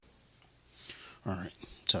All right,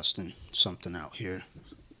 testing something out here.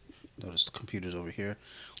 Notice the computer's over here.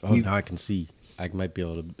 Oh, now I can see. I might be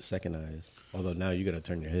able to second eyes. Although now you got to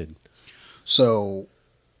turn your head. So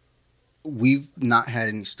we've not had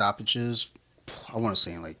any stoppages. I want to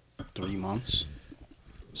say in like 3 months.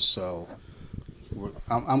 So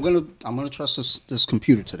I'm gonna trust this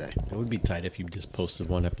computer today. It would be tight if you just posted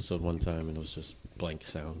one episode one time and it was just blank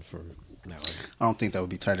sound for an hour. I don't think that would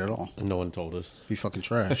be tight at all. No one told us. Be fucking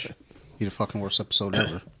trash. Be the fucking worst episode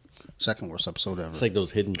ever. Second worst episode ever. It's like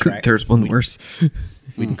those hidden tracks. There's one worse.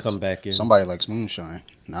 We can come back in. Somebody likes moonshine,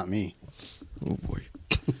 not me. Oh boy.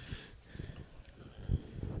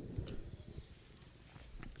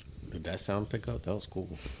 Did that sound pick up? That was cool.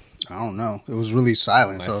 I don't know. It was really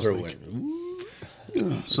silent. My So I was throat like,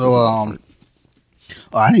 went. so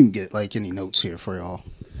I didn't get like any notes here for y'all.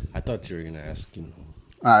 I thought you were gonna ask.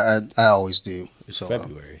 I always do. It's So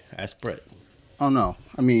February. Ask Brett. oh no.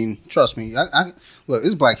 I mean, trust me. I look.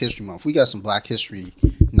 It's Black History Month. We got some Black History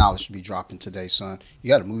knowledge to be dropping today, son. You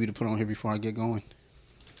got a movie to put on here before I get going?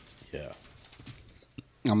 Yeah.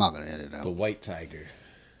 I'm not gonna edit it out. The White Tiger.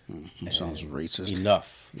 It sounds racist.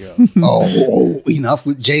 Enough. Yeah. Enough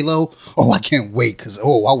with J-Lo. Oh, I can't wait because I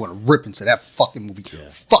want to rip into that fucking movie. Yeah.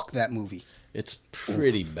 Fuck that movie. It's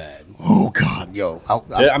pretty bad. Oh God, yo.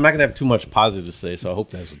 I'm not gonna have too much positive to say, so I hope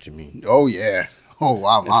that's what you mean. Oh yeah. Oh,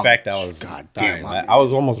 In fact, I was God dying. damn. I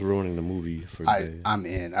was almost ruining the movie for days. I'm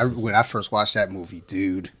in. When I first watched that movie,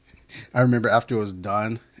 dude, I remember after it was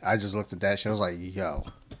done, I just looked at that shit. I was like, yo,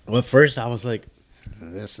 Well, at first I was like,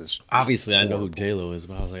 this is obviously I know who horrible. J-Lo is,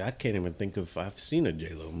 but I was like, I can't even think of I've seen a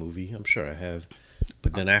J-Lo movie. I'm sure I have.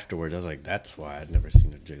 But then afterwards, I was like, that's why I'd never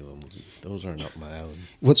seen a J-Lo movie. Those aren't up my alley.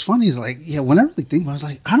 What's funny is like, yeah, when I really think about it, I was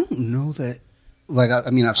like, I don't know that. Like, I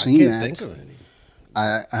mean, I've seen I that. can't think of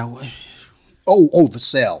any. The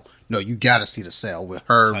Cell. No, you got to see The Cell with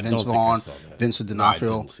her, I Vince don't think I Vaughn, saw that. Vincent No, I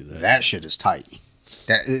D'Onofrio. didn't see that. That shit is tight.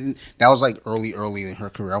 That was like early in her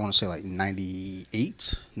career. I want to say like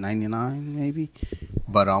 98, 99 maybe.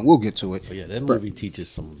 But we'll get to it. But yeah, that movie teaches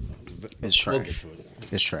some. It's we'll get trash. to it.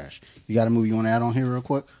 It's trash. You got a movie you want to add on here real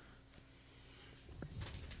quick?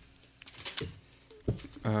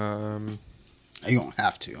 You don't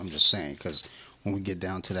have to. I'm just saying because when we get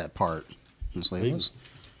down to that part, it's like,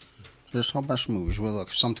 let's talk about some movies. Well, look,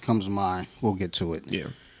 if something comes to mind, we'll get to it. Yeah.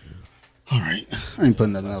 All right. I ain't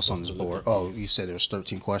putting nothing else on this board. Oh, you said there was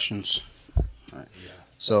 13 questions? All right. Yeah.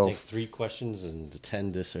 So, I think 3 questions and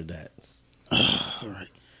 10 this or that. all right.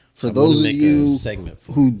 For I'm those gonna of make a you segment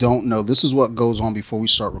for who don't know, this is what goes on before we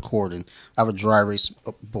start recording. I have a dry erase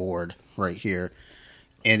board right here,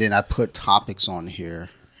 and then I put topics on here,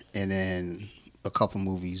 and then a couple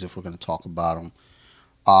movies if we're going to talk about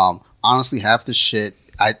them. Honestly, half the shit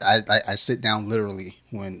I sit down literally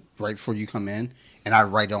right before you come in, and I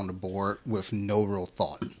write on the board with no real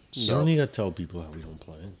thought. You So don't need to tell people how we don't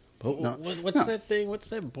play. But No, what's no. that thing? What's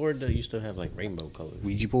that board that used to have like rainbow colors?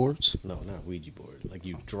 Ouija boards. No, not Ouija board. Like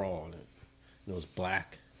you draw on it. And it was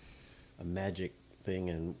black, a magic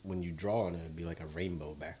thing, and when you draw on it, it'd be like a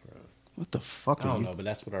rainbow background. What the fuck I are don't you? know, but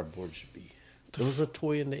that's what our board should be. There was a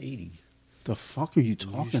toy in the 80s. The fuck are you We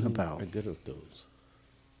talking usually about? Are good with those.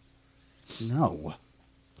 No,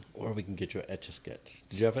 Or we can get you an Etch-a-Sketch.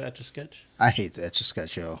 Did you have an Etch-a-Sketch? I hate the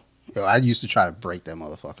Etch-a-Sketch, yo. Yo, I used to try to break that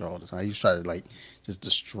motherfucker all the time. I used to try to like just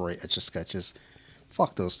destroy Etch-a-Sketches.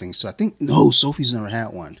 Fuck those things too. I think no, Sophie's never had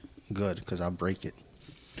one. Good, because I'll break it.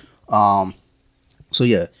 So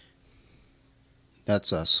yeah,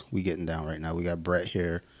 that's us. We getting down right now. We got Brett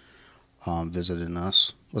here, visiting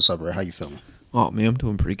us. What's up, Brett? How you feeling? Oh man, I'm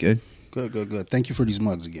doing pretty good. Good. Thank you for these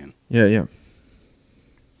mugs again. Yeah.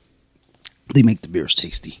 They make the beers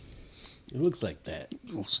tasty. It looks like that.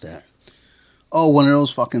 What's that? Oh, one of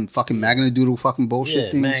those fucking Magnadoodle fucking bullshit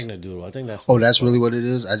Yeah, things. Magnadoodle. I think that's. Oh, what that's it's really called. what it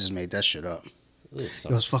is. I just made that shit up. It is It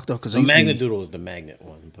something. was fucked up because The Magnadoodle is the magnet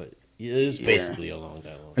one, but it is basically along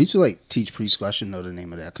that line. I used to like teach preschool. I should know the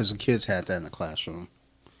name of that because the kids had that in the classroom.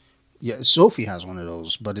 Yeah, Sophie has one of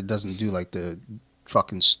those, but it doesn't do like the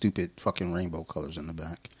fucking stupid fucking rainbow colors in the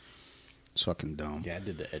back. It's fucking dumb. Yeah, I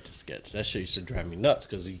did the Etch-a-Sketch. That shit used to drive me nuts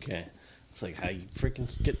because you can't. It's like how you freaking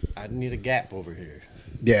get. I need a gap over here.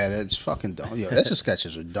 Yeah, that's fucking dumb. Yeah, that's just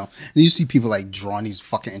sketches are dumb. And you see people like drawing these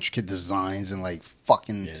fucking intricate designs and like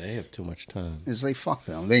fucking. Yeah, they have too much time. It's like fuck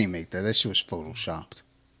them. They ain't make that. That shit was photoshopped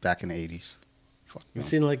back in the 80s. Fuck You them.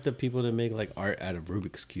 seen like the people that make like art out of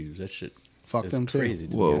Rubik's cubes? That shit. Fuck is them too. crazy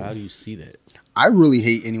to Whoa. me. How do you see that? I really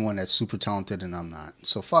hate anyone that's super talented and I'm not.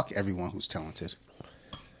 So fuck everyone who's talented.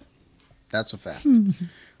 That's a fact.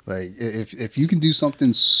 Like if you can do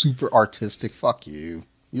something super artistic, fuck you.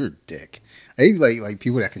 You're a dick. I hate like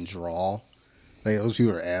people that can draw. Like those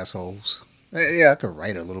people are assholes. Yeah, I could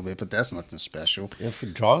write a little bit, but that's nothing special. Yeah, for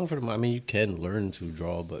drawing for them, I mean, you can learn to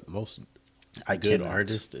draw, but most I good cannot.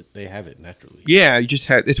 artists, they have it naturally. Yeah, you just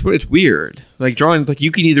had it's weird. Like drawing, like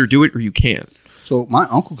you can either do it or you can't. So my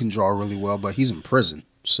uncle can draw really well, but he's in prison.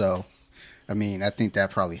 So, I mean, I think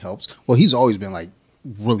that probably helps. Well, he's always been like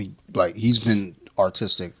really like he's been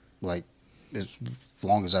artistic like as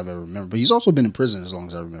long as I've ever remembered. But he's also been in prison as long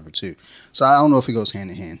as I remember too. So I don't know if it goes hand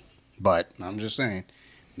in hand. But I'm just saying,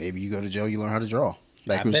 maybe you go to jail, you learn how to draw.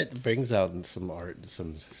 Like I bet it brings out some art,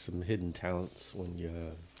 some hidden talents when you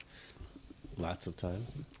have lots of time.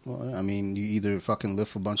 Well, I mean, you either fucking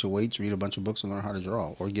lift a bunch of weights, read a bunch of books, and learn how to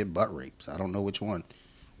draw, or get butt raped. I don't know which one,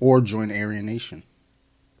 or join Aryan Nation.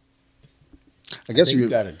 I guess you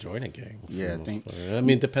got to join a gang. Yeah, I think. I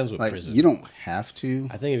mean, it depends what like, prison. You don't have to.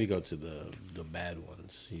 I think if you go to the bad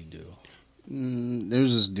ones, you do.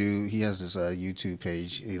 There's this dude. He has this YouTube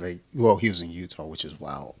page. He was in Utah, which is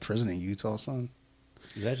wild. Prison in Utah, son.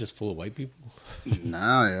 Is that just full of white people?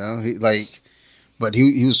 Nah, but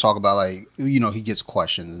he was talking about like he gets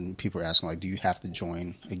questions and people are asking like, do you have to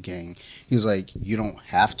join a gang? He was like, you don't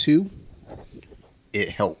have to. It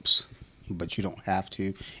helps, but you don't have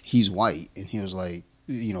to. He's white, and he was like,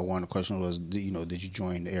 one of the questions was, did you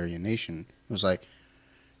join the Aryan Nation? It was like,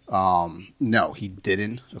 no, he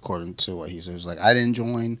didn't. According to what he said, it was like I didn't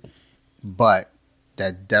join, but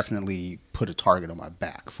that definitely put a target on my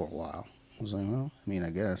back for a while. I was like, well, I mean, I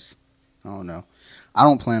guess. I don't know. I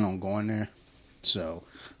don't plan on going there, so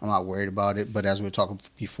I'm not worried about it. But as we were talking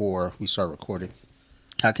before we start recording,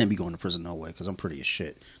 I can't be going to prison no way because I'm pretty as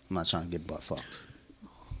shit. I'm not trying to get butt fucked.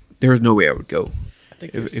 There's no way I would go. I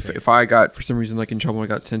think if I got, for some reason, like in trouble, I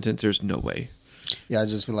got sentenced, there's no way. Yeah, I'd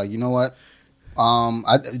just be like, you know what?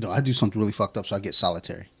 I do something really fucked up, so I get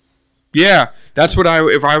solitary. Yeah, that's what I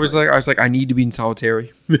was like, I need to be in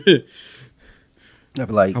solitary. I'd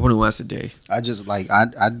be like, I wouldn't last a day. I just like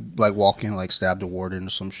I'd like walk in, like stab the warden or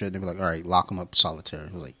some shit. They'd be like, all right, lock him up solitary.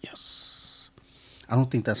 I was like, yes. I don't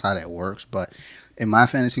think that's how that works, but in my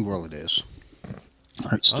fantasy world, it is. All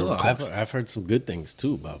right, still I've heard some good things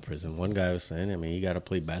too about prison. One guy was saying, I mean, he got to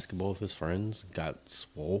play basketball with his friends, got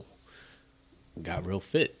swole, got real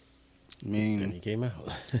fit. I mean, then he came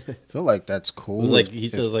out. I feel like that's cool. It was like he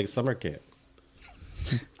said, it was like summer camp.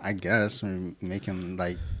 I guess making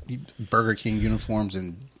like Burger King uniforms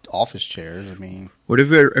and office chairs. I mean, what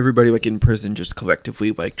if everybody like in prison just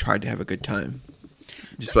collectively like tried to have a good time?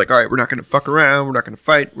 Just like, all right, we're not going to fuck around. We're not going to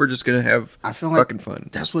fight. We're just going to have fucking fun.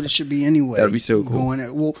 That's what it should be anyway. That would be so cool.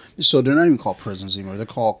 Well, so they're not even called prisons anymore. They're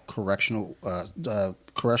called correctional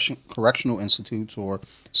institutes or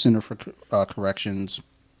Center for Corrections.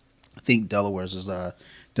 I think Delaware's is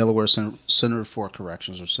Delaware Center for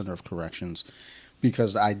Corrections or Center of Corrections,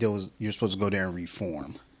 because the ideal is you're supposed to go there and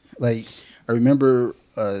reform. Like, I remember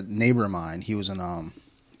a neighbor of mine. He was in AA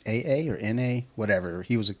or NA, whatever.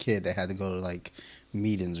 He was a kid that had to go to like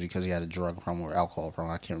meetings because he had a drug problem or alcohol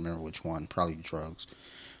problem. I can't remember which one. Probably drugs.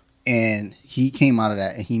 And he came out of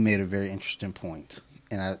that and he made a very interesting point.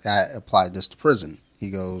 And I applied this to prison. He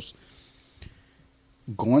goes,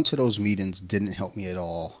 going to those meetings didn't help me at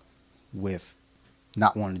all with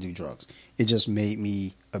not wanting to do drugs. It just made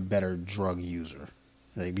me a better drug user.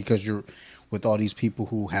 Like, because you're with all these people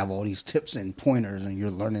who have all these tips and pointers and you're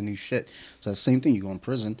learning new shit. So the same thing, you go in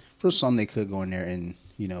prison. For some, they could go in there and,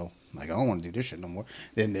 like, I don't want to do this shit no more.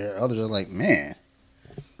 Then there are others that are like, man,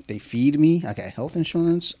 they feed me. I got health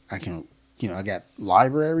insurance. I can, I got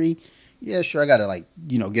library. Yeah, sure, I got to, like,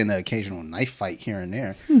 get in an occasional knife fight here and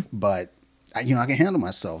there. But, I can handle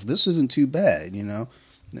myself. This isn't too bad,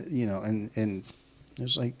 and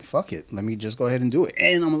it's like, fuck it. Let me just go ahead and do it.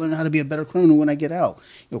 And I'm going to learn how to be a better criminal when I get out.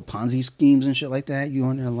 Ponzi schemes and shit like that. You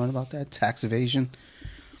go in there and learn about that. Tax evasion.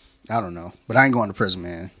 I don't know. But I ain't going to prison,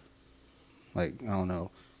 man. Like, I don't know.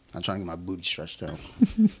 I'm trying to get my booty stretched out.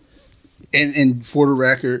 and for the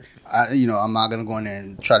record, I'm not going to go in there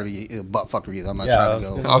and try to be a butt fucker either. I'm not trying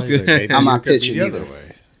to go. I'm not pitching either.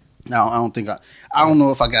 Way. No, I don't think I don't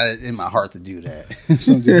know if I got it in my heart to do that.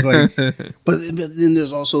 But then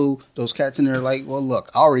there's also those cats in there like, well,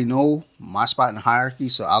 look, I already know my spot in the hierarchy,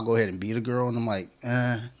 so I'll go ahead and beat a girl. And I'm like,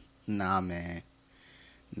 nah, man,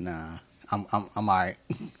 nah, I'm all right.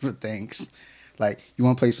 But thanks. Like, you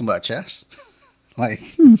want to play some chess? Like,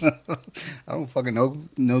 I don't fucking know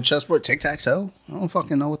no chessboard, tic-tac-toe. I don't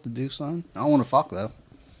fucking know what to do, son. I don't want to fuck though,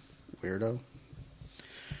 weirdo.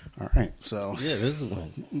 All right, so yeah, this is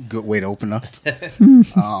one good way to open up.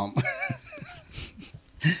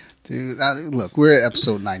 Dude, look, we're at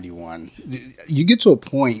episode 91. You get to a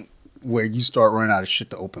point where you start running out of shit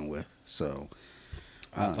to open with. So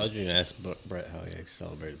I thought you were gonna ask Brett how he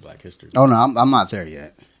celebrated Black History. Oh no, I'm not there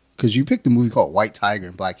yet. Because you picked a movie called White Tiger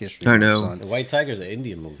and Black History. I know. Son. The White Tiger's an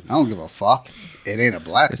Indian movie. I don't give a fuck. It ain't a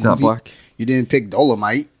black It's movie. not black. You didn't pick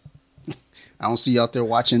Dolomite. I don't see you out there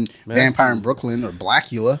watching Vampire in Brooklyn or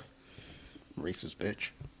Blackula. Racist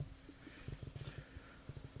bitch.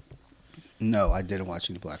 No, I didn't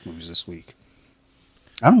watch any black movies this week.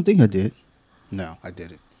 I don't think I did. No, I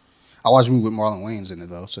didn't. I watched a movie with Marlon Wayans in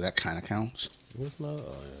it, though, so that kind of counts. What's my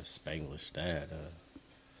Spanglish dad?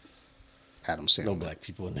 Adam Sandler. No black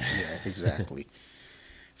people in there. Yeah, exactly.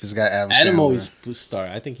 If it's got Adam Adam Sandler. always star.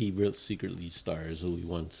 I think he real secretly stars who he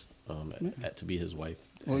wants to be his wife.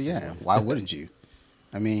 Well, yeah. Why wouldn't you?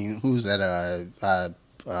 I mean, who's that? I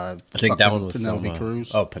think that one was Penelope some,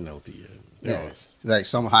 Cruz. Oh, Penelope. Yeah. Like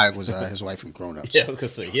Selma Hayek was his wife from Grown Ups. Yeah, I was gonna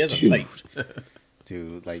say he has a type.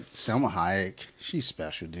 Dude, like Selma Hayek, she's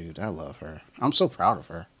special, dude. I love her. I'm so proud of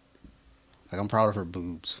her. Like I'm proud of her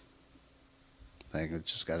boobs. Like I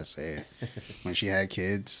just gotta say it. When she had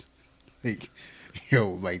kids, like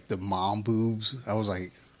like the mom boobs. I was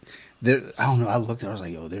like, I don't know. I looked at her, I was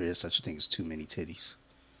like, yo, there is such a thing as too many titties.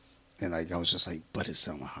 And like I was just like, but it's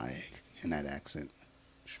Selma Hayek in that accent.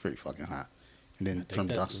 She's pretty fucking hot. And then From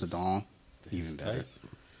Dusk to Dawn, even better.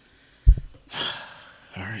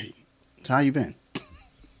 All right. So how you been?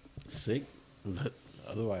 Sick, but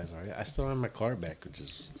otherwise, all right. I still have my car back, which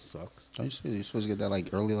sucks. Oh, you're supposed to get that like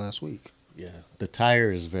early last week. Yeah, the tire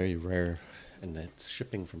is very rare, and it's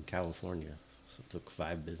shipping from California, so it took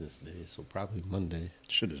 5 business days. So probably Monday.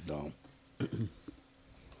 Shit is dumb.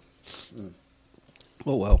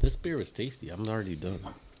 Oh well. This beer was tasty. I'm already done.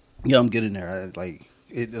 Yeah, I'm getting there.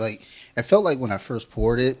 It felt like when I first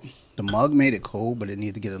poured it, the mug made it cold, but it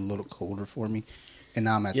needed to get a little colder for me. And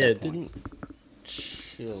now I'm at that point. It didn't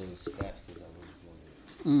chill as fast as I was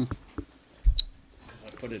wanting. Because I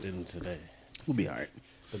put it in today. We'll be all right.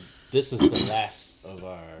 But this is the last of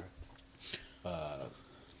our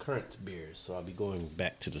current beers, so I'll be going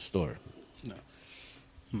back to the store. No.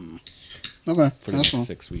 Okay. For the next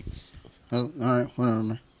 6 weeks. Oh, all right, whatever,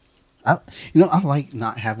 man. I like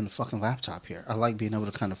not having a fucking laptop here. I like being able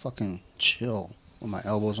to kind of fucking chill with my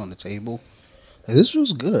elbows on the table. Like, this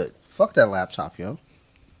feels good. Fuck that laptop, yo.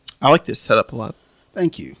 I like this setup a lot.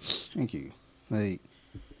 Thank you. Like,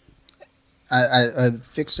 I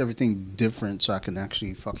fixed everything different so I can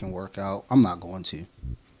actually fucking work out. I'm not going to,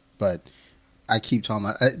 but I keep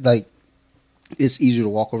telling like, it's easier to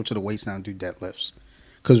walk over to the weights now and do deadlifts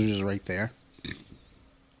because we're just right there.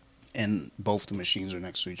 And both the machines are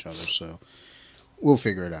next to each other, so we'll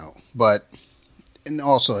figure it out. But, and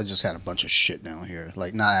also I just had a bunch of shit down here.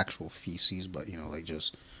 Like, not actual feces, but, like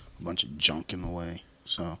just a bunch of junk in the way.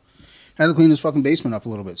 So, I had to clean this fucking basement up a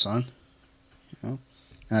little bit, son. And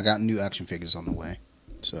I got new action figures on the way.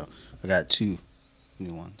 So, I got 2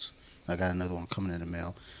 new ones. I got another one coming in the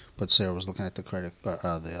mail. But Sarah was looking at the credit,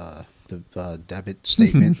 the debit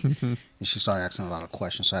statement, and she started asking a lot of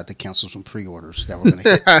questions. So I had to cancel some pre-orders that were going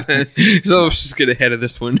to hit. So let's just get ahead of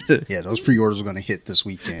this one. Yeah, those pre-orders were going to hit this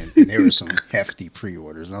weekend, and there were some hefty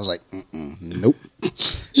pre-orders. And I was like, nope.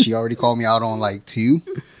 She already called me out on like 2,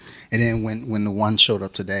 and then when the one showed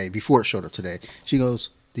up today, before it showed up today, she goes,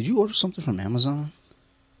 "Did you order something from Amazon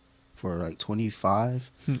for like $25?"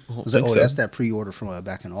 I was like, that's that pre-order from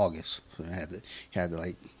back in August. So I had to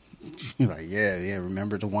like. You're like, yeah,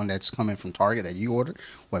 remember the one that's coming from Target that you ordered?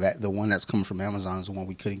 Well, the one that's coming from Amazon is the one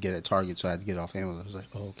we couldn't get at Target, so I had to get it off Amazon. I was like,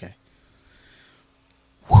 oh, okay.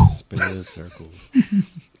 Spin in circles.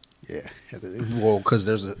 Yeah. Well, because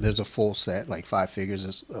there's a full set, like 5 figures.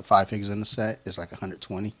 There's 5 figures in the set. It's like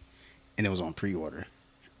 120, and it was on pre-order.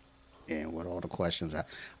 And with all the questions,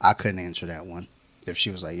 I couldn't answer that one. If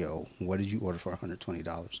she was like, yo, what did you order for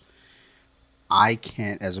 $120? I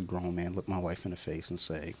can't, as a grown man, look my wife in the face and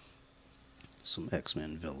say, some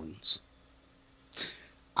X-Men villains.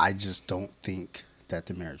 I just don't think that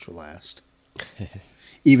the marriage will last.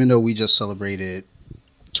 Even though we just celebrated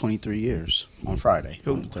 23 years on Friday.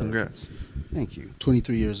 Oh, congrats. Thank you.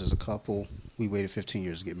 23 years as a couple. We waited 15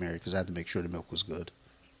 years to get married because I had to make sure the milk was good.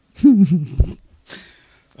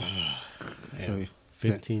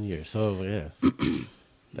 15 years. So, yeah.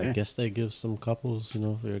 I guess that gives some couples,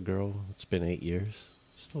 for a girl, it's been 8 years.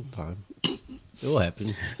 Still time. It will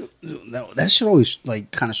happen. No, that should always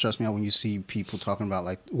kind of stress me out when you see people talking about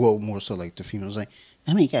more so the females oh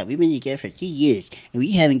my god, we've been together for 3 years and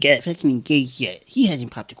we haven't got fucking engaged yet. He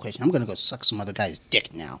hasn't popped the question. I'm gonna go suck some other guy's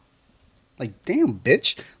dick now. Like, damn,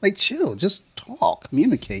 bitch. Like, chill. Just talk.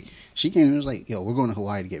 Communicate. She came and was like, yo, we're going to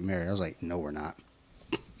Hawaii to get married. I was like, no, we're not.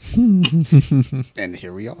 And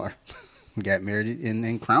here we are. We got married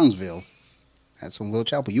in Crownsville. Had some little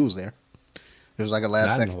chapel. You was there. It was like a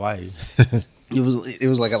last Not in second. Hawaii. It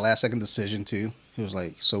was like a last second decision too. He was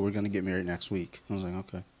like, "So we're gonna get married next week." I was like,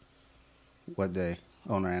 "Okay." What day?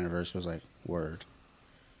 On our anniversary. I was like, "Word."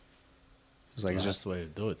 It was like, Well, it's that's just the way to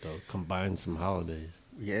do it, though. Combine some holidays.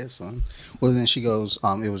 yeah, son. Well, then she goes,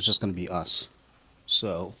 "It was just gonna be us."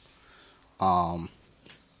 So,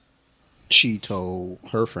 she told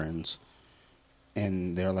her friends,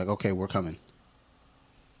 and they're like, "Okay, we're coming."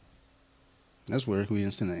 That's weird. We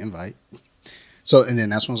didn't send an invite. So, and then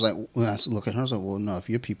that's when I was like, when I look at her, I was like, well, no, if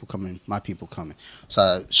your people coming, my people coming. So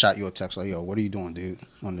I shot you a text like, yo, what are you doing, dude,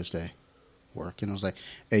 on this day? Work. And I was like,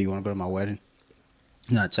 hey, you want to go to my wedding?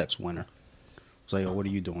 And I text Winter. I was like, yo, what are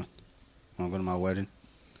you doing? Want to go to my wedding?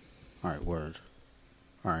 All right, word.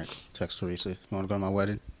 All right, text Teresa. You want to go to my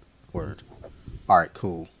wedding? Word. All right,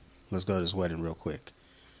 cool. Let's go to this wedding real quick.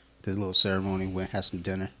 Did a little ceremony, went, had some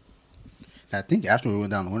dinner. And I think after we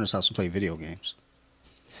went down to Winter's house to play video games.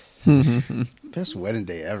 Best wedding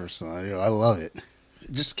day ever, son. Yo, I love it.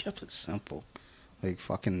 Just kept it simple, like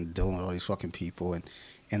fucking dealing with all these fucking people and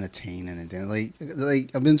entertaining, and then like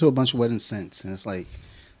I've been to a bunch of weddings since, and it's like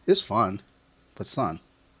it's fun, but son,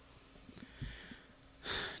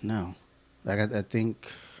 no, like I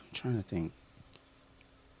think I'm trying to think.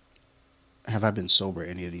 Have I been sober at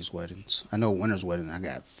any of these weddings? I know Winter's wedding, I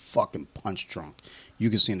got fucking punch drunk.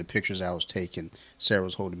 You can see in the pictures I was taking, Sarah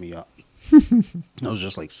was holding me up. I was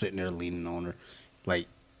just like sitting there leaning on her, like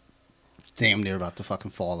damn near about to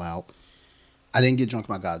fucking fall out. I didn't get drunk at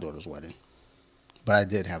my goddaughter's wedding, but I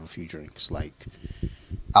did have a few drinks. Like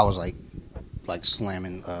I was like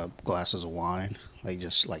slamming glasses of wine, like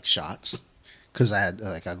just like shots, because I had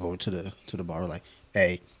like I go to the bar like,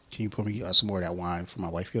 hey, can you pour me some more of that wine for my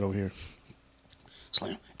wife to get over here?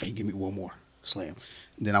 Slam. Hey, give me one more. Slam.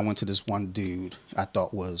 Then I went to this one dude I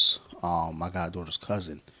thought was my goddaughter's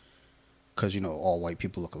cousin. Because, you know, all white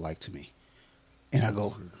people look alike to me. And I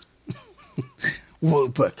go, well,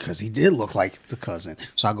 but because he did look like the cousin.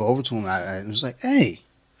 So I go over to him and I was like, hey.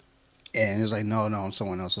 And he was like, no, I'm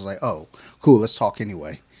someone else. I was like, oh, cool, let's talk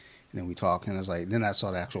anyway. And then we talked, and I was like, then I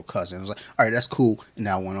saw the actual cousin. I was like, all right, that's cool. And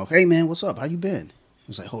now I went off, hey, man, what's up? How you been? He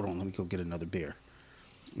was like, hold on, let me go get another beer.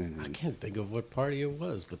 And I can't think of what party it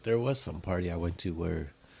was, but there was some party I went to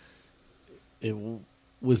where it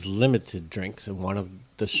was limited drinks, and one of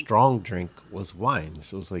the strong drink was wine.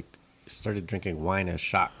 So it was like started drinking wine as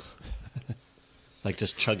shots, like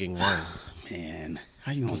just chugging wine. Man,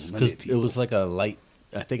 how you gonna limit people? It was like a light.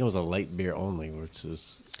 I think it was a light beer only, which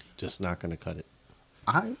is just not going to cut it.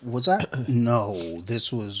 No,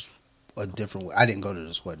 this was a different way. I didn't go to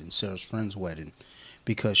this wedding, Sarah's friend's wedding,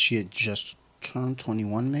 because she had just turned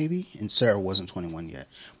 21 maybe, and Sarah wasn't 21 yet.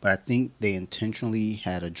 But I think they intentionally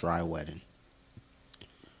had a dry wedding.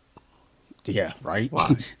 Yeah, right.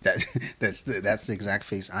 Why? that's the exact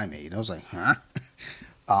face I made. I was like, huh?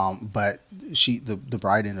 But the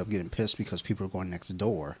bride ended up getting pissed because people were going next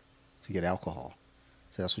door to get alcohol.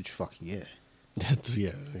 So that's what you fucking get.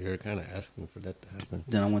 You're kind of asking for that to happen.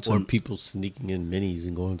 Then I went to people sneaking in minis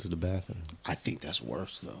and going to the bathroom. I think that's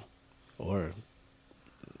worse though. Or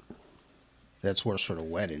that's worse for the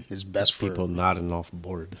wedding. It's best for people nodding off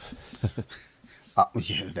board.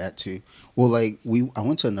 Yeah, that too. Well, like I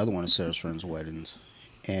went to another one of Sarah's friends' weddings,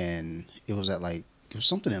 and it was it was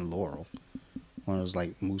something in Laurel, one of those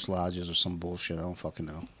like Moose Lodges or some bullshit. I don't fucking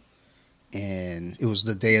know. And it was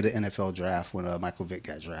the day of the NFL draft when Michael Vick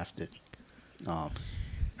got drafted. I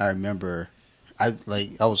remember, I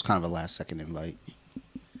was kind of a last second invite.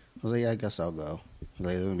 I was like, yeah, I guess I'll go. I was like,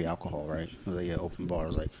 there's gonna be alcohol, right? I was like, yeah, open bar. I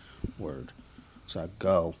was like, word. So I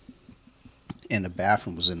go, and the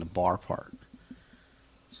bathroom was in the bar part.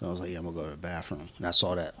 So I was like, yeah, I'm going to go to the bathroom. And I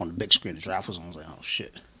saw that on the big screen, the draft was on. I was like, oh,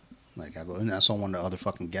 shit. Like, I go, and I saw one of the other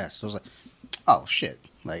fucking guests. I was like, oh, shit.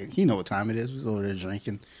 Like, you know what time it is. We was over there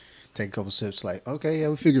drinking, take a couple sips. Like, okay, yeah,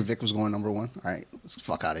 we figured Vic was going number one. All right, let's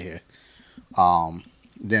fuck out of here.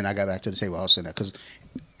 Then I got back to the table. I was sitting there. Because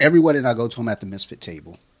every wedding I go to, I'm at the misfit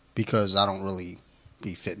table. Because I don't really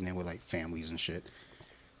be fitting in with, like, families and shit.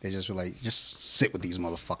 They just were like, just sit with these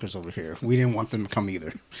motherfuckers over here. We didn't want them to come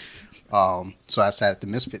either. So I sat at the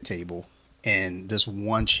misfit table, and this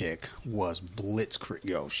one chick was blitzkrieg.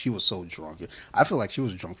 Yo, she was so drunk. I feel like she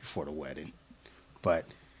was drunk before the wedding, but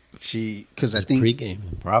because I think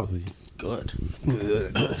pregame probably good.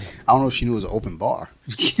 I don't know if she knew it was an open bar.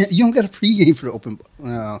 You don't get a pregame for the open bar.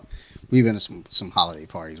 Well, we've been to some holiday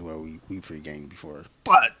parties where we pregame before,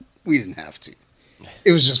 but we didn't have to.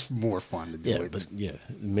 It was just more fun to do it. But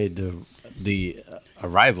it made the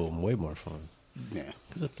arrival way more fun. Yeah,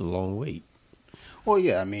 because it's a long wait. Well,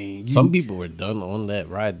 yeah, I mean, some people were done on that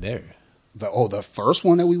ride there. The first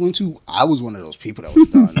one that we went to, I was one of those people that was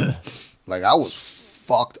done. Like I was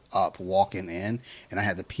fucked up walking in, and I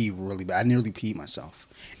had to pee really bad. I nearly peed myself,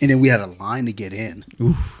 and then we had a line to get in.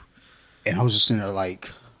 Oof. And I was just in there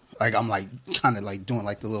like I'm like kind of like doing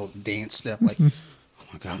like the little dance step, like oh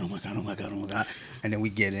my god, oh my god, oh my god, oh my god. And then we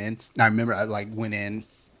get in. And I remember I like went in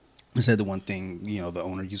and said the one thing the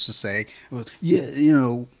owner used to say was, yeah,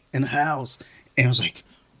 in the house, and I was like,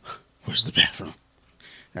 where's the bathroom?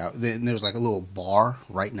 Now then there was like a little bar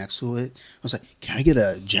right next to it. I was like, can I get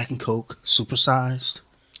a Jack and Coke supersized?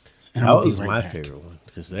 And that was my favorite one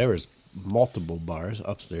because there was multiple bars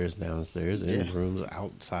upstairs, downstairs, in rooms,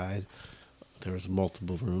 outside. There was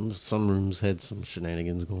multiple rooms. Some rooms had some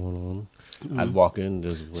shenanigans going on. Mm-hmm. I'd walk in.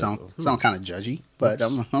 Sound kind of judgy, but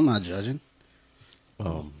I'm not judging.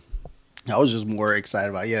 I was just more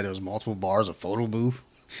excited about there was multiple bars, a photo booth.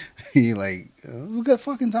 It was a good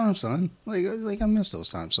fucking time, son. Like I miss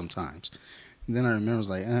those times sometimes. And then I remember I was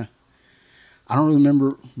like, I don't really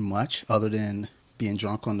remember much other than being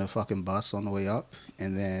drunk on the fucking bus on the way up,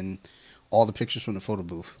 and then all the pictures from the photo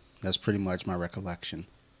booth. That's pretty much my recollection.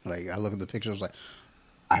 Like, I look at the pictures, I was like,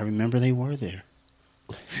 I remember they were there.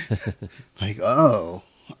 Like,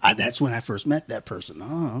 that's when I first met that person.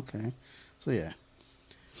 Oh, okay. So, yeah.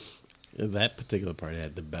 That particular party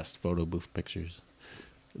had the best photo booth pictures.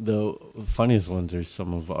 The funniest ones are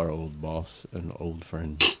some of our old boss and old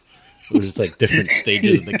friends. There's like different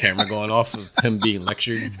stages of the camera going off of him being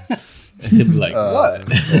lectured. And he'd be like, what?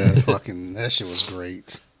 That shit was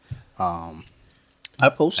great. I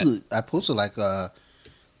posted like the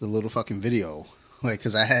little fucking video, like,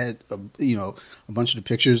 because I had a bunch of the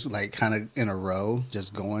pictures like kind of in a row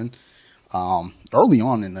just going early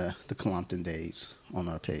on in the Colompton days on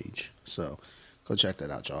our page. So go check that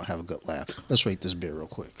out, y'all. Have a good laugh. Let's rate this beer real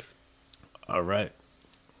quick. All right.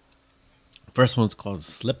 First one's called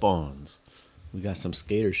Slip-Ons. We got some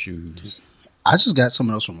skater shoes. I just got some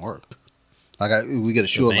of those from work. Like we get a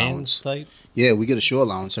shoe allowance. Type? Yeah, we get a shoe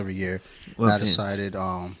allowance every year. And I decided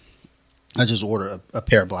I just ordered a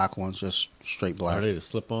pair of black ones, just straight black. Are they the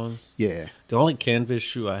slip-ons? Yeah. The only canvas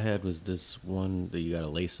shoe I had was this one that you got to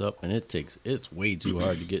lace up, and it's way too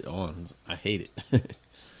hard to get on. I hate it.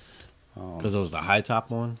 Because it was the high top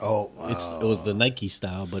one. It was the Nike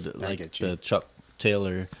style, but like the Chuck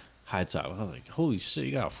Taylor high top. I was like, holy shit,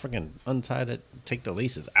 you got to freaking untie that, take the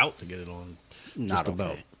laces out to get it on. Not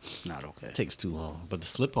okay. It takes too long. But the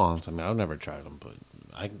slip-ons, I mean, I've never tried them, but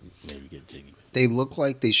I can maybe get jiggy with it. They look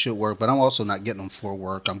like they should work, but I'm also not getting them for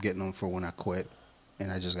work. I'm getting them for when I quit,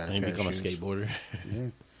 and I just got a pair of shoes. Become a skateboarder. Yeah.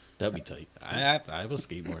 That'd be tight. I was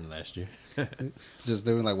skateboarding last year. Just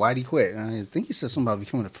they were like, why'd he quit? And I think he said something about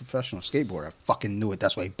becoming a professional skateboarder. I fucking knew it.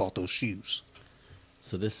 That's why he bought those shoes.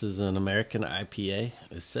 So this is an American IPA.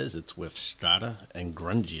 It says it's with Strata and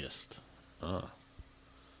Grungiest.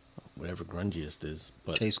 Whatever Grungiest is.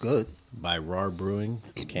 But tastes good. By Raw Brewing,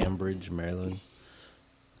 Cambridge, Maryland.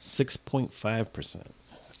 6.5%.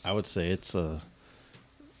 I would say it's a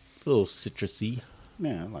little citrusy.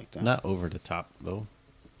 Yeah, I like that. Not over the top, though.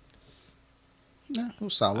 Yeah, it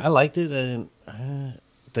was solid. I liked it, and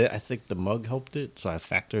I think the mug helped it, so I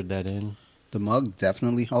factored that in. The mug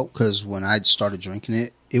definitely helped, because when I started drinking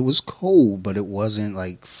it, it was cold, but it wasn't,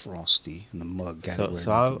 like, frosty, and the mug got it where it needed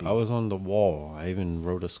to be. I was on the wall. I even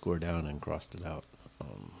wrote a score down and crossed it out.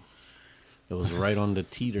 It was right on the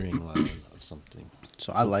teetering line of something.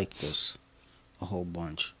 So I like this a whole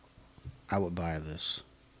bunch. I would buy this.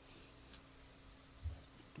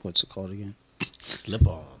 What's it called again?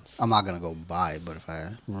 Slip-Ons. I'm not going to go buy it, but if I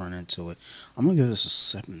run into it, I'm going to give this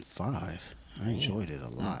a 7.5. I enjoyed it a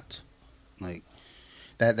lot. Like,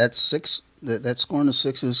 that scoring of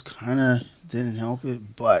sixes kind of didn't help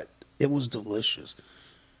it, but it was delicious.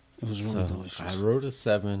 It was really delicious. I wrote a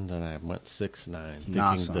 7, then I went 6.9,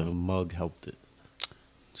 thinking the mug helped it.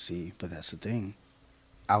 See, but that's the thing.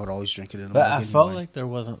 I would always drink it in a mug But I felt like there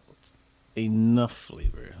wasn't enough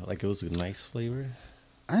flavor. Like, it was a nice flavor.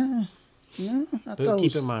 Yeah, I thought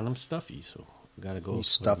keep in mind, I'm stuffy, so gotta go. You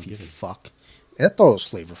stuffy fuck. I thought it was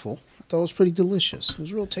flavorful. I thought it was pretty delicious. It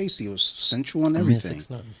was real tasty. It was sensual and everything.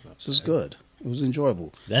 This is good. It was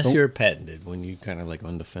enjoyable. That's your patented. When you kind of like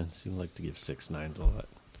on the fence, you like to give 6.9s a lot.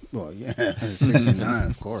 Well, yeah, 6 and 9,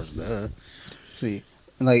 of course. See,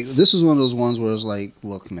 like, this is one of those ones where it's like,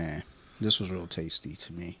 look, man, this was real tasty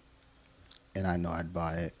to me, and I know I'd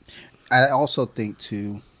buy it. I also think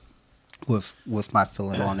too, with my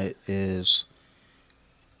feeling on it is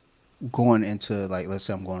going into, like, let's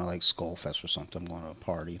say I'm going to like Skullfest or something. I'm going to a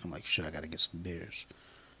party, and I'm like, shit, I got to get some beers.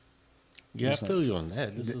 Yeah, I feel you on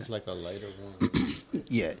that. This is like a lighter one.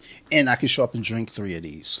 Yeah, and I can show up and drink 3 of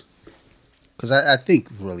these. Because I think,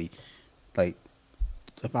 really, like,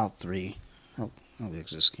 about 3. How big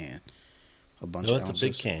is this can? a bunch No, of it's a ounces.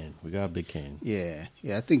 big can. We got a big can. Yeah,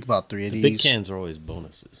 I think about three of The these. big cans are always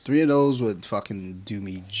bonuses. 3 of those would fucking do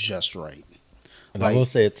me just right. And I will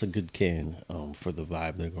say it's a good can for the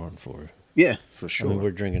vibe they're going for. Yeah, for sure. I mean,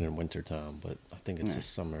 we're drinking in wintertime, but I think it's a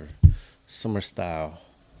summer style.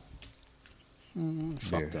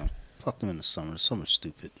 Fuck them. Fuck them in the summer. Summer's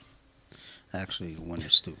stupid. Actually,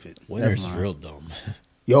 winter's stupid. Winter's real dumb.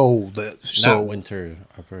 Yo, Not winter,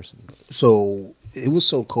 a person. So it was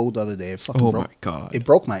so cold the other day. It fucking broke. My God. It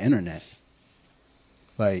broke my internet.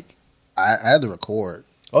 Like, I had to record.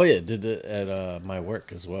 Oh yeah, did it at my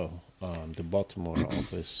work as well. The Baltimore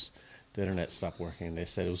office, the internet stopped working. They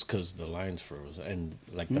said it was because the lines froze and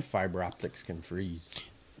like the fiber optics can freeze.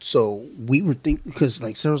 So we were thinking, because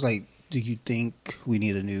like Sarah was like, "Do you think we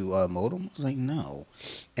need a new modem?" I was like, "No."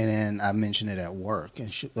 And then I mentioned it at work,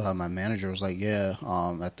 and my manager was like, "Yeah,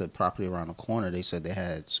 at the property around the corner, they said they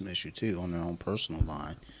had some issue too on their own personal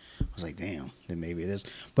line." I was like, "Damn, then maybe it is."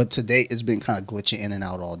 But today it's been kind of glitching in and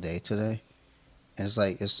out all day today, and it's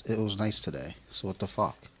like it was nice today. So what the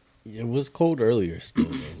fuck? It was cold earlier still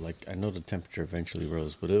though. Like I know the temperature eventually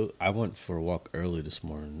rose, but I went for a walk early this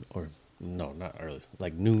morning, or no, not early,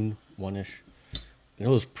 like noon, 1-ish. And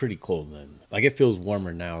it was pretty cold then. Like it feels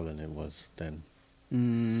warmer now than it was then.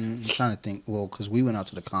 I'm trying to think. Well, because we went out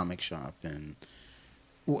to the comic shop and,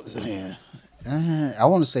 well, yeah, I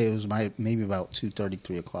want to say it was maybe about 2:30,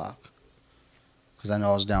 3 o'clock. Because I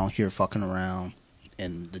know I was down here fucking around,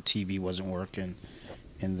 and the TV wasn't working,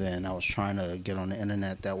 and then I was trying to get on the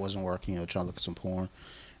internet that wasn't working. Trying to look at some porn,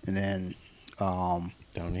 and then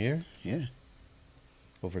Down here? Yeah.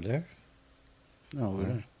 Over there? No, over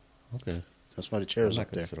there. Okay. That's why the chair's I'm up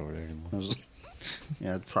not gonna there. sit over there anymore.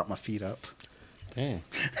 Yeah, I prop my feet up. Damn.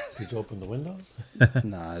 Did you open the window?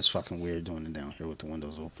 Nah, it's fucking weird doing it down here with the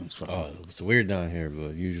windows open. It's fucking. Oh, it's weird down here,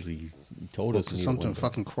 but usually you told us you need a something window.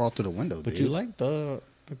 fucking crawl through the window. But dude. you like the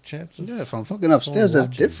chance of Yeah, if I'm fucking upstairs, that's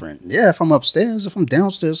watching. different. Yeah, if I'm upstairs, if I'm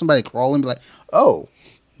downstairs, somebody crawling, be like, "Oh,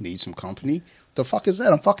 need some company." The fuck is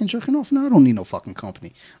that? I'm fucking jerking off. No, I don't need no fucking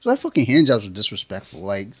company. So that fucking hand jobs are disrespectful.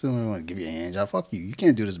 Like, someone want to give you a hand job. Fuck you. You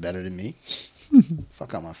can't do this better than me.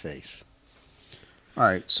 Fuck out my face. All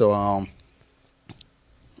right, so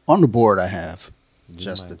on the board I have Do you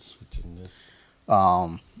just mind the switching this? What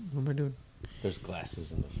am I doing? There's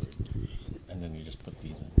glasses in the fridge, and then you just put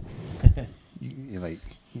these in.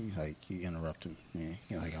 you interrupted me.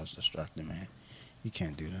 Like I was distracted, man. You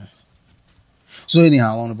can't do that. So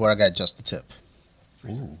anyhow, on the board I got just the tip.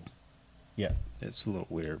 Ooh. Yeah. It's a little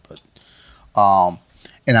weird, but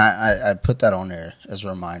and I put that on there as a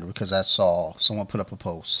reminder because I saw someone put up a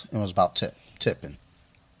post and it was about tipping,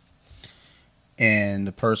 and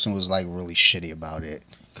the person was like really shitty about it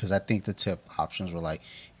because I think the tip options were like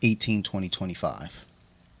 18, 20, 25,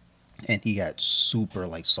 and he got super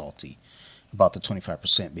like salty about the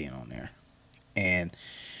 25% being on there, and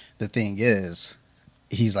the thing is,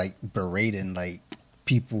 he's like berating like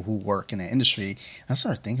people who work in the industry. I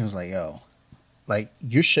started thinking, I was like, yo, like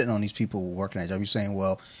you're shitting on these people who work in that job. You're saying,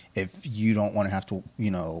 well, if you don't want to have to,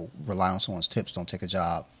 rely on someone's tips, don't take a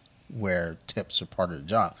job where tips are part of the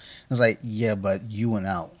job. It's like, yeah, but you went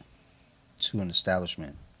out to an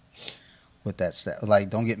establishment with that staff. Like,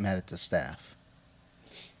 don't get mad at the staff.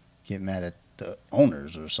 Get mad at the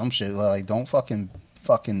owners or some shit. Like, don't fucking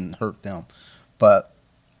hurt them. But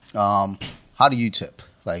how do you tip?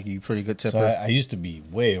 Like, you pretty good tipper? So I used to be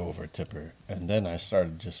way over tipper, and then I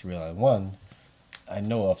started just realizing, one, I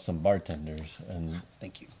know of some bartenders, and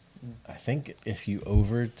Thank you. I think if you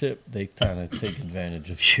over tip, they kind of take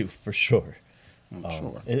advantage of you for sure. I'm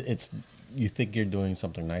sure. It's you think you're doing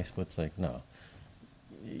something nice, but it's like no,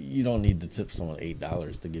 you don't need to tip someone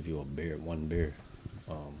 $8 to give you one beer.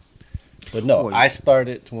 But no, Well, I start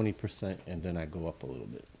at 20%, and then I go up a little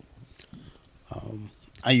bit.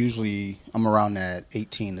 I'm around that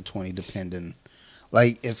 18 to 20, depending.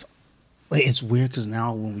 Like, it's weird because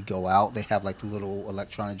now when we go out, they have like the little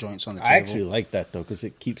electronic joints on the table. I actually like that though because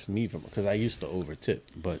it keeps me from because I used to over tip,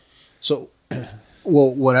 but So,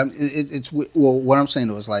 what I'm saying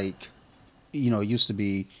though is like, it used to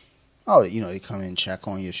be, they come in, check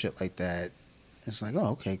on you, shit like that. It's like, oh,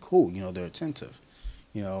 okay, cool. They're attentive.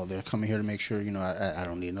 They're coming here to make sure, I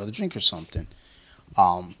don't need another drink or something.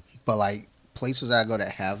 But like places I go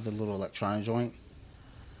that have the little electronic joint,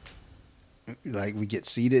 like we get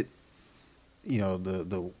seated,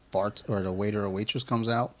 the bar or the waiter or waitress comes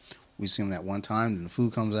out. We see them that one time, and the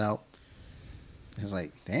food comes out. It's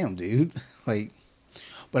like, damn, dude. Like,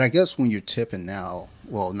 but I guess when you're tipping now,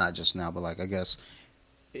 well, not just now, but like I guess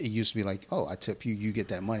it used to be like, oh, I tip you, you get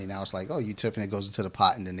that money. Now it's like, oh, you tip and it goes into the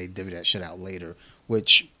pot, and then they divvy that shit out later.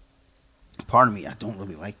 Which, part of me, I don't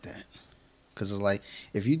really like that. Because it's like,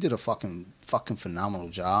 if you did a fucking phenomenal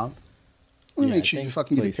job, let me make sure you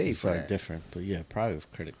fucking get paid for that. Different, but yeah, probably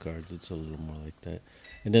with credit cards, it's a little more like that.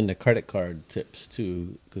 And then the credit card tips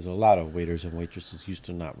too, because a lot of waiters and waitresses used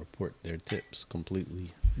to not report their tips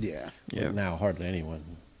completely. Yeah. But now hardly anyone.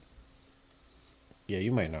 Yeah,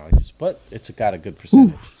 you might not, but it's got a good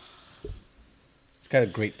percentage. Oof. It's got a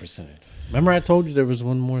great percentage. Remember, I told you there was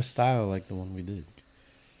one more style like the one we did,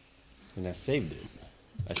 and I saved it.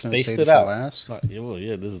 I spaced it out. Last? Well,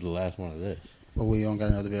 yeah, this is the last one of this. Well, we don't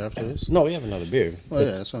got another beer after this? No, we have another beer. Well,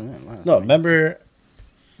 yeah, that's what I meant. Wow. No, remember,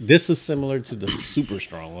 this is similar to the super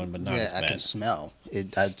strong one, but not as bad. I can smell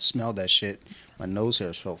it. I smelled that shit. My nose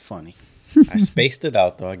hairs felt funny. I spaced it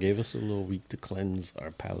out, though. I gave us a little week to cleanse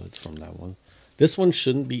our palates from that one. This one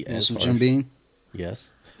shouldn't be as some harsh. Jim Beam?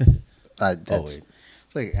 Yes. It's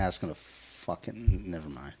like asking a fucking... Never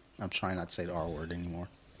mind. I'm trying not to say the R word anymore.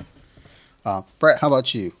 Brett, how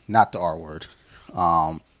about you? Not the R word.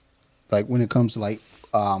 Like when it comes to like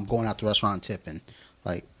going out to restaurant and tipping,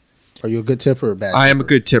 like, are you a good tipper or a bad tipper? I am a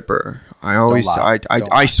good tipper. I always,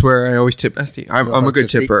 I swear, I always tip. I'm a good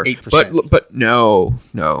tipper. 8%. But no.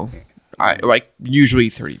 I like usually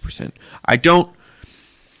 30%. I don't.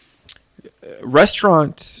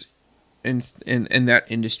 Restaurants in that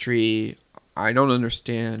industry, I don't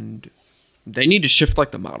understand. They need to shift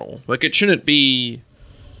like the model. Like it shouldn't be.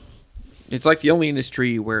 It's like the only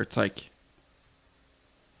industry where it's like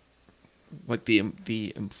the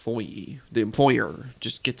employer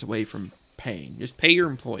just gets away from paying. Just pay your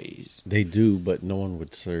employees. They do, but no one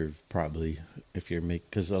would serve probably if you're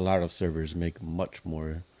because a lot of servers make much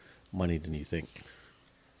more money than you think.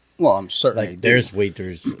 Well, I'm certain like there's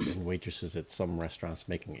waiters and waitresses at some restaurants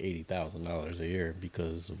making $80,000 a year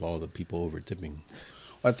because of all the people over tipping.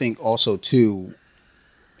 I think also too.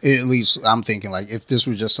 At least I'm thinking like if this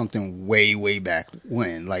was just something way back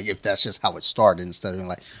when, like if that's just how it started instead of being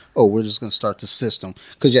like, oh, we're just going to start the system.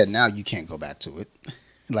 Because now you can't go back to it.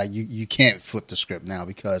 Like you can't flip the script now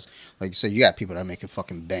because like you said, you got people that are making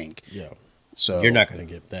fucking bank. Yeah. So you're not going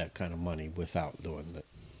to get that kind of money without doing that,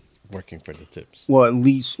 working for the tips. Well, at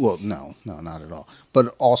least, no, not at all.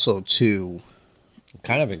 But also too. It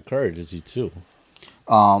kind of encourages you too.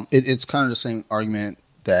 It's kind of the same argument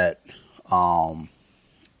that,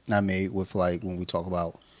 I made with like when we talk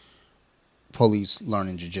about police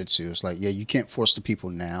learning jiu-jitsu. It's like, yeah, you can't force the people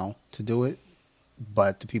now to do it,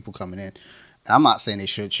 but the people coming in. I'm not saying they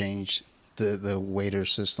should change the waiter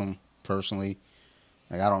system personally.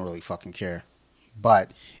 Like I don't really fucking care.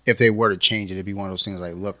 But if they were to change it, it'd be one of those things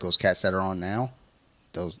like, look, those cats that are on now,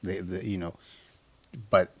 but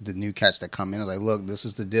the new cats that come in is like, look, this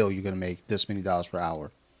is the deal. You're gonna make this many dollars per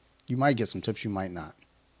hour. You might get some tips, you might not.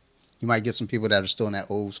 You might get some people that are still in that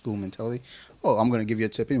old school mentality. Oh, I'm going to give you a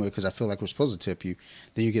tip anyway because I feel like we're supposed to tip you.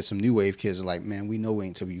 Then you get some new wave kids that are like, man, we know we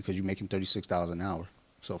ain't tipping you because you're making $36 an hour.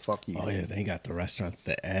 So fuck you. Oh, yeah. They got the restaurants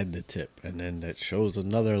that add the tip and then that shows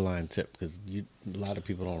another line tip because a lot of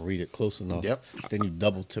people don't read it close enough. Yep. Then you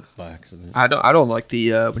double tip by accident. I don't like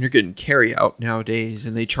the when you're getting carry out nowadays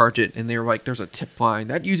and they charge it and they're like, there's a tip line.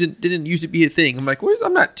 That didn't used to be a thing. I'm like,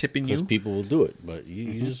 I'm not tipping you. Because people will do it, but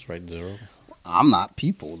you just write zero. I'm not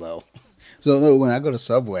people, though. So when I go to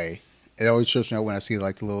Subway, it always trips me out when I see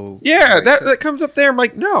like the little... Yeah, that comes up there. I'm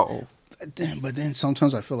like, no. But then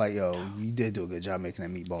sometimes I feel like, yo, you did do a good job making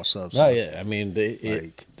that meatball sub. So. Oh, yeah. I mean,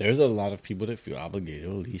 there's a lot of people that feel obligated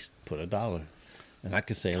to at least put $1. And I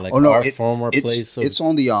could say, like, former place... It's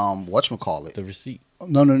on the, whatchamacallit. The receipt.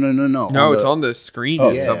 No. No, it's on the screen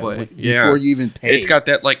at Subway. Before you even pay. It's got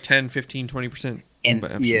that like 10, 15, 20%. And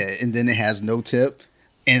then it has no tip.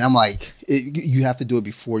 And I'm like, you have to do it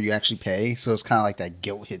before you actually pay. So it's kind of like that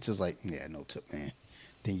guilt hits. It's like, yeah, no tip, man.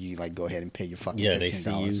 Then you like go ahead and pay your fucking $15. They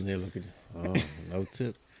see you and they look at you. Oh, no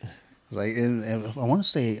tip. It's like, and I want to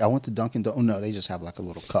say, I went to Dunkin'. Oh, no, they just have like a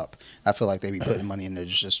little cup. I feel like they be putting money in there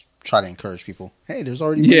just try to encourage people. Hey, there's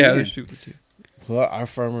already money there's people too. Well, our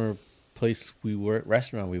former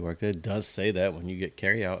restaurant we worked at does say that when you get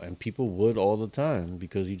carry out, and people would all the time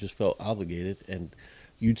because you just felt obligated and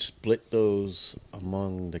you'd split those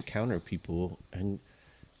among the counter people, and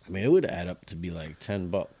I mean, it would add up to be like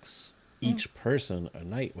 $10 each person a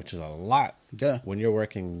night, which is a lot. Yeah. When you're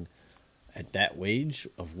working at that wage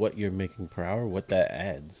of what you're making per hour, what that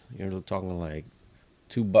adds, you're talking like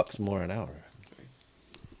 $2 more an hour.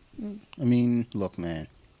 I mean, look, man.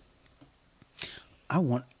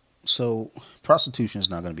 Prostitution is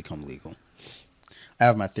not going to become legal. I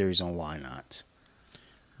have my theories on why not,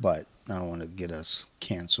 but I don't want to get us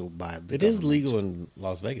canceled by the government. It is legal in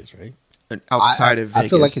Las Vegas, right? outside of Vegas. I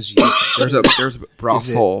feel like it's there's a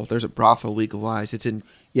brothel. There's a brothel legalized. It's in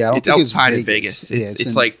yeah. I don't it's think outside it's of Vegas. It's It's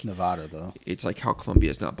in like Nevada though. it's like how Columbia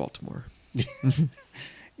is not Baltimore.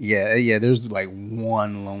 Yeah. There's like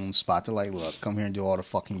one lone spot. They're like, look, come here and do all the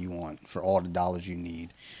fucking you want for all the dollars you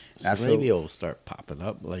need. So maybe it'll start popping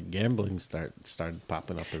up. Like gambling started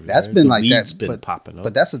popping up everywhere. That's been like weed's that. Been popping up.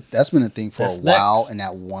 But that's been a thing for That's a while next. in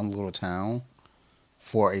that one little town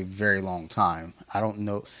for a very long time. I don't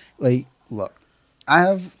know. Like, look, I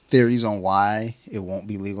have theories on why it won't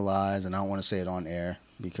be legalized, and I don't want to say it on air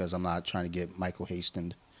because I'm not trying to get Michael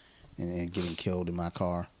Hastings and getting killed in my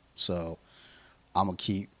car. So I'm gonna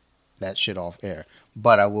keep that shit off air.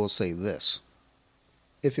 But I will say this: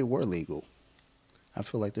 if it were legal, I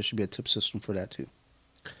feel like there should be a tip system for that too.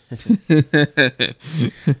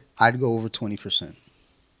 I'd go over 20%.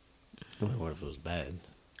 What if it was bad?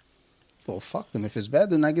 Well, fuck them. If it's bad,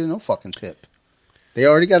 they're not getting no fucking tip. They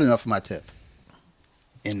already got enough of my tip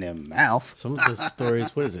in their mouth. Some of the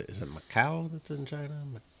stories. What is it? Is it Macau that's in China?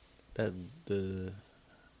 Am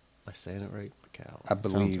I saying it right? Macau. I Sounds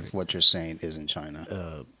believe right. what you're saying is in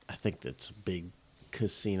China. I think that's a big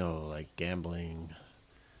casino, like gambling.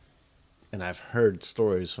 And I've heard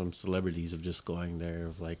stories from celebrities of just going there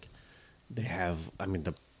of like they have. I mean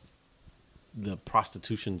the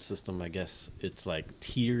prostitution system. I guess it's like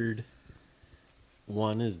tiered.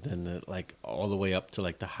 One is then like all the way up to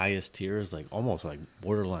like the highest tier is like almost like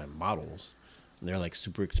borderline models. And they're like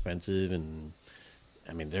super expensive, and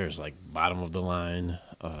I mean there's like bottom of the line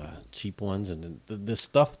cheap ones, and the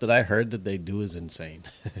stuff that I heard that they do is insane.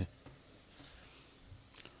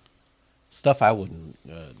 Stuff I wouldn't.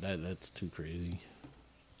 That's too crazy.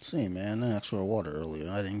 See, man, I asked for a water earlier.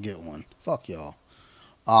 I didn't get one. Fuck y'all.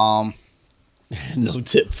 No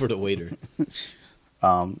tip for the waiter.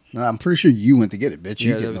 I'm pretty sure you went to get it, bitch.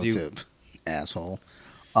 You Yeah, get that no was you. tip, asshole.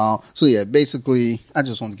 So yeah, basically, I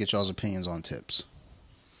just wanted to get y'all's opinions on tips.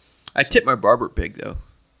 I tip my barber big though.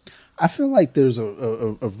 I feel like there's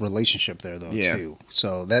a relationship there though Yeah. too.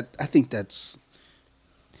 So that I think that's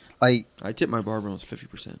like I tip my barber almost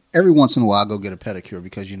 50%. every once in a while I go get a pedicure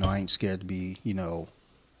because I ain't scared to be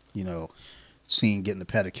seen getting a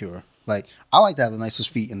pedicure. Like I like to have the nicest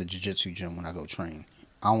feet in the jiu-jitsu gym when I go train.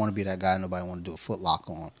 I don't want to be that guy nobody want to do a foot lock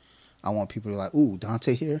on. I want people to be like, ooh,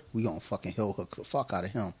 Dante here, we gonna fucking heel hook the fuck out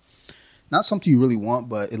of him. Not something you really want,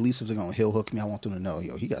 but at least if they're gonna heel hook me, I want them to know,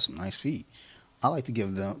 yo, he got some nice feet. I like to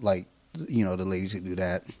give them the ladies who do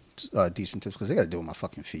that decent tips because they got to deal with my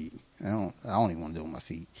fucking feet. I don't even want to deal with my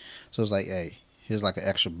feet. So it's like, hey, here's like an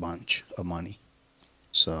extra bunch of money.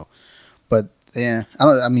 So, but yeah,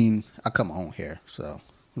 I cut my own hair, so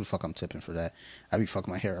who the fuck I'm tipping for that? I be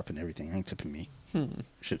fucking my hair up and everything. I ain't tipping me.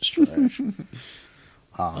 Shit's trash.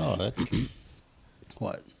 Oh, that's cute.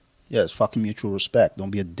 What? Yeah, it's fucking mutual respect. Don't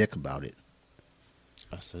be a dick about it.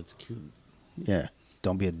 I said it's cute. Yeah,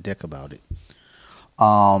 don't be a dick about it.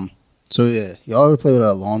 So yeah, y'all ever play with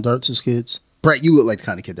lawn darts as kids? Brett, you look like the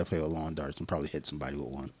kind of kid that play with lawn darts and probably hit somebody with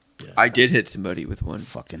one. Yeah. I did hit somebody with one.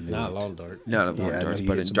 Fucking knew Not it. a long dart. Not a long Yeah, I know darts, you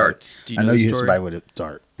but hit in somebody- darts. Do I know the you hit story? somebody with a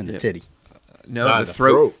dart in the Yeah. titty. No, Nah, the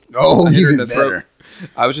throat. Oh, I hit her in even the better. throat.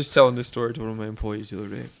 I was just telling this story to one of my employees the other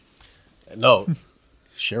day. No,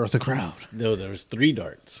 Share with the crowd. no, there was 3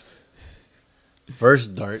 darts.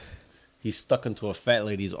 First dart, he stuck into a fat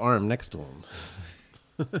lady's arm next to him.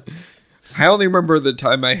 I only remember the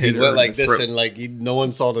time I He hit her went in like the this, throat. and like no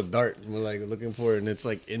one saw the dart. And we're like looking for it, and it's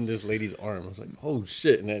like in this lady's arm. I was like, "Oh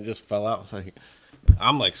shit!" And it just fell out. It's like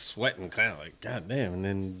I'm like sweating, kind of like, "God damn!" And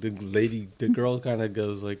then the girl, kind of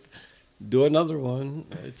goes like, "Do another one.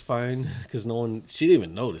 It's fine," because no one. She didn't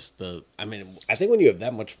even notice the. I mean, I think when you have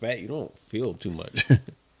that much fat, you don't feel too much.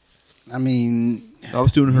 I mean, I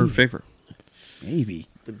was doing her a favor. maybe.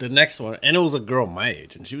 But the next one, and it was a girl my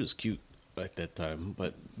age, and she was cute at that time.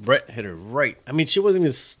 But Brett hit her right. I mean, she wasn't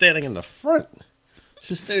even standing in the front.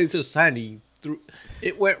 She was standing to the side, and he threw.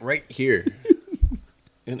 It went right here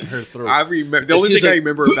in her throat. I remember the And only she was thing I like,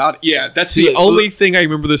 remember about it. Yeah, that's She the was like, only thing I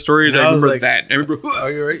remember the story is And I I was remember like, that. I remember.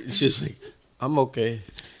 Are you right? And she's like, I'm okay.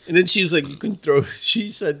 And then she was like, you can throw.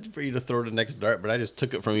 She said for you to throw the next dart, but I just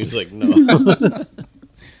took it from you. He's like, no.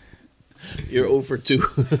 You're 0 for 2.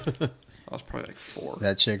 I was probably like 4.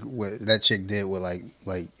 That chick did with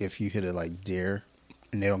like if you hit a like deer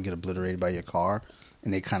and they don't get obliterated by your car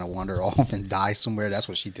and they kind of wander off and die somewhere. That's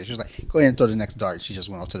what she did. She was like, go ahead and throw the next dart. She just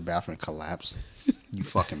went off to the bathroom and collapsed. You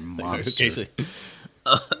fucking monster. Okay, she's like,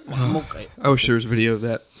 I'm okay. I wish there was a video of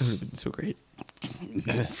that. That would have been so great.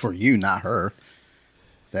 For you, not her.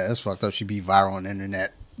 That's fucked up. She'd be viral on the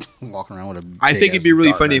internet, walking around with a. I think it'd big-ass be really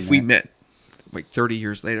dart funny in her if we neck. met like 30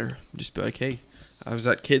 years later. Just be like, hey, I was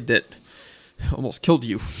that kid that almost killed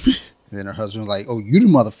you. And then her husband was like, "Oh, you the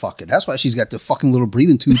motherfucker. That's why she's got the fucking little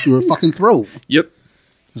breathing tube through her fucking throat." Yep.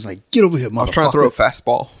 It was like, "Get over here, motherfucker." I was trying to throw a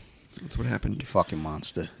fastball. That's what happened. You fucking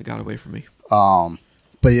monster. It got away from me.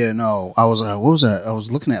 But yeah, no, I was what was that? I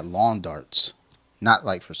was looking at lawn darts, not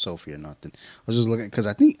like for Sophie or nothing. I was just looking because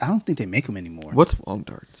I don't think they make them anymore. What's lawn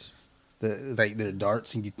darts? They're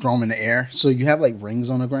darts and you throw them in the air. So you have like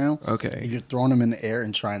rings on the ground. Okay. And you're throwing them in the air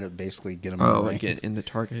and trying to basically get them. Oh, like in the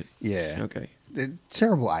target. Yeah. Okay.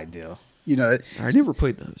 Terrible idea. I never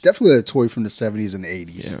played those. Definitely a toy from the 70s and the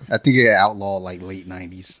 80s. Yeah. I think it outlawed like late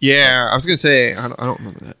 90s. Yeah, I was gonna say I don't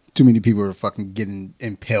remember that. Too many people were fucking getting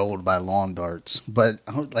impaled by lawn darts. But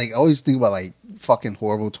I always think about like fucking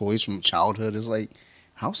horrible toys from childhood. It's like,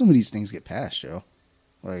 how some of these things get passed, yo?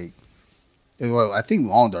 Like, well, I think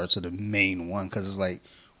lawn darts are the main one because it's like,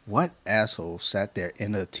 what asshole sat there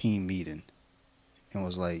in a team meeting and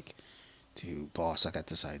was like, dude, boss, I got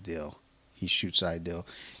this idea. He shoots the idea.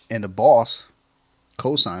 And the boss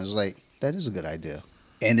co-signs like, that is a good idea.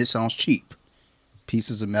 And it sounds cheap.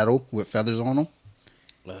 Pieces of metal with feathers on them.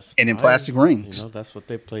 And in plastic rings. That's what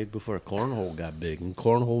they played before cornhole got big. And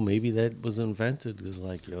cornhole, maybe that was invented because,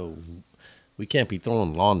 like, yo, we can't be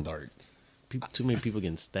throwing lawn darts. Too many people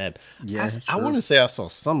getting stabbed. Yeah, I want to say I saw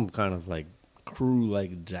some kind of, like, crew,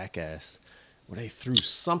 like, Jackass where they threw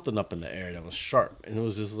something up in the air that was sharp. And it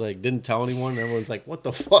was just, like, didn't tell anyone. Everyone's like, what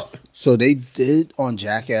the fuck? So they did on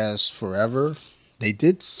Jackass Forever, they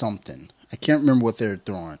did something. I can't remember what they were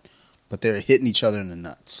throwing, but they were hitting each other in the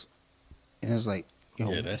nuts. And it's like,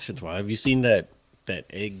 yo. Yeah, that shit's wild. Have you seen that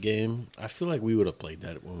egg game? I feel like we would have played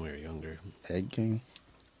that when we were younger. Egg game?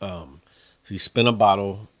 So you spin a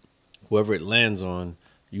bottle, whoever it lands on,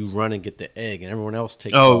 you run and get the egg, and everyone else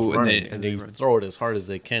takes off running, and they throw it as hard as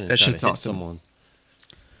they can and that try shit's to hit awesome. someone.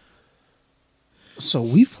 So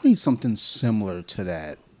we've played something similar to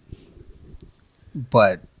that,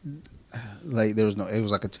 but like it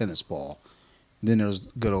was like a tennis ball. And then there was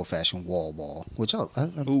good old fashioned wall ball, which Ooh,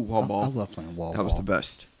 wall ball. I love playing wall ball. That was the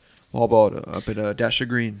best. Wall ball up at Dasher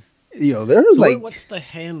Green. Yo, there was like what's the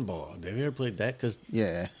handball? Have you ever played that? Because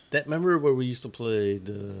yeah, remember where we used to play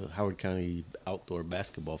the Howard County outdoor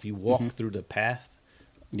basketball? If you walk through the path,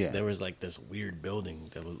 yeah, there was like this weird building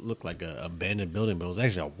that would look like a abandoned building, but it was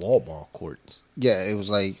actually a wall ball court. yeah. It was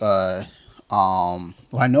like well,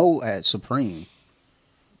 I know at Supreme,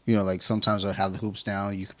 like sometimes they'll have the hoops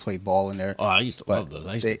down. You could play ball in there. Oh, I used to But love those.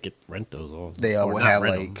 I used to rent those all. They or would not have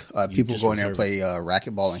rent like them. You people just go in there and reserve play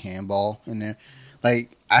racquetball and handball in there.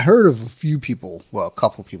 Like I heard of a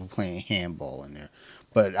couple people playing handball in there,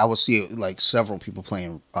 but I would see like several people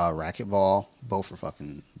playing racquetball. Both are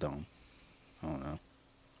fucking dumb. I don't know.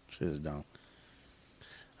 Shit is dumb.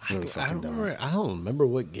 Really fucking dumb. I don't remember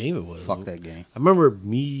what game it was. Fuck that game. I remember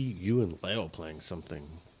me, you, and Leo playing something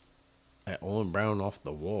at Owen Brown off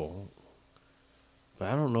the wall. But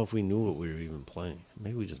I don't know if we knew what we were even playing.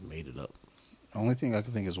 Maybe we just made it up. The only thing I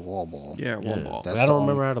can think is wall ball. Yeah, wall ball. That's But I don't the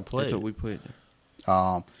remember how to play. That's it. what we played.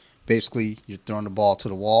 Basically, you're throwing the ball to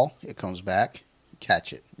the wall. It comes back.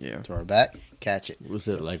 Catch it. Yeah. Throw it back. Catch it. Was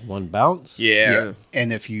it like one bounce? Yeah.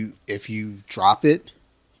 And if you drop it,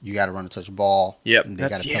 you got to run and touch the ball. Yep. And they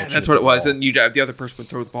gotta pelch you That's with what the it was. ball. Then the other person would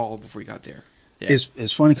throw the ball before you got there. Yeah.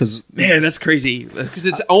 It's funny because Man, that's crazy. Because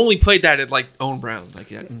it's only played that at like Owen Brown,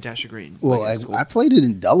 like in Dasher Green. well, Like, it's cool. I played it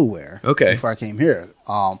in Delaware. Okay. Before I came here,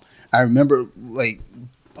 I remember like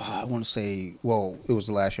I want to say, well, it was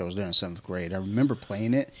the last year I was there in 7th grade. I remember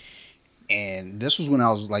playing it, and this was when I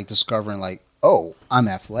was like discovering like, oh, I'm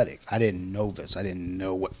athletic. I didn't know this. I didn't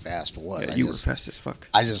know what fast was. Yeah, you were fast as fuck.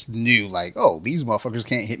 I just knew like, oh, these motherfuckers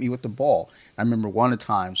can't hit me with the ball. I remember one of the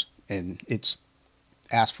times, and it's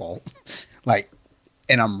asphalt, like,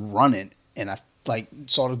 and I'm running, and I like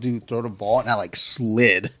saw the dude throw the ball, and I like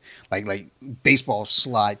slid, like baseball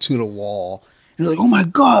slide to the wall, and they're like, oh my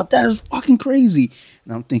god, that is fucking crazy.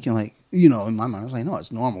 And I'm thinking like, in my mind, I was like, no,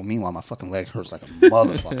 it's normal. Meanwhile, my fucking leg hurts like a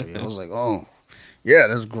motherfucker. I was like, oh, yeah,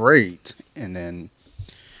 that's great. And then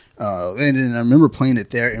I remember playing it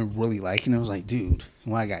there and really liking it. I was like, dude,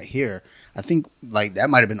 when I got here, I think like that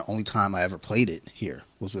might have been the only time I ever played it here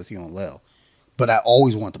was with you and Lil. But I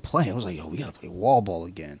always wanted to play. I was like, yo, we got to play wall ball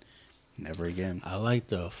again. Never again. I like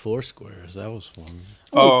the four squares. That was fun.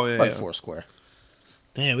 Oh, yeah. Like Foursquare.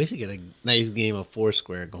 Damn, we should get a nice game of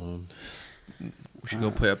Foursquare going. We should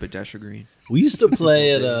go play up at Dasher Green. We used to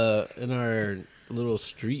play at in our little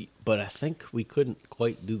street, but I think we couldn't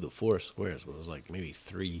quite do the 4 squares. But it was like maybe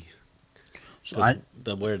 3. So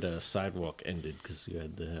Where the sidewalk ended, because you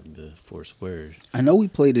had to have the 4 squares. I know we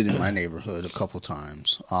played it in my neighborhood a couple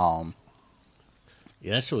times.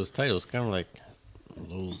 Yeah, that shit was tight. It was kind of like a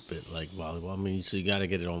little bit like volleyball. I mean, so you got to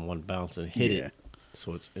get it on one bounce and hit it.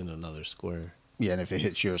 so it's in another square. Yeah, and if it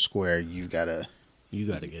hits your square, you got to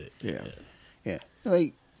get it. Yeah,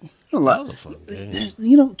 like a That lot. was a fun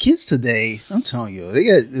game. Kids today, I'm telling you,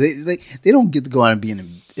 they don't get to go out and be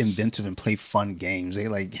inventive and play fun games. They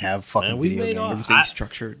like have fucking Man, we video made games. all- Everything's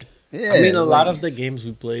structured. Yeah, I mean, a lot like- of the games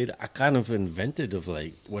we played, I kind of invented of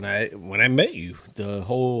like when I met you, the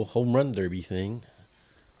whole home run derby thing.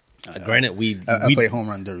 Granted, I played home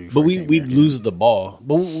run derby, but before I came we'd here, lose the ball.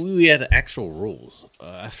 But we had actual rules.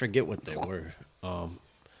 I forget what they were.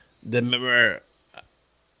 Remember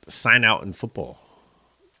sign out in football.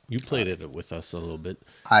 You played it with us a little bit.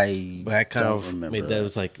 But I kind don't of remember made that. It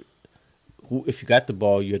was like, if you got the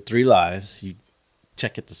ball, you had 3 lives. You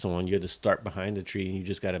check it to someone. You had to start behind the tree, and you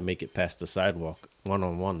just got to make it past the sidewalk,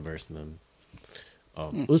 1-on-1 versus them.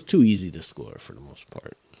 It was too easy to score for the most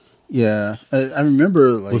part. Yeah, I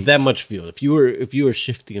remember like With that much field, if you were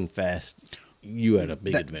shifty and fast, you had a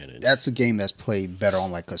big advantage. that's a game that's played better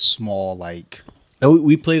on like a small like. And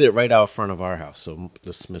we played it right out front of our house, so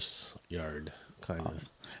the Smith's yard kind of.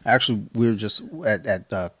 Actually, we were just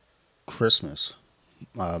at Christmas.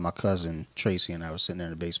 My cousin Tracy and I were sitting there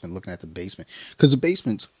in the basement looking at the basement because the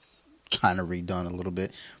basement's kind of redone a little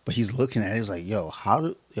bit. But he's looking at it. He's like, "Yo,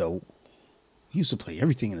 we used to play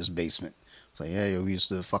everything in this basement." It's like, "Yeah, we used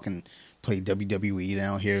to fucking play WWE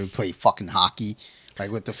down here. We play fucking hockey,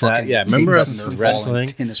 like with the fucking remember us Nerf ball and wrestling?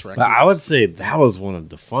 tennis But rackets." I would say that was one of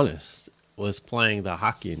the funnest. Was playing the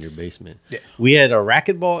hockey in your basement. Yeah. We had a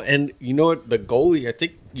racquetball, and you know what? The goalie, I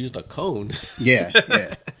think, used a cone.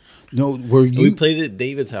 Yeah. No, were you? We played it at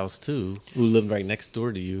David's house too, who lived right next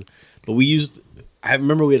door to you. But we used. I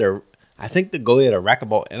remember we had I think the goalie had a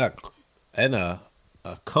racquetball and a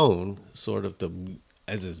cone, sort of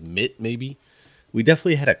as his mitt, maybe. We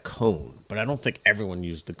definitely had a cone, but I don't think everyone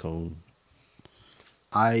used the cone.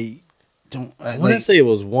 I don't. I want to say it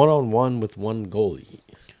was 1-on-1 with one goalie.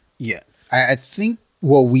 Yeah, I think.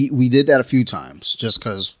 Well, we did that a few times just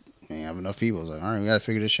because we have enough people. It's like, all right, we got to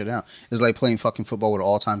figure this shit out. It's like playing fucking football with an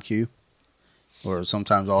all-time cue, or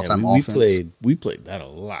sometimes all-time offense. We played that a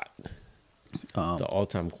lot. Um, The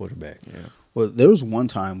all-time quarterback. Yeah. Well, there was one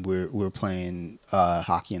time where we were playing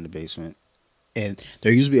hockey in the basement, and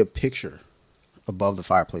there used to be a picture above the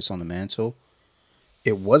fireplace on the mantle.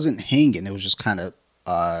 It wasn't hanging; it was just kind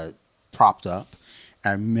of propped up.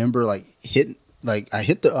 I remember I hit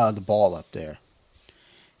the ball up there,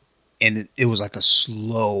 and it was like a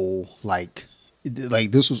slow like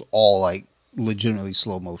this was all like legitimately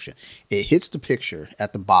slow motion. It hits the picture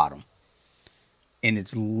at the bottom, and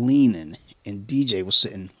it's leaning, and DJ was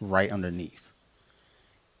sitting right underneath,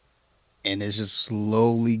 and it's just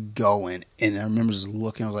slowly going. And I remember just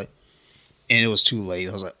looking, I was like, and it was too late.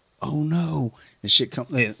 I was like, oh no, and shit come.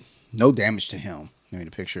 No damage to him. I mean,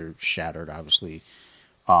 the picture shattered, obviously.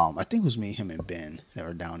 I think it was me, him, and Ben that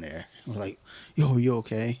were down there. We're like, "Yo, are you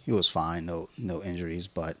okay?" It was fine, no injuries.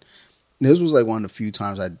 But this was like one of the few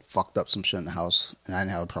times I fucked up some shit in the house, and I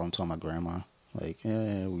didn't have a problem telling my grandma. Like,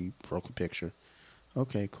 yeah, we broke a picture.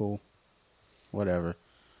 Okay, cool, whatever.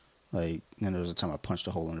 Like, then there was a time I punched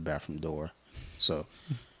a hole in the bathroom door. So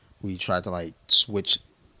we tried to switch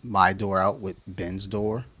my door out with Ben's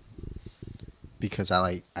door because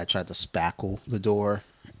I tried to spackle the door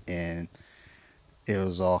and. It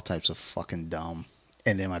was all types of fucking dumb.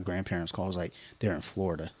 And then my grandparents called. I was like, they're in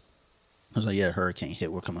Florida. I was like, yeah, a hurricane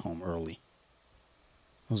hit. We're coming home early.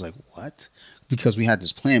 I was like, what? Because we had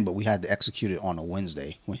this plan, but we had to execute it on a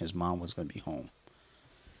Wednesday when his mom was going to be home.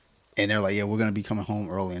 And they're like, yeah, we're going to be coming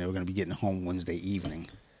home early, and we're going to be getting home Wednesday evening.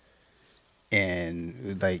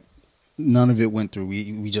 And, none of it went through.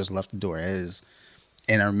 We just left the door as.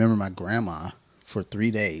 And I remember my grandma for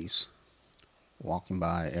 3 days walking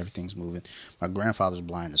by, everything's moving. My grandfather's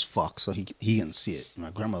blind as fuck, so he didn't see it. And my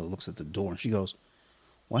grandmother looks at the door and she goes,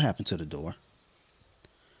 "What happened to the door?"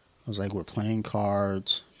 I was like, "We're playing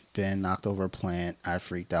cards. Ben knocked over a plant. I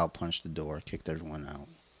freaked out, punched the door, kicked everyone out."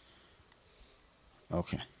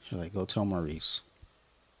 Okay. She's like, "Go tell Maurice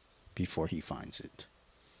before he finds it.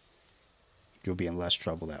 You'll be in less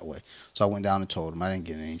trouble that way." So I went down and told him. I didn't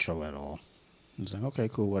get in any trouble at all. He was like, "Okay,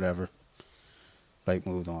 cool, whatever."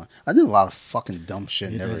 Moved on. I did a lot of fucking dumb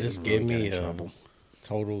shit. Never just really gave got me in trouble.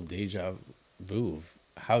 Total deja vu of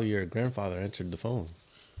how your grandfather answered the phone.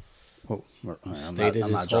 Well, I'm Stated not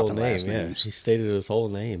his whole dropping name. last Yeah, names. he stated his whole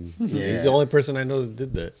name. Yeah. He's the only person I know that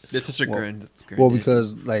did that. It's such a grand Well, name.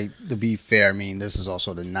 because to be fair, I mean, this is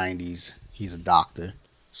also the '90s. He's a doctor,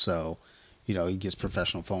 so he gets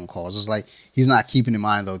professional phone calls. It's like he's not keeping in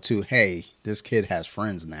mind though, too. Hey, this kid has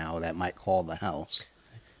friends now that might call the house.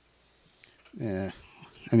 Yeah,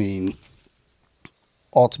 I mean,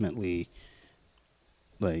 ultimately,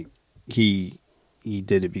 he he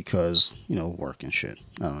did it because work and shit.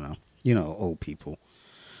 I don't know. Old people.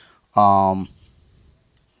 Yeah,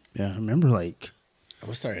 I remember like I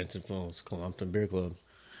was starting answering phones. Colompton Beer Club.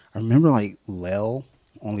 Lel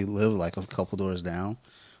only lived like a couple doors down,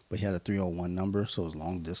 but he had a 301 number, so it was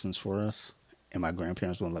long distance for us. And my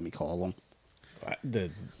grandparents wouldn't let me call him.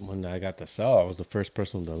 When I got the cell, I was the first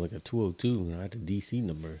person to look at 202, and I had the DC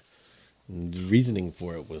number. And the reasoning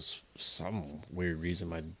for it was some weird reason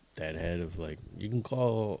my dad had of like, you can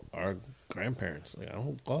call our grandparents. Like, I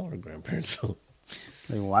don't call our grandparents. So.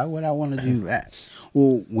 Like, why would I want to do that?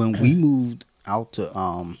 Well, when we moved out to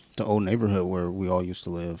the old neighborhood where we all used to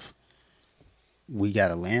live, we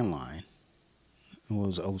got a landline. It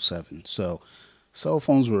was '07, so cell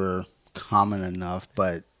phones were common enough,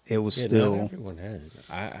 but it was still. Not everyone had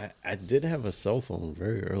it. I did have a cell phone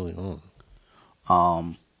very early on.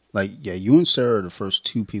 You and Sarah are the first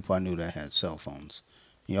two people I knew that had cell phones.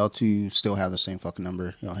 Y'all two still have the same fucking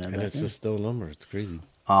number y'all had. And it's still a number. It's crazy.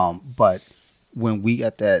 But when we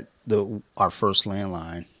got our first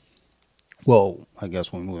landline, well, I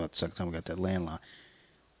guess when we moved out the second time we got that landline,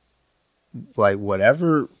 like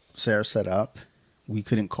whatever Sarah set up, we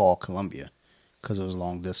couldn't call Columbia because it was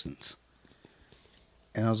long distance.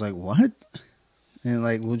 And I was like, what? And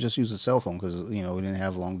like, we'll just use a cell phone because, we didn't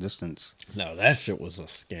have long distance. No, that shit was a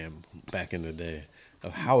scam back in the day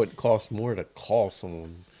of how it cost more to call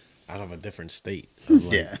someone out of a different state.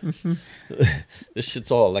 Like, yeah. This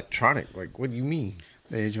shit's all electronic. Like, what do you mean?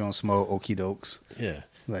 They had you on small okie dokes. Yeah.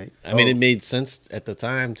 Like, I mean, it made sense at the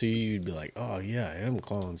time to you. You'd be like, oh, yeah, I am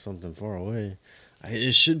calling something far away.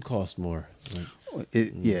 It should cost more. Like,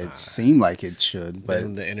 it seemed like it should, but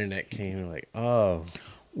when the internet came, you're like, oh,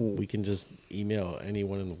 we can just email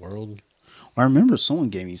anyone in the world. I remember someone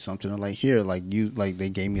gave me something like here, they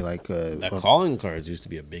gave me like the calling cards used to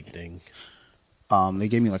be a big thing. They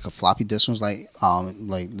gave me like a floppy disk. It was like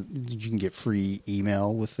you can get free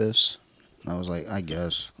email with this. I was like, I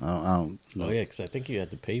guess I don't know. Oh yeah, because I think you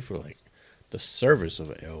had to pay for like the service of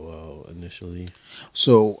AOL initially.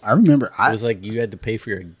 So I remember it was like you had to pay for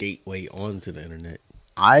your gateway onto the internet.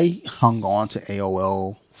 I hung on to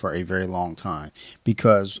AOL for a very long time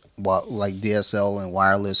because while like DSL and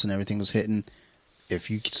wireless and everything was hitting, if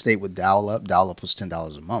you stayed with dial-up was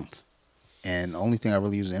 $10 a month. And the only thing I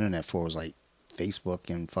really used the internet for was like Facebook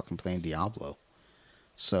and fucking playing Diablo.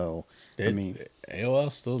 So, I mean,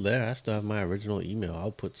 AOL's still there. I still have my original email.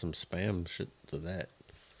 I'll put some spam shit to that.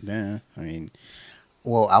 Yeah, I mean,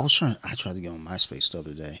 well, I tried to get on MySpace the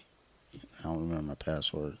other day. I don't remember my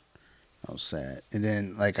password. I was sad. And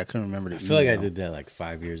then, like, I couldn't remember the email. I feel like I did that, like,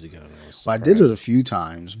 5 years ago. And I did it a few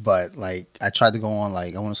times, but, like, I tried to go on,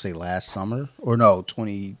 like, I want to say last summer. Or, no,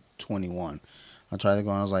 2021. I tried to go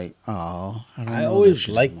on. I was like, oh, I don't know. I always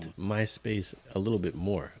liked MySpace a little bit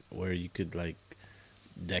more, where you could, like,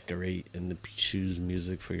 decorate and choose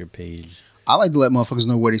music for your page. I like to let motherfuckers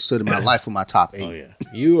know where they stood in my life with my top 8. Oh, yeah.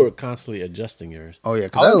 You were constantly adjusting yours. Oh, yeah,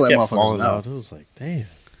 because I let motherfuckers know. Out. It was like, damn.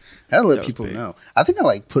 I had to let people know. I think I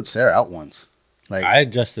like put Sarah out once. Like I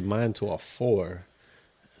adjusted mine to a 4,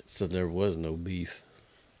 so there was no beef.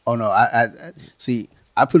 Oh no, I see.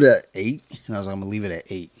 I put it at 8, and I was like, I'm gonna leave it at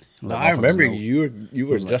 8. No, I remember you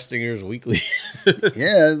were adjusting yours weekly.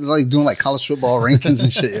 Yeah, it's like doing like college football rankings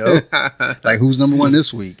and shit, yo. Like who's number 1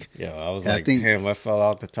 this week? Yeah, I was like, damn, I fell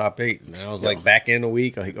out the top 8, and I was like back in a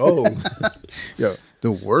week, like, oh. Yo,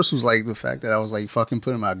 the worst was like the fact that I was like fucking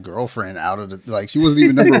putting my girlfriend out of the like she wasn't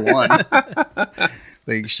even number 1.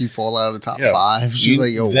 Like she fall out of the top 5. She was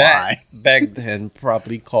like, yo, why? Back then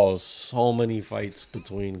probably caused so many fights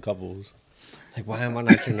between couples. Like, why am I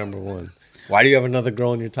not your number 1? Why do you have another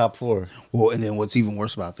girl in your top 4? Well, and then what's even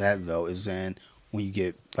worse about that though is then when you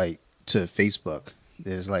get like to Facebook,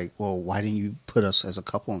 there's like, well, why didn't you put us as a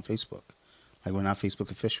couple on Facebook? Like we're not Facebook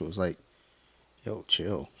official. It's like, yo,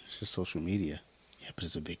 chill. It's just social media. Yeah, but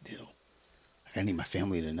it's a big deal. Like, I need my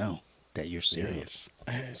family to know that you're serious.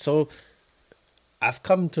 Yeah. So I've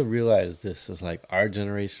come to realize this is like our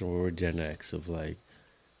generation, where we're Gen X, of like,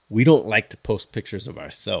 we don't like to post pictures of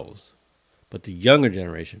ourselves, but the younger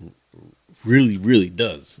generation really, really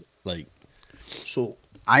does. Like, so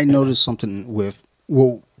I noticed something with,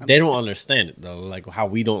 well, they don't understand it though, like how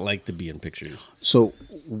we don't like to be in pictures. So,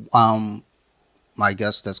 my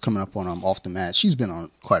guest that's coming up on Off the Mat, she's been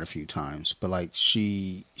on quite a few times, but like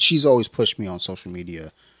she's always pushed me on social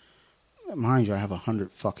media. Mind you, I have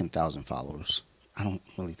 100,000 followers. I don't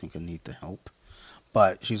really think I need the help,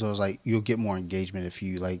 but she's always like, you'll get more engagement if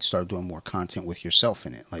you like start doing more content with yourself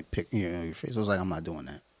in it, like pick your face. I was like, I'm not doing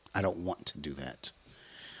that. I don't want to do that.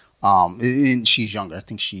 And she's younger. I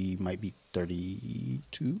think she might be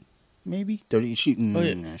 32. maybe 30. Oh,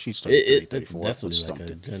 yeah. She started 30, It's 34. definitely like Stumped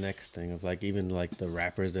a it. Gen X thing of like even like the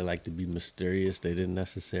rappers, they like to be mysterious. They didn't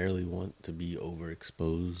necessarily want to be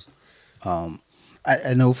overexposed.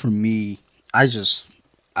 I know for me, I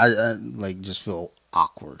like just feel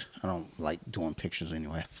awkward. I don't like doing pictures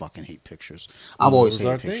anyway. I fucking hate pictures. I've Well, always that was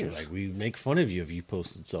our hated thing. pictures. Like we make fun of you if you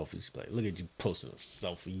posted selfies. Like, look at you posting a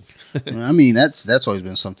selfie. I mean, that's always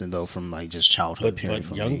been something though from like just childhood period But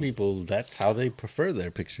for young me. people, that's how they prefer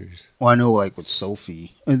their pictures. Well, I know like with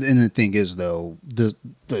Sophie, and the thing is though, the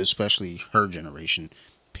especially her generation,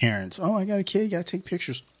 parents. Oh, I got a kid. You got to take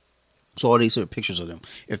pictures. So all they see are pictures of them.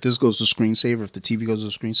 If this goes to screensaver, if the TV goes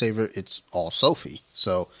to screensaver, it's all Sophie.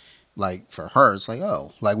 So, like for her, it's like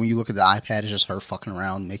like when you look at the iPad, it's just her fucking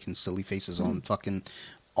around making silly faces on fucking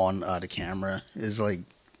on the camera. It's like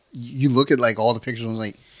you look at like all the pictures and it's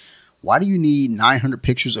like, why do you need 900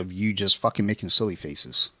 pictures of you just fucking making silly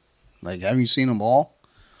faces? Like, haven't you seen them all?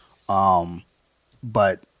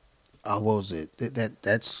 But what was it?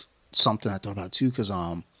 That's something I thought about too because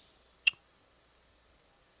a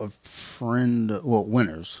friend, well,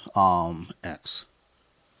 Winter's ex,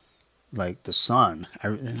 like the son,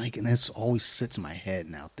 and this always sits in my head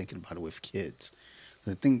now thinking about it with kids.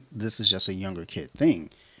 I think this is just a younger kid thing.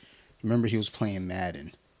 Remember, he was playing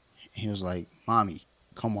Madden. He was like, "Mommy,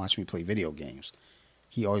 come watch me play video games."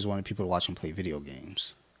 He always wanted people to watch him play video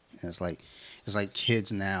games. And it's like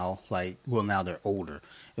kids now, like, well, now they're older.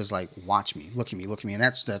 It's like, watch me, look at me, and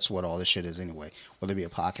that's what all this shit is anyway. Whether it be a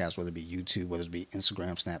podcast, whether it be YouTube, whether it be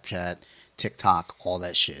Instagram, Snapchat, TikTok, all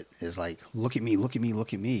that shit is like, look at me, look at me,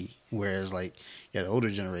 look at me. Whereas like, yeah, the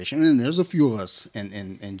older generation, and there's a few of us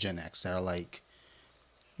in Gen X that are like,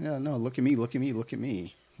 yeah, no, look at me, look at me, look at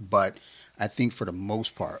me. But I think for the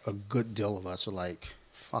most part, a good deal of us are like,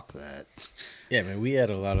 fuck that. Yeah, man, we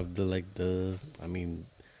had a lot of the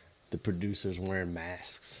producers wearing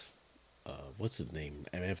masks. What's his name?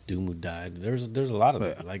 MF Doom who died. There's a lot of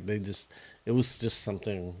them. Like it was just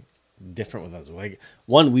something different with us. Like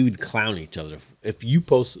one, we would clown each other. If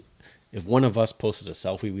one of us posted a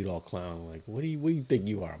selfie, we'd all clown. Like, what do you think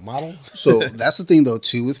you are, a model? So that's the thing though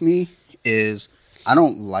too with me is I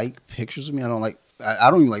don't like pictures of me. I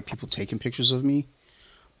don't even like people taking pictures of me.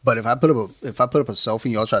 But if I put up a selfie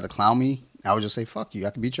and y'all try to clown me, I would just say fuck you.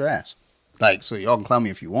 I can beat your ass. Like, so y'all can clown me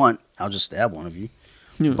if you want. I'll just stab one of you.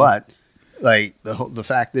 Yeah. But like the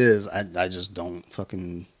fact is, I just don't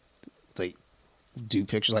fucking like do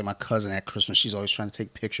pictures. Like my cousin at Christmas, she's always trying to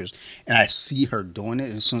take pictures, and I see her doing it.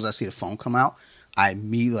 And as soon as I see the phone come out, I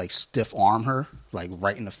immediately like stiff arm her, like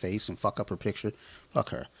right in the face, and fuck up her picture. Fuck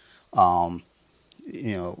her.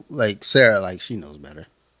 Like Sarah, like she knows better.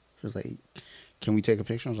 She was like, "Can we take a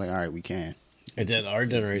picture?" I was like, "All right, we can." And then our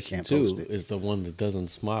generation too is the one that doesn't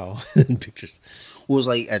smile in pictures. Well, it was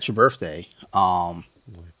like at your birthday.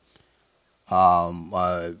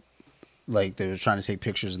 Like they were trying to take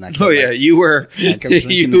pictures and that. Oh yeah, you were. I kept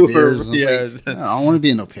drinking the beers. Yeah. Like, no, I don't want to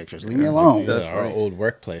be in no pictures. Leave me alone. Yeah, our old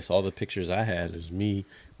workplace, all the pictures I had is me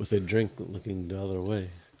with a drink looking the other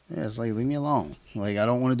way. Yeah, it's like leave me alone. Like I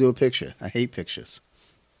don't want to do a picture. I hate pictures.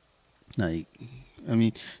 Like, I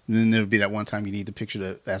mean, then there'd be that one time you need the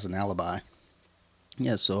picture as an alibi.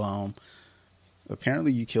 Yeah, so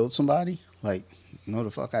apparently you killed somebody. Like, no, the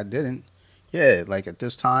fuck I didn't. Yeah, like at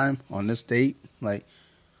this time on this date. Like,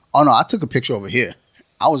 oh no, I took a picture over here.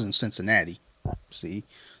 I was in Cincinnati. See,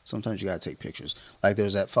 sometimes you gotta take pictures. Like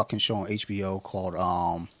there's that fucking show on HBO called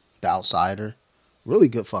The Outsider. Really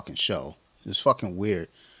good fucking show. It's fucking weird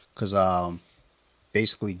because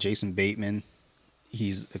basically Jason Bateman,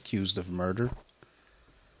 he's accused of murder.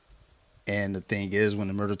 And the thing is, when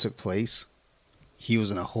the murder took place, he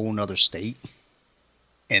was in a whole nother state.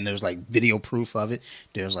 And there's like video proof of it.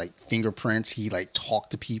 There's like fingerprints. He like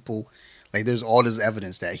talked to people. Like there's all this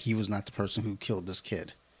evidence that he was not the person who killed this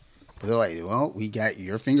kid. But they're like, well, we got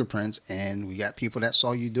your fingerprints and we got people that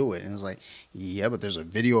saw you do it. And it's like, yeah, but there's a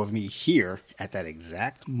video of me here at that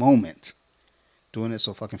exact moment doing it.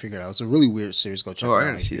 So fucking figure it out. It's a really weird series. Go check it out. I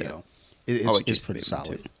gotta see that. It's pretty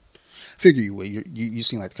solid. Figure you would. You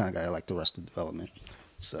seem like the kind of guy that like the Arrested Development.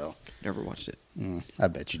 So Never watched it. I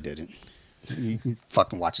bet you didn't. You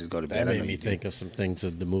fucking watch it go to bed. That made me think of some things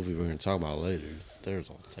of the movie we're going to talk about later. There's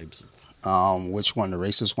all types of... Which one, the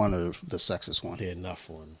racist one or the sexist one? The enough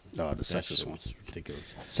one. No, the sexist one.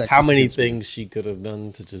 Ridiculous. Sexist How many against things she could have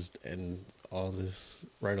done to just end all this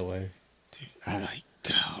right away?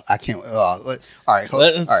 I can't. All right,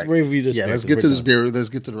 Let's review this. Yeah, let's get to this beer. Let's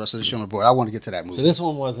get to the rest of the show on the board. I want to get to that movie. So this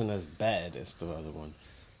one wasn't as bad as the other one.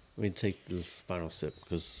 Let me take this final sip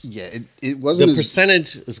because it wasn't. The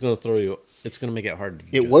percentage is going to throw you. It's going to make it hard to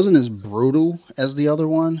judge. It wasn't as brutal as the other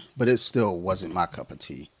one, but it still wasn't my cup of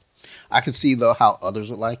tea. I could see though how others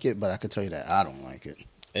would like it, but I could tell you that I don't like it.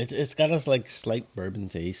 It's got a like slight bourbon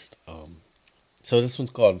taste. So this one's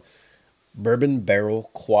called Bourbon Barrel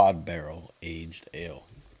Quad Barrel Aged Ale,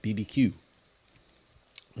 BBQ.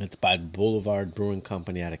 It's by Boulevard Brewing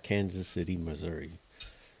Company out of Kansas City, Missouri.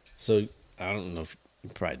 So I don't know if you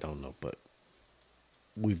probably don't know, but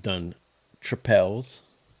we've done tripels.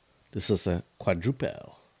 This is a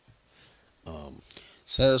quadruple.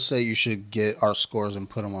 So say you should get our scores and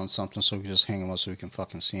put them on something so we can just hang them up so we can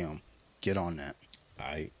fucking see them. Get on that.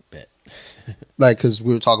 I bet. Like, because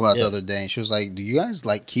we were talking about Yeah. the other day, and she was like, "Do you guys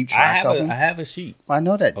like keep track of them?" I have a sheet. Well, I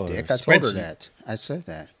know that, Oh, Dick. a I told her spreadsheet. that. I said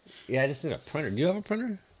that. Yeah, I just need a printer. Do you have a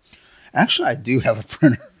printer? Actually, I do have a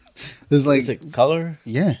printer. It's like, Is it color?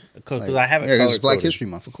 yeah, Because like, I have it yeah, 'cause color it's Black coded. History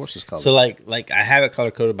Month. Of course, it's color. So like I have it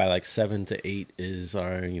color coded by like 7 to 8 is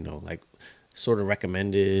our like sort of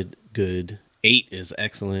recommended good. 8 is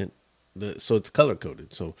excellent. So it's color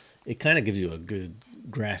coded. So it kind of gives you a good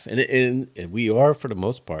graph, and we are for the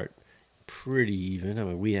most part pretty even. I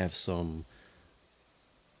mean, we have some.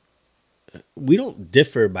 We don't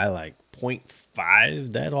differ by like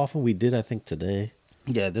 0.5 that often. We did, I think, today.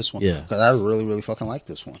 yeah, this one. Yeah. Because I really, really fucking like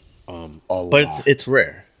this one. A But lot. it's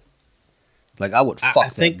rare. Like, I would fuck I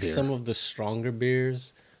that think beer. some of the stronger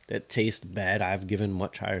beers that taste bad, I've given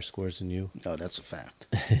much higher scores than you. No, that's a fact.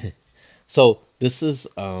 So this is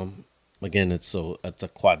again, it's a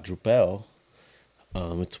quadruple.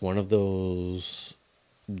 It's one of those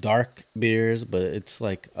dark beers, but it's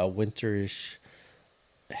like a winterish,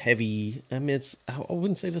 heavy. I mean, I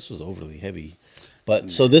wouldn't say this was overly heavy,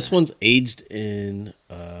 but so this one's aged in.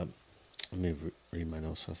 Let me read my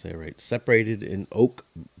notes. So I say it right. Separated in oak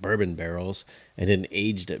bourbon barrels and then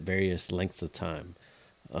aged at various lengths of time,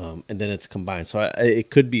 and then it's combined. So it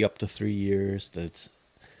could be up to 3 years that it's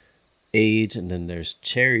aged, and then there's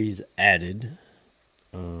cherries added,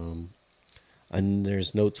 and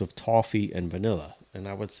there's notes of toffee and vanilla. And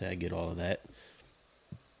I would say I get all of that.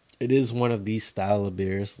 It is one of these style of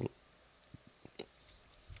beers,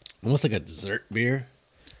 almost like a dessert beer.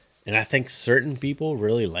 And I think certain people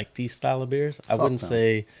really like these style of beers. I Fuck wouldn't them.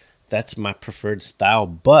 say that's my preferred style,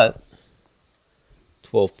 but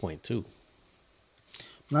 12.2.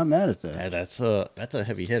 Not mad at that. That's a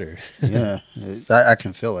heavy hitter. Yeah, I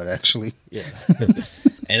can feel it actually. Yeah.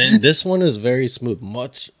 And then this one is very smooth.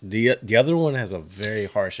 The other one has a very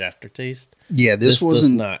harsh aftertaste. Yeah, this Does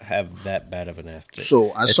wasn't. not have that bad of an aftertaste.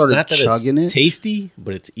 So I It's started not that chugging it's it. tasty,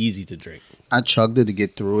 but it's easy to drink. I chugged it to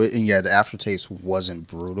get through it, and yeah, the aftertaste wasn't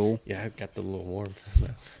brutal. Yeah, I've got the little warmth.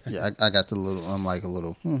 Yeah, I got the little. I'm like a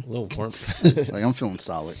little. A little warmth. Like I'm feeling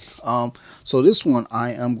solid. So this one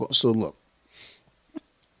I am. So look,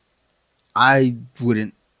 I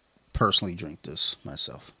wouldn't personally drink this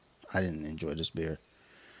myself. I didn't enjoy this beer.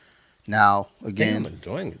 Now I'm again,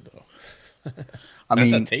 enjoying it though. I Not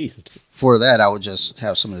mean, the taste. for that I would just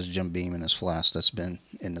have some of this Jim Beam in this flask that's been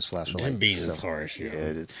in this flask for Jim like. Beam is seven- harsh. Yeah, Yeah.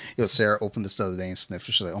 it is. You know, Sarah opened this the other day and sniffed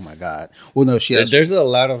it. She's like, "Oh my god." Well, no, she has. There's a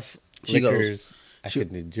lot of She goes-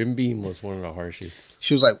 liquors. Jim Beam was one of the harshest.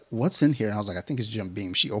 She was like, "What's in here?" And I was like, "I think it's Jim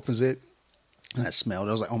Beam." She opens it, and I smelled it.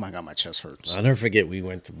 I was like, "Oh my god, my chest hurts." I'll never forget. We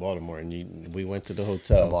went to Baltimore and we went to the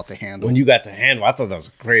hotel. I bought the handle. When you got the handle, I thought that was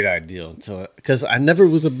a great idea until because I never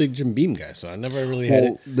was a big Jim Beam guy, so I never really had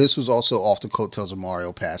Well, it. this was also off the coattails of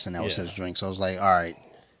Mario Pass, and that was Yeah. his drink. So I was like, "All right,"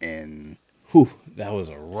 and Whew, that was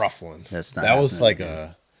a rough one. That's not That was happening like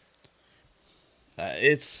again.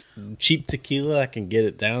 it's cheap tequila. I can get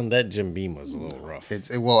it down. That Jim Beam was a little rough.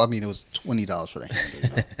 well, I mean, it was $20 for the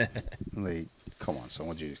handle. You know? Like, come on, son,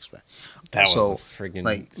 what did you expect? That so, was a friggin'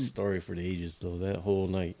 like- story for the ages, though. That whole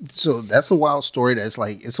night. So that's a wild story. That's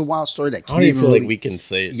like it's a wild story that I can't don't even even feel really. like we can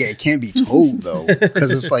say it. Yeah, it can't be told though,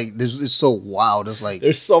 because it's like it's so wild. It's like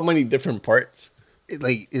There's so many different parts.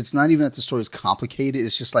 it's not even that the story is complicated.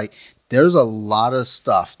 It's just like there's a lot of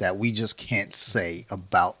stuff that we just can't say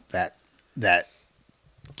about that.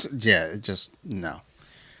 Yeah, it just no.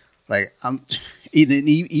 Like I'm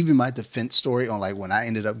even my defense story on like when I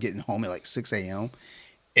ended up getting home at like 6 a.m.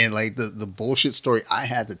 and like the bullshit story I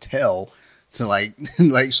had to tell to like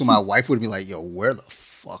like so my wife would be like, "Yo, where the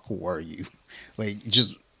fuck were you?" Like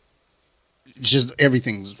just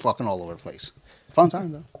everything's fucking all over the place. Fun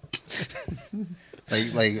time though.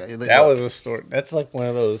 That was a story. That's like one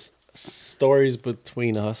of those stories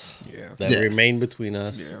between us. Yeah. That Yeah. remain between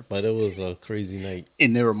us. Yeah. But it was a crazy night.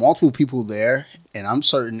 and there were multiple people there, and I'm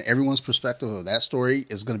certain everyone's perspective of that story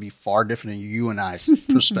is going to be far different than you and I's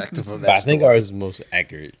perspective of that. But I think story. ours is most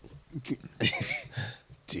accurate.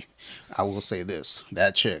 I will say this: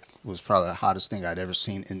 that chick was probably the hottest thing I'd ever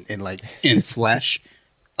seen in flesh.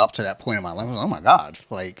 Up to that point in my life, I was like, oh my god,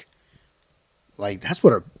 like Like that's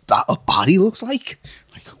what a body looks like.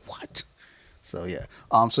 Like what? So yeah.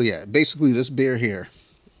 Basically, this beer here.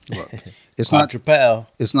 Look, it's not. Quadrupel.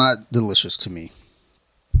 It's not delicious to me.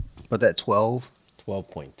 But that 12.2.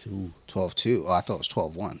 12.2. Oh, I thought it was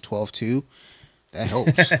 12.1. 12.2. That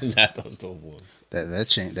helps. Not the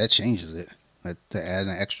 12.1. That changes it. To add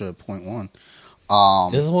an extra 0.1.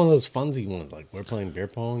 This is one of those funsy ones. Like we're playing beer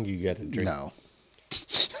pong, you got to drink. No.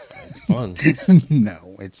 Fun.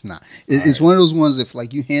 No, it's not. It's one of those ones. If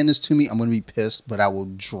like you hand this to me, I'm gonna be pissed, but I will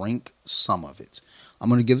drink some of it. I'm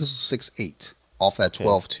gonna give this a 6.8 off that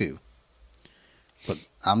 12.2. But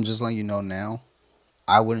I'm just letting you know now.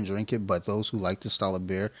 I wouldn't drink it, but those who like this style of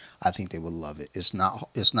beer, I think they would love it. It's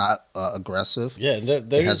not aggressive. Yeah,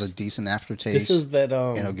 it has a decent aftertaste. This is that.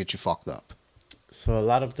 And it'll get you fucked up. So a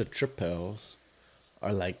lot of the tripels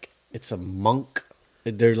are like it's a monk.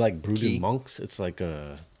 They're like brooded monks. It's like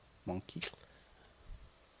a monkey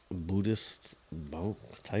Buddhist monk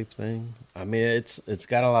type thing. I mean, it's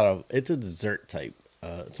got a lot of. It's a dessert type.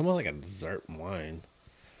 It's almost like a dessert wine.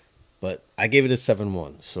 But I gave it a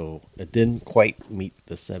 7.1, so it didn't quite meet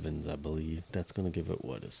the 7s, I believe. That's gonna give it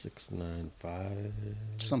what, a 6.95?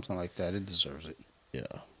 Something like that. It deserves it. Yeah.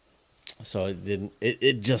 So it didn't.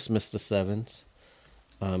 It just missed the 7s.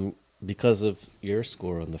 Because of your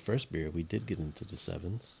score on the first beer, we did get into the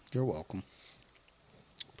 7s. You're welcome.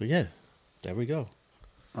 But yeah, there we go.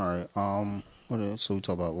 All right. What else? So we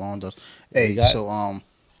talk about lawn dust. Hey, we got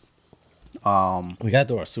to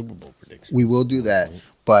do our Super Bowl prediction. We will do that,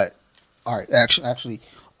 but all right. Actually,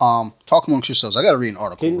 talk amongst yourselves. I got to read an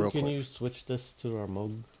article real quick. Can you switch this to our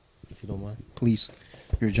mode, if you don't mind? Please.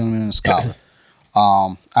 You're a gentleman and a scholar.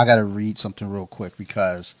 I got to read something real quick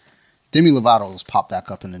because Demi Lovato's popped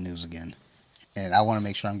back up in the news again, and I want to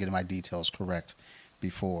make sure I'm getting my details correct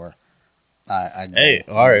before I go. Hey,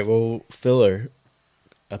 all right. Well, filler.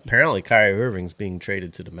 Apparently, Kyrie Irving's being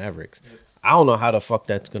traded to the Mavericks. I don't know how the fuck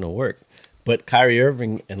that's gonna work, but Kyrie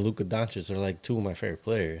Irving and Luka Doncic are like two of my favorite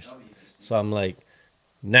players. So I'm like,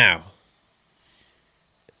 now,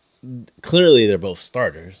 clearly they're both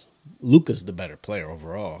starters. Luka's the better player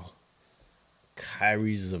overall.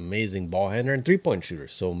 Kyrie's an amazing ball handler and 3-point shooter.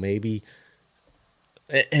 So maybe,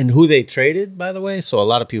 and who they traded, by the way. So a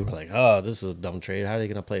lot of people are like, oh, this is a dumb trade. How are they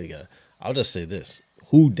going to play together? I'll just say this.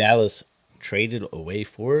 Who Dallas traded away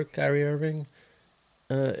for Kyrie Irving,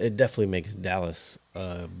 it definitely makes Dallas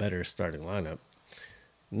a better starting lineup.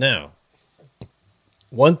 Now,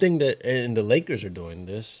 one thing that, and the Lakers are doing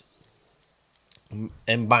this,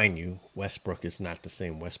 and mind you, Westbrook is not the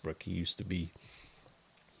same Westbrook he used to be.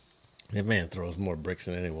 That man throws more bricks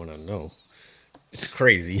than anyone I know. It's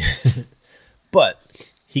crazy. But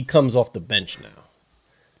he comes off the bench now.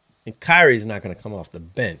 And Kyrie's not going to come off the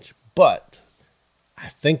bench. But I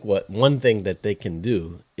think one thing that they can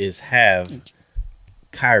do is have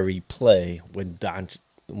Kyrie play when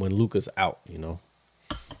Luka's out, you know.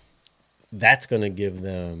 That's going to give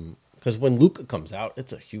them... Because when Luka comes out,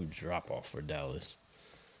 it's a huge drop-off for Dallas.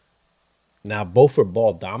 Now, both are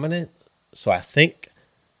ball dominant. So I think...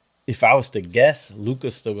 If I was to guess,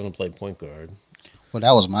 Luka's still going to play point guard. Well,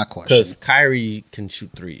 that was my question. Because Kyrie can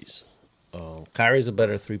shoot threes. Kyrie's a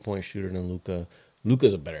better three-point shooter than Luka.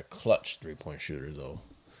 Luka's a better clutch three-point shooter, though.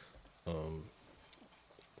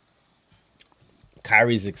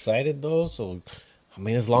 Kyrie's excited, though. So, I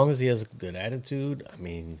mean, as long as he has a good attitude, I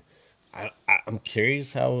mean, I'm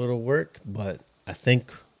curious how it'll work. But I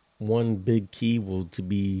think one big key will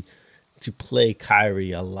be to play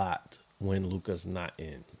Kyrie a lot when Luka's not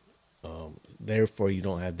in. Therefore, you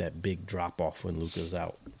don't have that big drop-off when Luka's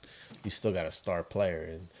out. You still got a star player.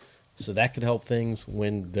 And so that could help things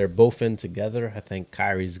when they're both in together. I think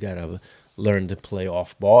Kyrie's got to learn to play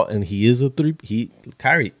off ball. And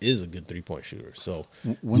Kyrie is a good three-point shooter. So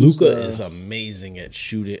Luka is amazing at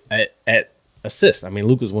shooting, at assists. I mean,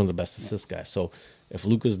 Luka's one of the best assist guys. So if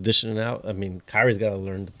Luka's dishing it out, I mean, Kyrie's got to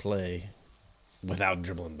learn to play without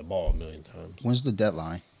dribbling the ball a million times. When's the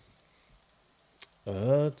deadline?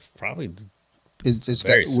 It's probably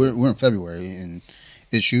we're in February, and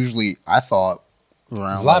it's usually, I thought,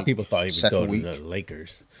 around a lot of people thought he would go week. to the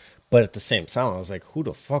Lakers, but at the same time, I was like, who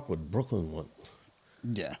the fuck would Brooklyn want?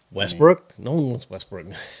 Yeah, Westbrook. No one wants Westbrook.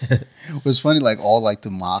 It was funny, like all like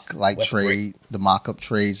the trade, the mock up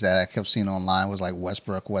trades that I kept seeing online was like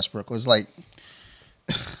Westbrook was like,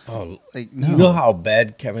 oh, like no. You know how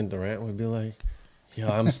bad Kevin Durant would be like, yo,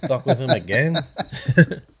 I'm stuck with him again.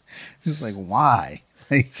 He was like, why?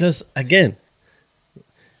 Because, again,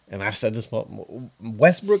 and I've said this,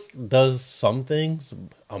 Westbrook does some things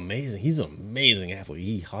amazing. He's an amazing athlete.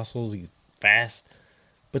 He hustles. He's fast.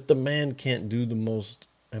 But the man can't do the most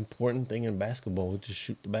important thing in basketball, which is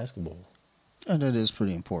shoot the basketball. And that is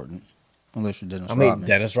pretty important. Unless you're Dennis I mean, Rodman.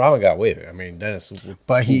 Dennis Rodman got with it. I mean, Dennis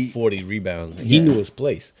But he- 40 rebounds. He Yeah. knew his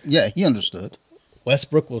place. Yeah, he understood.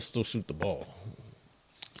 Westbrook will still shoot the ball.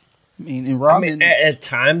 I mean, in I Rodman, mean, at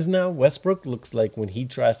times now, Westbrook looks like when he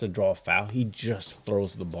tries to draw a foul, he just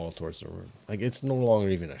throws the ball towards the rim. Like, it's no longer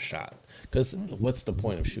even a shot. Because what's the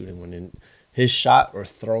point of shooting when his shot or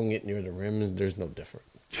throwing it near the rim, there's no difference.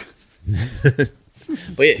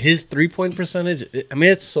 But yeah, his 3-point percentage, I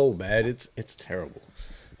mean, it's so bad. It's terrible.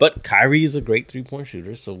 But Kyrie is a great 3-point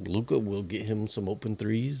shooter, so Luka will get him some open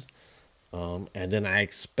threes. And then I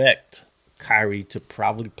expect Kyrie to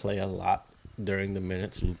probably play a lot during the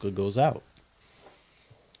minutes Luka goes out.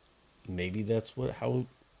 Maybe that's how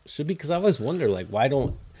it should be. Because I always wonder, like, why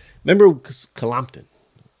don't... Remember Colompton?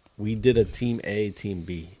 We did a Team A, Team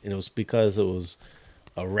B. And it was because it was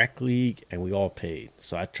a rec league and we all paid.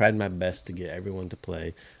 So I tried my best to get everyone to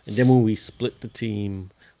play. And then when we split the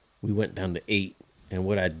team, we went down to 8. And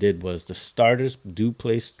what I did was the starters do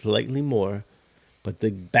play slightly more, but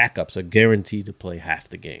the backups are guaranteed to play half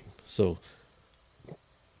the game. So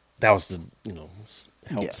that was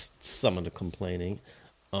helps some of the complaining.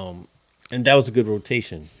 And that was a good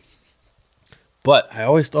rotation. But I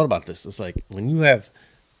always thought about this. It's like when you have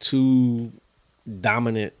two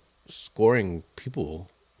dominant scoring people,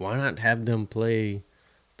 why not have them play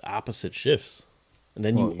the opposite shifts? And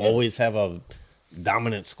then you always have a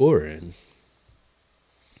dominant scorer in.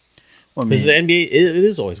 well, I Because mean, the NBA, it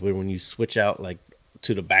is always weird when you switch out like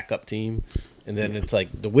to the backup team, and then it's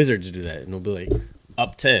like the Wizards do that, and they'll be like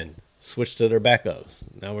up 10, switch to their backups.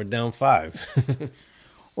 Now we're down 5.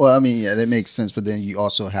 well, I mean, yeah, that makes sense. But then you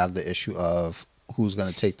also have the issue of who's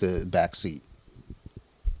going to take the back seat.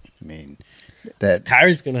 I mean, that.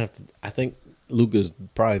 Kyrie's gonna have to. I think Luka's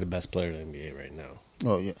probably the best player in the NBA right now.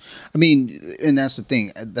 Oh yeah, I mean, and that's the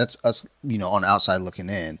thing. That's us, on the outside looking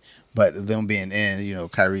in. But them being in,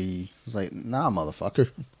 Kyrie was like, "Nah, motherfucker."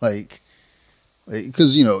 Like,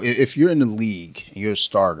 because if you're in the league and you're a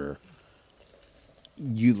starter,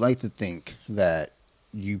 you like to think that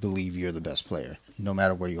you believe you're the best player, no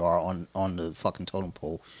matter where you are on the fucking totem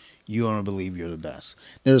pole. You want to believe you're the best.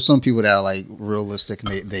 There are some people that are like realistic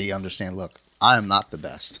and they understand. Look, I am not the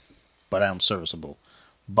best, but I am serviceable.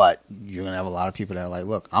 But you're going to have a lot of people that are like,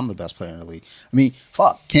 look, I'm the best player in the league. I mean,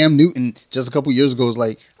 fuck, Cam Newton just a couple years ago was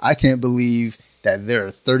like, I can't believe that there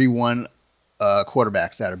are 31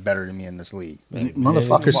 quarterbacks that are better than me in this league. Right,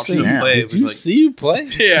 Motherfucker, man. sit Watching them down. play. Did you see you play?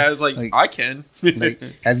 Yeah, I was like, Like- I can. Like,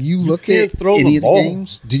 have you looked can't at throw any the of the ball.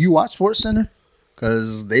 games? Do you watch Sports Center?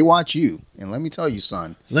 Because they watch you. And let me tell you,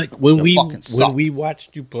 son. Like when You fucking suck. we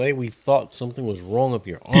watched you play, we thought something was wrong with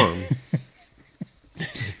your arm.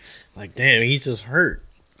 Like, damn, he's just hurt.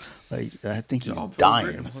 Like, I think he's I'm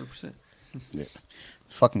dying. 100%. Yeah.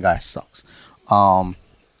 Fucking guy sucks.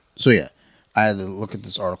 So yeah, I had to look at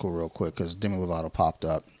this article real quick because Demi Lovato popped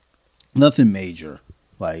up. Nothing major,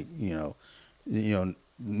 like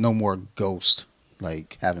no more ghost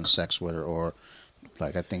like having sex with her or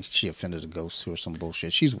like I think she offended a ghost or some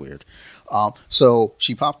bullshit. She's weird. So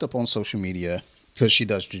she popped up on social media because she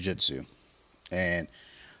does jiu-jitsu, and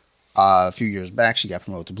a few years back she got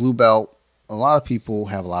promoted to blue belt. A lot of people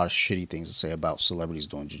have a lot of shitty things to say about celebrities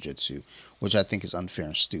doing jiu-jitsu, which I think is unfair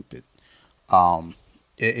and stupid.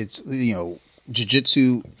 It's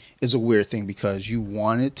jiu-jitsu is a weird thing because you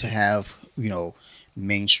want it to have,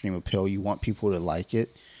 mainstream appeal. You want people to like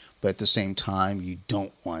it, but at the same time, you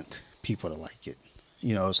don't want people to like it.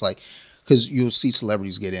 It's like, because you'll see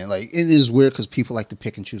celebrities get in. Like, it is weird because people like to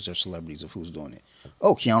pick and choose their celebrities of who's doing it.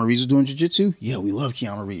 Oh, Keanu Reeves is doing jiu-jitsu? Yeah, we love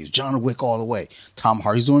Keanu Reeves. John Wick all the way. Tom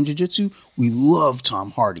Hardy's doing jiu-jitsu? We love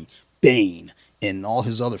Tom Hardy. Bane and all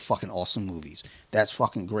his other fucking awesome movies. That's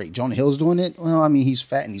fucking great. Jonah Hill's doing it? Well, I mean, he's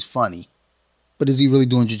fat and he's funny. But is he really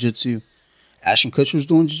doing jiu-jitsu? Ashton Kutcher's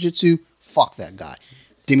doing jiu-jitsu? Fuck that guy.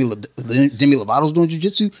 Demi Lovato's doing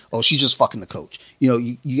jiu-jitsu? Oh, she's just fucking the coach.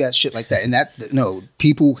 You got shit like that. And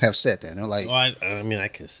people have said that. And they're like, Well, I mean, I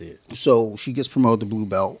can see it. so she gets promoted to blue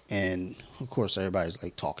belt, and of course everybody's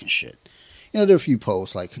like talking shit. There are a few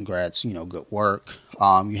posts like congrats, good work.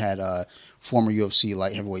 You had a former UFC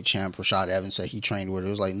light heavyweight champ Rashad Evans said he trained with her.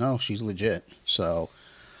 It was like, no, she's legit. So,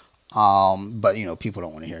 but people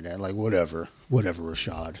don't want to hear that. Like whatever,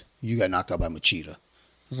 Rashad, you got knocked out by Machida.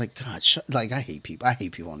 I was like, God, I hate people. I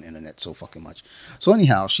hate people on the internet so fucking much. So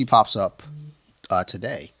anyhow, she pops up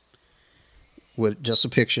today with just a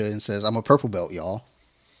picture and says, I'm a purple belt, y'all.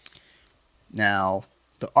 Now,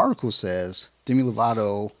 the article says Demi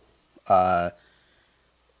Lovato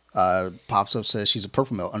pops up, says she's a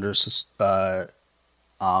purple belt under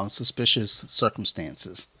suspicious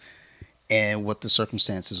circumstances. And what the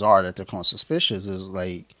circumstances are that they're calling suspicious is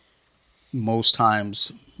like most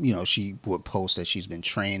times, you know, she would post that she's been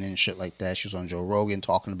training and shit like that. She was on Joe Rogan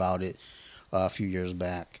talking about it a few years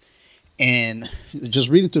back. And just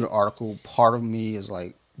reading through the article, part of me is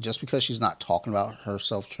like, just because she's not talking about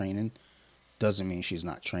herself training doesn't mean she's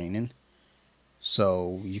not training.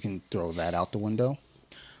 So you can throw that out the window.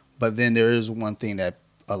 But then there is one thing that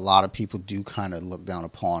a lot of people do kind of look down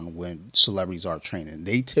upon when celebrities are training.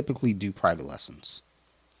 They typically do private lessons.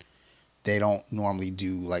 They don't normally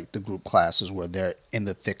do like the group classes where they're in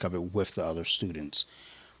the thick of it with the other students.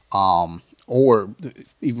 Or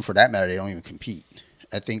even for that matter, they don't even compete.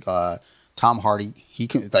 I think Tom Hardy,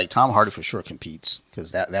 Tom Hardy for sure competes,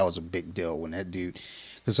 because that was a big deal when that dude,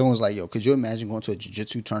 because someone was like, yo, could you imagine going to a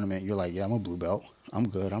jiu-jitsu tournament? You're like, yeah, I'm a blue belt. I'm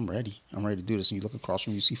good. I'm ready to do this. And you look across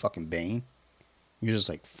from you, see fucking Bane. You're just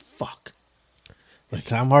like, fuck. Like,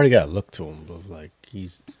 Tom Hardy got a look to him, but like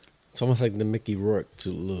it's almost like the Mickey Rourke to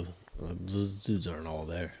look. Those dudes aren't all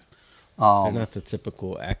there. They're not the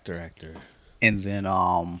typical actor. And then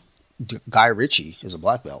Guy Ritchie is a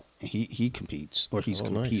black belt. And he competes, or he's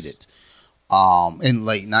competed. Nice. And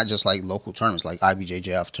like not just like local tournaments, like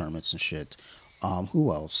IBJJF tournaments and shit.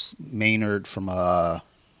 Who else? Maynard from what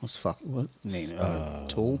name?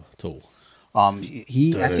 Tool. Tool. I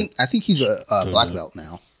think he's a black belt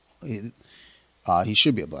now. He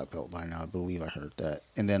should be a black belt by now. I believe I heard that.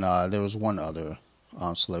 And then there was one other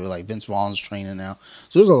celebrity, like Vince Vaughn's training now.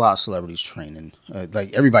 So there's a lot of celebrities training.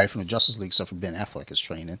 Like everybody from the Justice League except for Ben Affleck is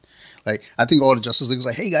training. Like I think all the Justice League was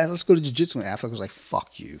like, "Hey guys, let's go to jiu-jitsu." And Affleck was like,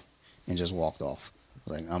 "Fuck you," and just walked off.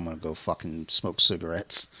 Like, I'm gonna go fucking smoke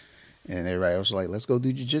cigarettes. And everybody else was like, "Let's go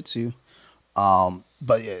do jiu-jitsu."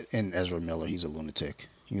 But yeah, and Ezra Miller, he's a lunatic.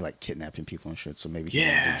 He like kidnapping people and shit. So maybe he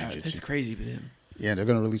didn't do jiu-jitsu. That's crazy with him. Yeah, they're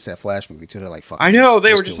gonna release that Flash movie too. They're like, "Fuck." I know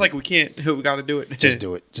they were just like, "We can't. We got to do it. Just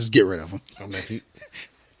do it. Just get rid of him."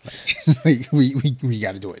 Like, we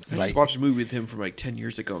got to do it. I just watched a movie with him from like 10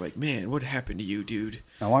 years ago. I'm like, man, what happened to you, dude?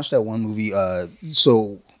 I watched that one movie.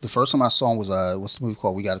 So the first time I saw him was what's the movie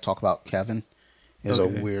called? We Got to Talk About Kevin. It was a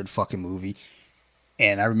weird fucking movie.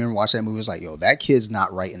 And I remember watching that movie. I was like, yo, that kid's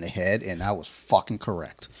not right in the head, and I was fucking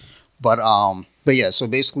correct. But yeah. So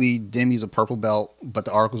basically, Demi's a purple belt, but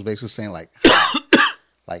the article was basically saying like,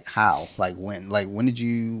 how, like when did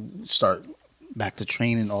you start back to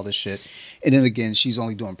training, all this shit? And then again, she's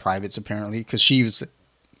only doing privates apparently, because she even said,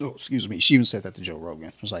 she even said that to Joe Rogan.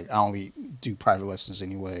 It was like, I only do private lessons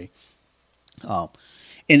anyway. And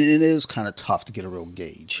it is kind of tough to get a real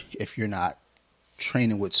gauge if you're not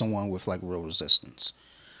training with someone with like real resistance.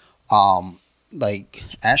 Like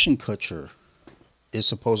Ashton Kutcher is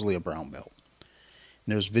supposedly a brown belt.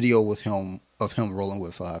 And there's video of him rolling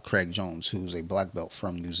with Craig Jones, who's a black belt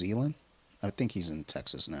from New Zealand. I think he's in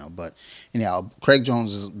Texas now, but anyhow, Craig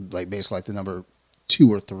Jones is like basically like the number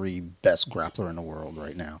 2 or 3 best grappler in the world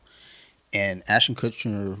right now. And Ashton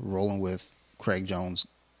Kutcher rolling with Craig Jones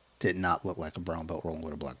did not look like a brown belt rolling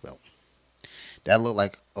with a black belt. That looked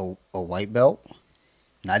like a white belt.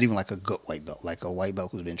 Not even like a good white belt, like a white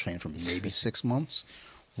belt who's been training for maybe 6 months,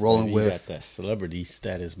 rolling with got that celebrity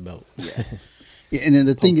status belt. Yeah. And then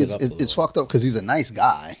the thing is, it's fucked up because he's a nice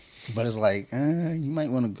guy, but it's like, you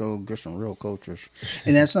might want to go get some real coaches.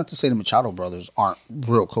 And that's not to say the Machado brothers aren't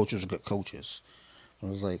real coaches or good coaches. It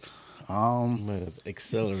was like, might have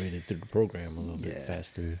accelerated through the program a little bit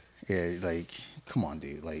faster. Yeah, like, come on,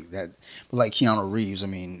 dude, like that. But like Keanu Reeves, I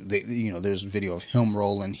mean, there's video of him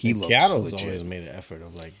rolling. He looks Keanu's legit. always made an effort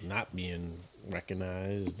of like not being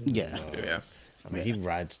recognized. Yeah. I mean, he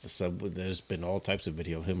rides the subway. There's been all types of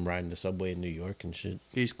video of him riding the subway in New York and shit.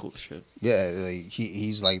 He's cool as shit. Yeah, like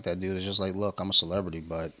he's like that dude. It's just like, look, I'm a celebrity,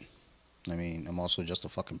 but I mean, I'm also just a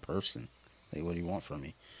fucking person. Like, what do you want from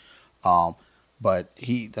me? But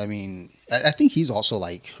I think he's also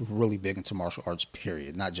like really big into martial arts,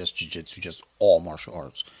 period. Not just jiu-jitsu, just all martial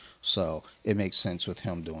arts. So it makes sense with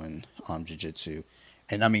him doing jiu-jitsu.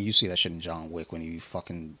 And I mean, you see that shit in John Wick when he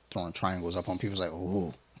fucking throwing triangles up on people's like,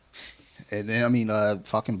 ooh. And then, I mean,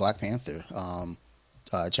 fucking Black Panther,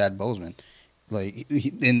 Chad Boseman. Like,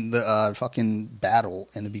 in the fucking battle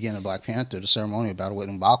in the beginning of Black Panther, the ceremonial battle with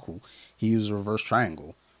M'Baku, he used a reverse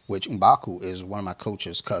triangle, which M'Baku is one of my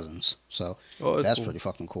coach's cousins. So that's cool. Pretty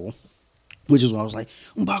fucking cool. Which is when I was like,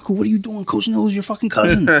 M'Baku, what are you doing? Coach knows your fucking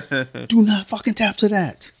cousin. Do not fucking tap to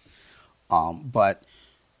that. But,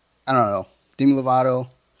 I don't know. Demi Lovato,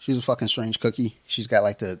 she's a fucking strange cookie. She's got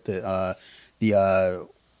like the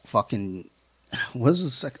fucking, what is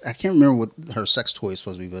this? I can't remember what her sex toy is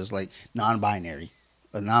supposed to be, but it's like non-binary.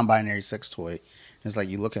 A non-binary sex toy. And it's like,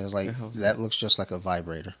 you look at it, it's like, that looks just like a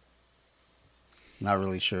vibrator. Not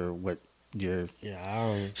really sure what you're.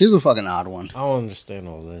 Yeah, She's a fucking odd one. I don't understand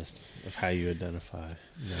all this of how you identify.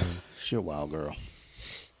 She's a wild girl.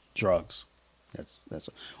 Drugs. That's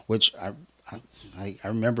which I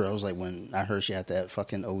remember. I was like, when I heard she had that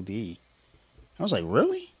fucking OD, I was like,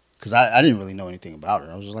 really? Because I didn't really know anything about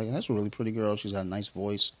her. I was just like, that's a really pretty girl. She's got a nice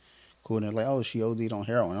voice, cool. And they're like, oh, she OD'd on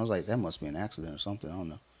heroin. I was like, that must be an accident or something. I don't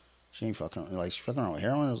know. She ain't fucking like she fucking around with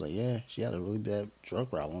heroin. I was like, yeah, she had a really bad drug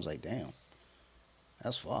problem. I was like, damn,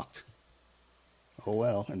 that's fucked. Oh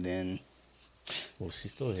well. And then, Well,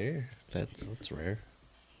 she's still here. That's rare.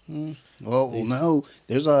 well, no,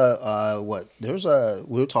 there's a what? There's a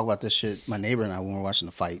we were talking about this shit. My neighbor and I when we were watching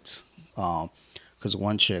the fights, because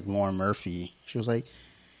one chick, Lauren Murphy, she was like,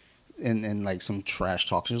 and like some trash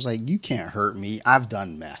talk. She was like, you can't hurt me. I've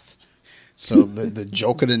done meth. So the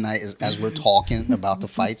joke of the night is as we're talking about the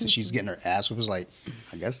fights and she's getting her ass whipped, was like,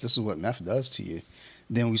 I guess this is what meth does to you.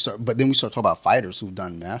 Then we start talking about fighters who've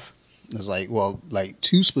done meth. It's like, well, like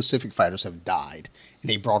 2 specific fighters have died and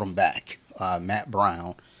they brought them back. Matt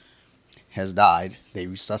Brown has died. They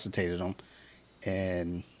resuscitated him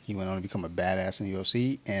and he went on to become a badass in the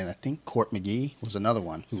UFC. And I think Court McGee was another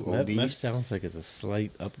one who So OD'd. meth sounds like it's a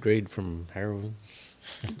slight upgrade from heroin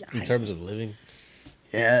in terms of living.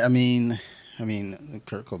 Yeah, I mean,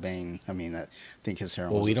 Kurt Cobain. I mean, I think his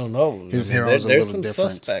heroin. Well, we don't know. His I mean, heroin was a there's little some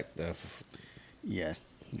different. suspect Yeah.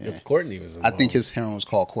 if Courtney was I involved. think his heroin was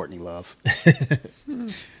called Courtney Love.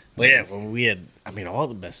 But yeah, when we had, I mean, all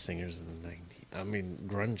the best singers in the 90s. I mean,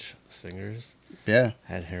 grunge singers Yeah.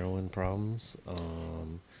 had heroin problems.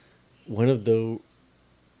 One of the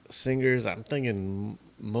singers I'm thinking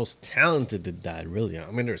most talented that died really young.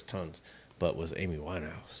 I mean, there's tons, but was Amy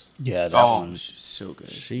Winehouse. Yeah, that one. she's so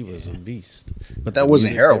good. She was a beast. But that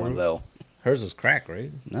wasn't Music heroin theory. though. Hers was crack,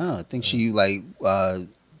 right? No, I think she she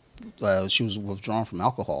was withdrawn from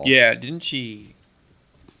alcohol. Yeah, didn't she?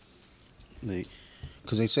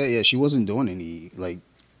 Because they said she wasn't doing any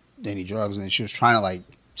drugs and she was trying to like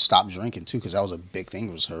stop drinking too because that was a big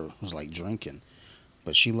thing was like drinking.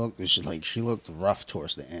 But she looked rough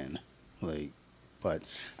towards the end, But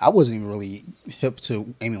I wasn't even really hip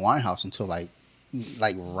to Amy Winehouse until like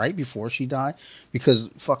right before she died, because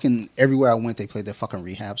fucking everywhere I went they played that fucking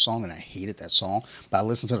Rehab song and I hated that song. But I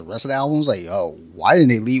listened to the rest of the albums like, oh, why didn't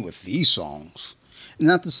they lead with these songs? And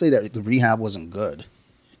not to say that the Rehab wasn't good.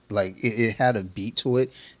 Like it had a beat to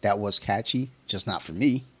it that was catchy, just not for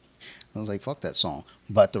me. I was like, fuck that song.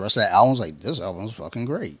 But the rest of the album was like, this album's fucking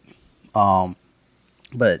great.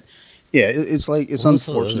 But yeah, it's like it's What was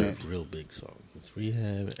the unfortunate. other real big song. It's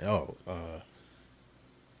Rehab. Oh,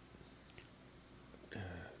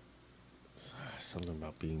 something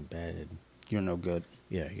about being bad. You're no good.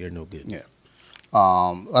 Yeah, you're no good. Yeah.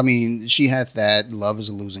 I mean, she had that. Love is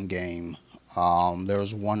a losing game. There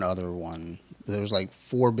was one other one. There was like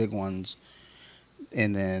 4 big ones,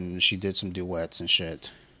 and then she did some duets and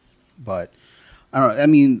shit. But I don't know. I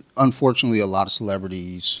mean, unfortunately, a lot of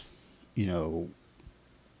celebrities,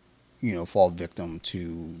 fall victim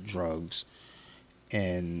to drugs,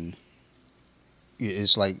 and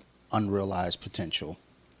it's like unrealized potential.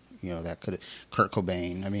 That could Kurt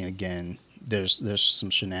Cobain. I mean, again, there's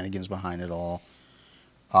some shenanigans behind it all.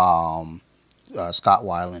 Scott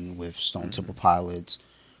Weiland with Stone Temple Pilots.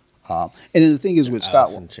 And then the thing is with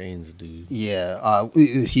Alice Scott, in Chains, dude. yeah,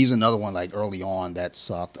 he's another one like early on that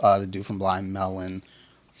sucked. The dude from Blind Melon.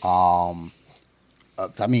 I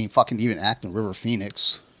mean, fucking even acting River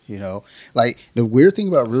Phoenix. Like the weird thing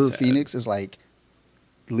about River Phoenix is like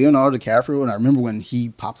Leonardo DiCaprio, and I remember when he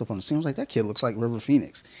popped up on the scene, I was like, that kid looks like River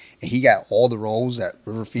Phoenix, and he got all the roles that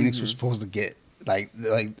River Phoenix was supposed to get. Like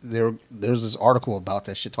there's this article about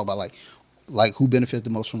that shit, talk about like who benefited the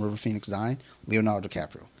most from River Phoenix dying? Leonardo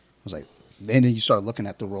DiCaprio. I was like, and then you start looking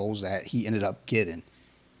at the roles that he ended up getting. And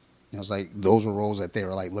I was like, those were roles that they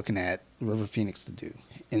were like looking at River Phoenix to do,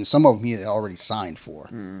 and some of them he had already signed for.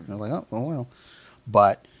 And I was like, oh well,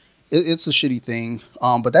 but it's a shitty thing.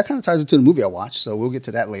 But that kind of ties into the movie I watched, so we'll get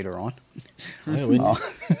to that later on. Yeah, we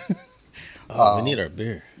need our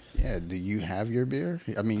beer. Yeah, do you have your beer?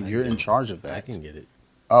 I mean, you're in charge of that. I can get it.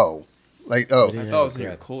 Oh, I thought it was in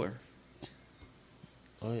your crap. cooler.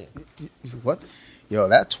 Oh yeah. what? Yo,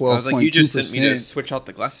 that 12.2%. I was like, you just sent me to switch out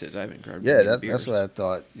the glasses. I haven't grabbed. Yeah, any that's beers. what I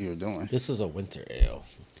thought you were doing. This is a winter ale.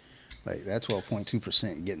 Like that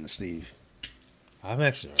 12.2% getting to Steve. I'm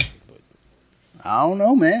actually alright, but I don't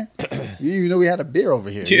know, man. You know we had a beer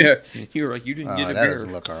over here. Yeah, you were like, you didn't get a that beer.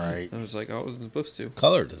 doesn't look all right. I was like, I wasn't supposed to.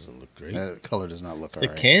 color doesn't look great. That color does not look all The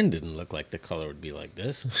right. can didn't look like the color would be like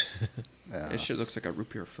this. It shit looks like a root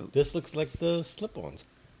beer float. This looks like the slip-ons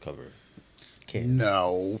cover can.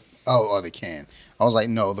 No, Oh, they can. I was like,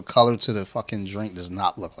 no, the color to the fucking drink does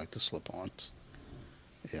not look like the slip-ons.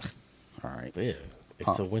 Yeah. All right. But yeah,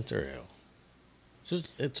 it's a winter ale. So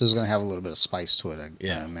it's So it's gonna have a little bit of spice to it.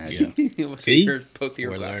 I imagine. See? Both of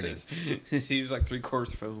your We're glasses. He was like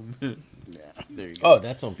 3/4 foam. Yeah. There you go. Oh,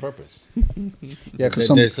 that's on purpose. Yeah, because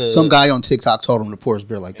There's some guy on TikTok told him to pour his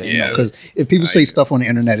beer like that. Yeah. Because if people say stuff on the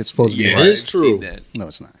internet, it's supposed to be Yeah, right. it is true. No,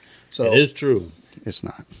 it's not. So It is true. It's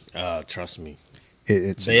not. Trust me.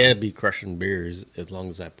 It's They'd be crushing beers as long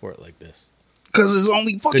as I pour it like this. because it's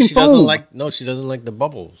only Because fucking she doesn't foam. she doesn't like the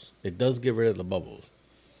bubbles. It does get rid of the bubbles.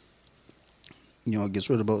 You know, it gets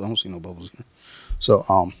rid of bubbles. I don't see no bubbles here. So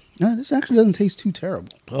no, this actually doesn't taste too terrible.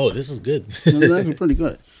 Oh, this is good. It's actually pretty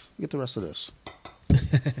good. Get the rest of this.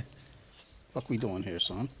 What we doing here,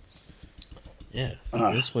 son? Yeah,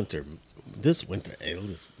 this winter ale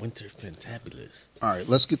is winter fantabulous. All right,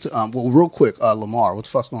 let's get to well, real quick. Lamar, what the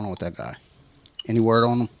fuck's going on with that guy? Any word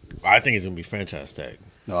on him? I think it's gonna be franchise tag.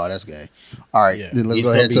 Oh, that's gay. All right, Yeah. then let's He's go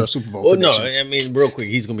gonna ahead to be- our Super Bowl Well, no, predictions. I mean, real quick,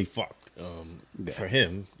 he's gonna be fucked Yeah. for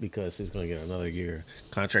him because he's gonna get another year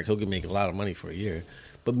contract. He'll make a lot of money for a year,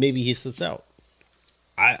 but maybe he sits out.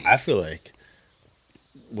 I feel like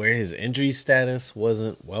where his injury status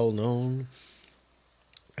wasn't well known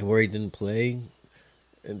and where he didn't play,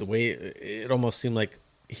 and the way it almost seemed like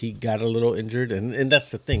he got a little injured, and that's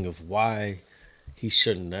the thing of why he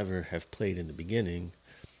should never have played in the beginning.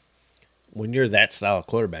 When you're that style of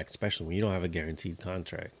quarterback, especially when you don't have a guaranteed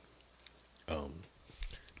contract,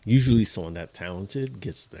 usually someone that talented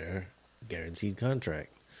gets their guaranteed contract.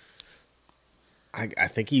 I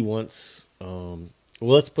think he wants. Well,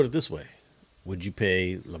 let's put it this way: would you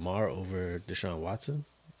pay Lamar over Deshaun Watson?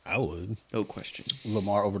 I would. No question.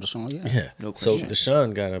 Lamar over Deshaun, yeah. Yeah. No So question.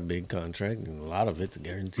 Deshaun got a big contract, and a lot of it's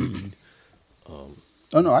guaranteed. Oh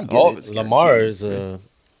no, I get All of it. it's Lamar guaranteed. is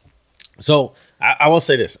So I will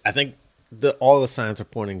say this: I think all the signs are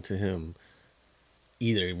pointing to him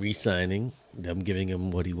either re-signing, them giving him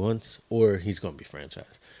what he wants, or he's going to be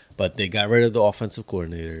franchised. But they got rid of the offensive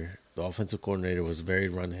coordinator. The offensive coordinator was very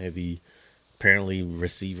run heavy, apparently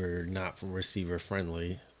not receiver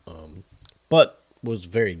friendly, but was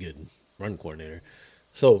very good run coordinator.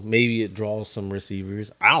 So maybe it draws some receivers.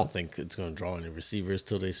 I don't think it's going to draw any receivers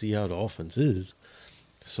till they see how the offense is.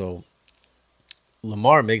 So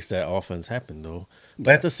Lamar makes that offense happen, though.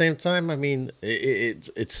 But at the same time, I mean,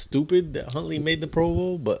 it's stupid that Huntley made the Pro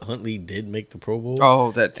Bowl, but Huntley did make the Pro Bowl.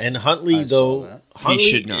 Oh, that's. And Huntley, I saw though, that. Huntley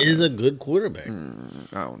should not is have. a good quarterback. I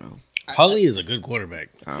don't know. Huntley is a good quarterback.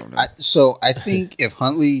 I don't know. So I think if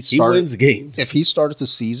Huntley He started, wins games. if he started the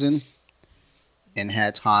season and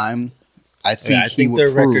had time, I think Yeah, I he think would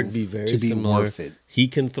their prove record be very to be similar. worth it. He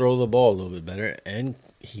can throw the ball a little bit better, and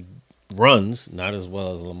he runs not as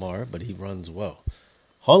well as Lamar, but he runs well.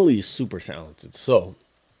 Huntley is super talented. So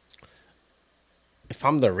if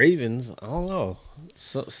I'm the Ravens, I don't know.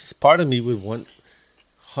 So, part of me would want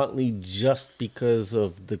Huntley just because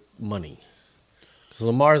of the money. Because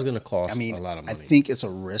Lamar's going to cost I mean, a lot of I money. think it's a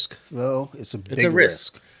risk, though. It's a It's big a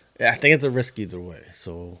risk. Yeah, I think it's a risk either way.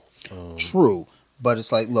 So True, but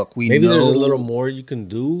it's like, look, we maybe know there's a little more you can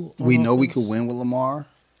do. on we know we offense. could win with Lamar.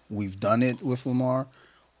 We've done it with Lamar.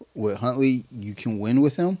 With Huntley, you can win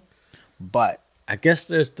with him, but I guess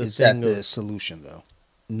there's the is that thing the of solution, though?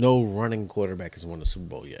 no running quarterback has won a Super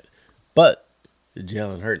Bowl yet. But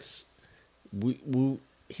Jalen Hurts,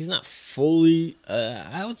 he's not fully.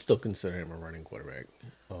 I would still consider him a running quarterback.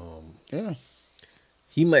 Yeah.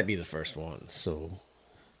 He might be the first one, so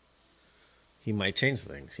he might change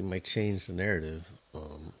things. He might change the narrative.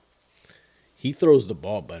 He throws the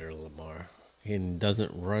ball better, Lamar, and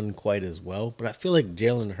doesn't run quite as well. But I feel like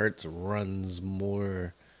Jalen Hurts runs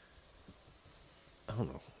more. I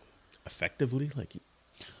don't know, effectively. Like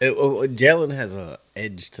Jalen has a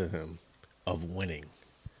edge to him of winning.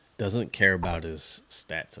 Doesn't care about his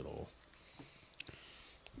stats at all.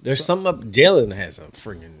 There's something up. Jalen has a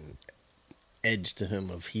friggin' edge to him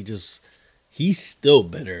of he's still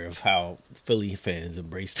better of how Philly fans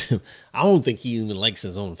embraced him. I don't think he even likes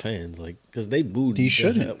his own fans, like because they booed. He the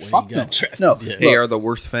shouldn't. hell when Fuck he got them. drafted. No. Yeah. They are the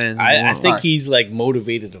worst fans. in the I world. think Alright. he's like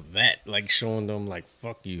motivated of that, like showing them like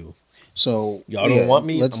fuck you. So Y'all don't want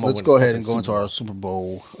me? Let's I'm gonna let's win go the ahead and fucking go into Super our Super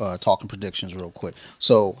Bowl talking predictions real quick.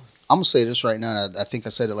 So I'm gonna say this right now. And I think I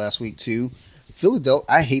said it last week too. Philadelphia.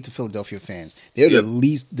 I hate the Philadelphia fans. They're Yep. the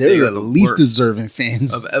least. They They're are the the least worst deserving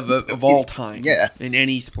fans. of all time. Yeah. In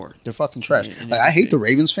any sport. They're fucking trash. In Like I hate the anything.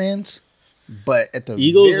 Ravens fans, but at the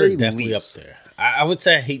Eagles very are definitely least, up there. I would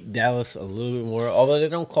say I hate Dallas a little bit more, although they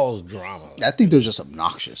don't cause drama. I think they're just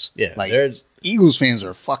obnoxious. Yeah, like there's Eagles fans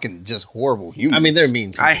are fucking just horrible humans. I mean, they're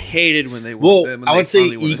mean people. I hated when they Well, won. When I they would say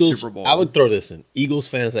finally won a Eagles. Super Bowl. I would throw this in. Eagles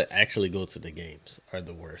fans that actually go to the games are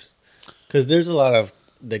the worst. Because there's a lot of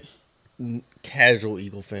the casual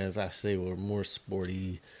Eagle fans I say were more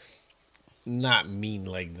sporty, not mean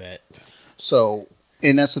like that. So,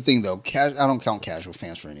 and that's the thing, though. I don't count casual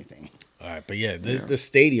fans for anything. All right, but yeah, the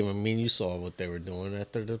stadium. I mean, you saw what they were doing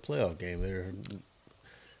after the playoff game. They were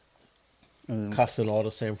cussing all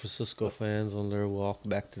the San Francisco fans on their walk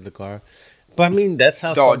back to the car. But I mean, that's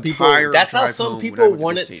how some people. That's how some people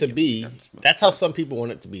want it to be. That's how some people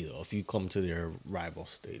want it to be, though. If you come to their rival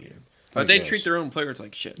stadium, but they treat their own players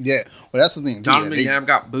like shit. Yeah, well, that's the thing. Donovan McNabb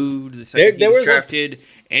got booed the second he was drafted.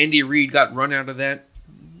 Andy Reid got run out of that.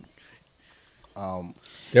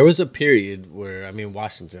 There was a period where, I mean,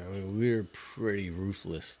 Washington, we were pretty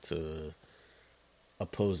ruthless to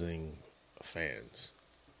opposing fans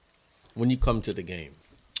when you come to the game.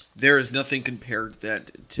 There is nothing compared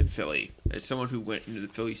to Philly. As someone who went into the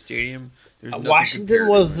Philly stadium, there's nothing Washington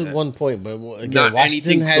was at one point, but again,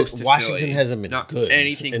 Washington hasn't been good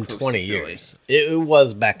in 20 years. It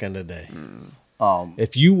was back in the day.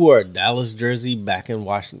 If you wore a Dallas jersey back in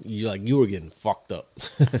Washington, you were getting fucked up.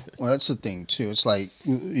 Well, that's the thing too. It's like,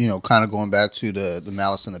 kind of going back to the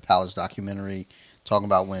Malice in the Palace documentary, talking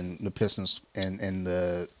about when the Pistons and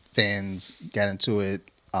the fans got into it,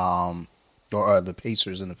 or the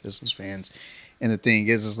Pacers and the Pistons fans. And the thing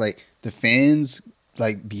is, it's like the fans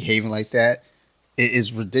like behaving like that. It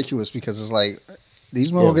is ridiculous because it's like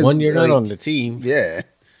these motherfuckers. When you're not on the team, yeah.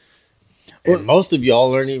 And most of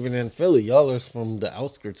y'all aren't even in Philly. Y'all are from the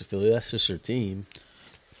outskirts of Philly. That's just your team.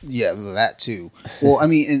 Yeah, that too. Well, I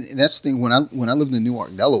mean, and that's the thing. When I lived in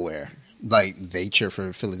Newark, Delaware, like they cheer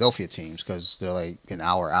for Philadelphia teams because they're like an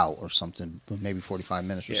hour out or something, maybe 45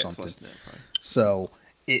 minutes or something. So,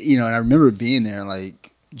 and I remember being there,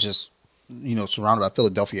 like just surrounded by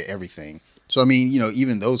Philadelphia everything. So I mean,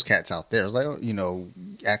 even those cats out there, it's like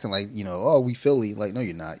acting like oh, we Philly. Like, no,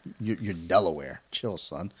 you're not. You're Delaware. Chill,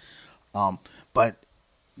 son. But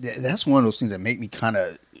that's one of those things that make me kind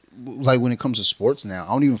of like when it comes to sports now, I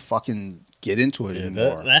don't even fucking get into it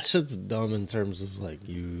anymore. That shit's dumb in terms of like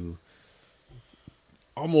you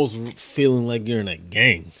almost feeling like you're in a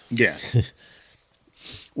gang. Yeah.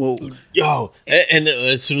 Well, and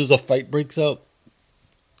as soon as a fight breaks out,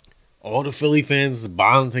 all the Philly fans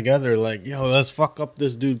bond together like, let's fuck up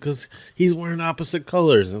this dude because he's wearing opposite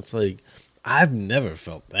colors. And it's like, I've never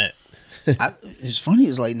felt that. It's funny.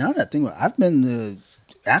 It's like now that I think about it, I've been to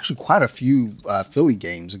actually quite a few Philly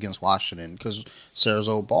games against Washington because Sarah's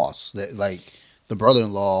old boss, that like the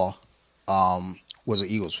brother-in-law, was an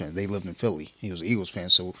Eagles fan. They lived in Philly. He was an Eagles fan,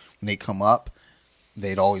 so when they come up,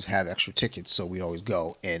 they'd always have extra tickets, so we'd always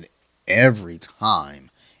go. And every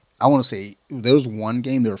time, I want to say there was one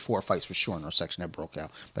game, there were 4 fights for sure in our section that broke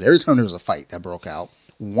out. But every time there was a fight that broke out,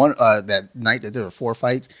 that night that there were 4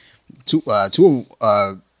 fights,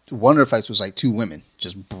 one of the fights was like 2 women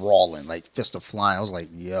just brawling, like fist of flying. I was like,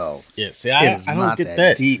 yo. Yeah, see, I don't get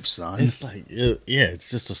that deep, son. It's like,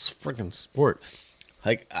 it's just a freaking sport.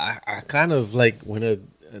 Like, I kind of like when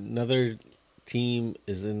another team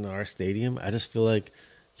is in our stadium, I just feel like,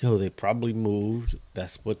 they probably moved.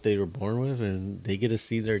 That's what they were born with, and they get to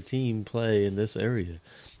see their team play in this area.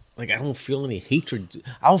 Like, I don't feel any hatred.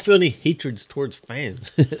 I don't feel any hatreds towards fans.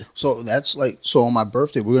 So that's like, on my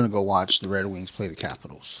birthday, we're going to go watch the Red Wings play the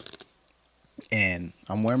Capitals. And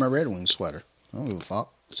I'm wearing my Red Wings sweater. I don't give a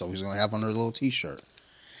fuck. So he's going to have on a little t-shirt.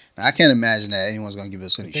 Now, I can't imagine that anyone's going to give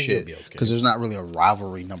us any shit. Because there's not really a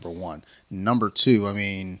rivalry, number one. Number two, I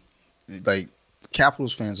mean, like,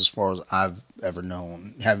 Capitals fans, as far as I've ever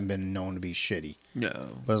known, haven't been known to be shitty. No.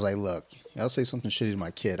 But it's like, look, I'll say something shitty to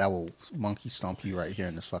my kid, I will monkey stomp you right here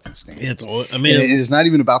in this fucking stand. It's not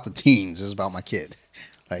even about the teams, it's about my kid.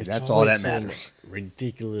 Like, that's all that matters.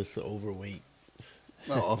 Ridiculous overweight.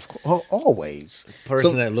 Oh, of course, always.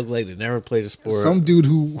 Person that looked like they never played a sport. Some dude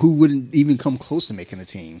who wouldn't even come close to making a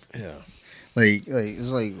team. Yeah. Like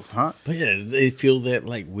it's like, huh? But yeah, they feel that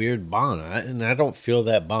like weird bond, and I don't feel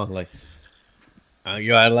that bond. Like, I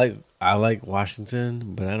like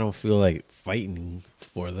Washington, but I don't feel like fighting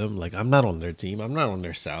for them. Like, I'm not on their team. I'm not on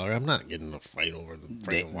their salary. I'm not getting a fight over them.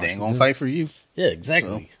 They ain't gonna fight for you. Yeah,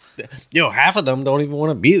 exactly. So. Half of them don't even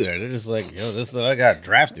want to be there. They're just like, I got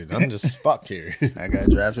drafted. I'm just stuck here. I got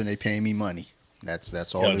drafted and they paying me money.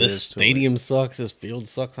 That's all it is. This stadium sucks. This field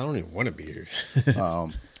sucks. I don't even want to be here.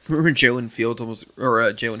 Remember Jalen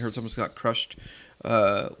Hurts almost got crushed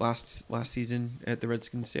last season at the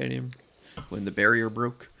Redskins Stadium when the barrier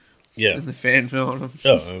broke. Yeah. And the fan fell on him.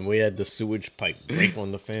 Oh, and we had the sewage pipe break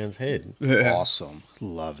on the fan's head. Awesome.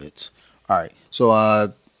 Love it. All right. So,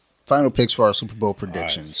 Final picks for our Super Bowl All right,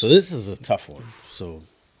 predictions. so this is a tough one. So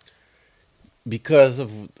because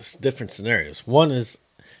of different scenarios, one is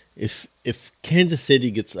if Kansas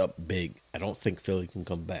City gets up big, I don't think Philly can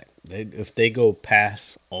come back. If they go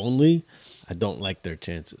pass only, I don't like their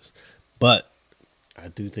chances. But I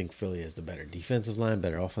do think Philly has the better defensive line,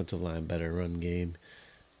 better offensive line, better run game.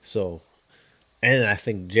 So, and I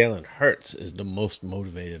think Jalen Hurts is the most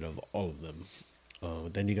motivated of all of them.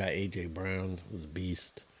 Then you got A.J. Brown, who's a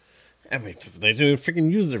beast. I mean, they didn't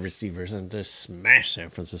freaking use the receivers and just smash San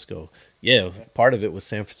Francisco. Yeah, part of it was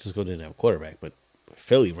San Francisco didn't have a quarterback, but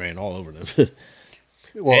Philly ran all over them.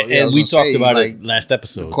 Well, and we talked about it last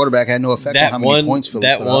episode. The quarterback had no effect on how many points Philly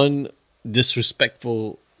put up.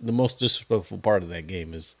 The most disrespectful part of that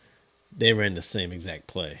game is they ran the same exact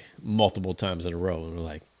play multiple times in a row, and we're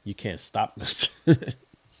like, you can't stop this.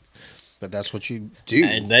 But that's what you do.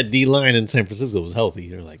 And that D line in San Francisco was healthy.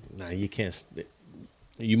 They're like, nah, you can't.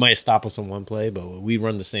 You might stop us on one play, but we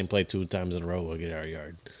run the same play 2 times in a row, we'll get our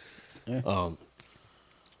yard. Yeah.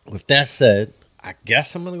 With that said, I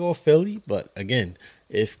guess I'm gonna go with Philly. But again,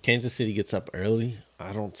 if Kansas City gets up early,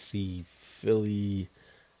 I don't see Philly.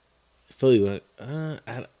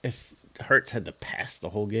 If Hurts had to pass the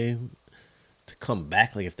whole game to come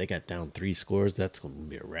back, like if they got down 3 scores, that's gonna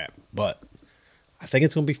be a wrap. But I think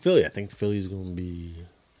it's gonna be Philly. I think Philly's gonna be.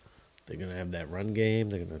 They're gonna have that run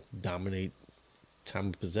game. They're gonna dominate time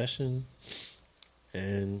of possession,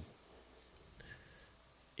 and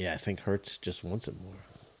yeah, I think Hurts just wants it more,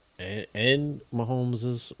 and Mahomes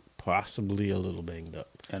is possibly a little banged up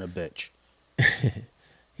and a bitch.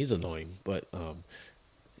 He's annoying, but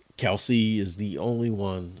Kelsey is the only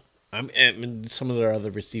one. I mean, some of their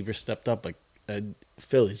other receivers stepped up, but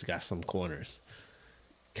Philly's got some corners.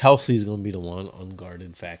 Kelsey's gonna be the one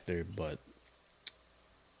unguarded factor, but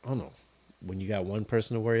I don't know. When you got one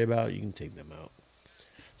person to worry about, you can take them out.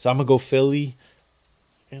 So I'm going to go Philly,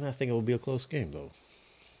 and I think it will be a close game, though.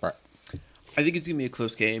 Right. I think it's going to be a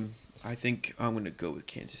close game. I think I'm going to go with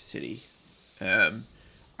Kansas City.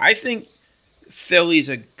 I think Philly's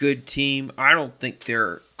a good team. I don't think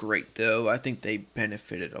they're great, though. I think they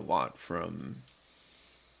benefited a lot from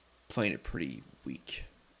playing a pretty weak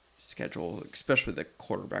schedule, especially the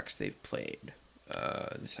quarterbacks they've played.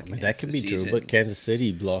 The second half that could of the be season. true, but Kansas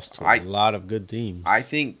City lost to a lot of good teams. I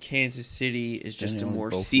think Kansas City is just a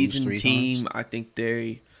more seasoned team. I think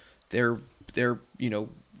they're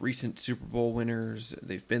recent Super Bowl winners.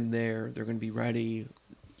 They've been there. They're going to be ready.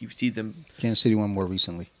 You see them. Kansas City won more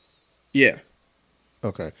recently. Yeah.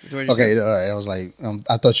 Okay. Okay. All right. I was like,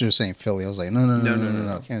 I thought you were saying Philly. I was like,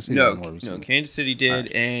 no. Kansas City won more recently. No, Kansas City did,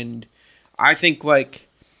 right. And I think like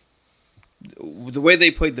the way they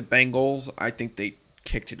played the Bengals, I think they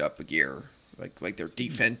kicked it up a gear. Like their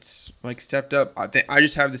defense stepped up. I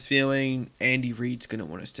just have this feeling Andy Reid's gonna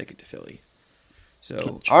want to stick it to Philly.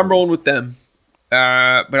 So I'm rolling with them.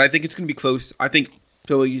 But I think it's gonna be close. I think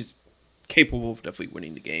Philly's capable of definitely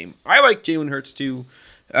winning the game. I like Jalen Hurts too.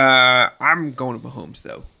 I'm going to Mahomes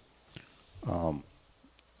though.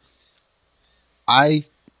 I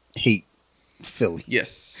hate Philly.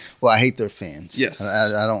 Yes. Well, I hate their fans. Yes.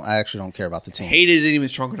 I actually don't care about the team. Hate isn't even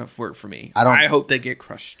strong enough word for me. I hope they get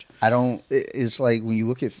crushed. It's like when you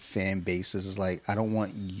look at fan bases, it's like I don't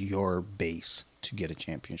want your base to get a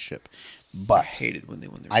championship. But I hated when they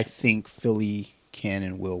won their I think Philly can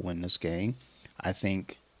and will win this game. I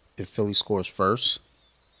think if Philly scores first,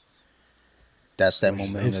 that's that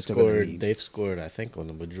momentum that they're going to need. They've scored, I think, on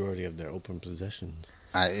the majority of their open possessions.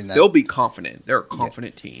 They'll be confident. They're a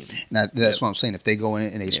confident team. Now, that's what I'm saying. If they go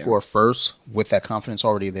in and they score first with that confidence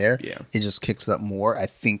already there, it just kicks it up more. I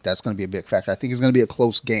think that's going to be a big factor. I think it's going to be a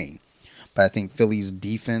close game. But I think Philly's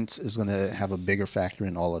defense is going to have a bigger factor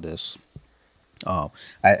in all of this. I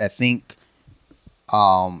think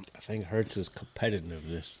Hurts'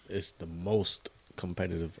 competitiveness is the most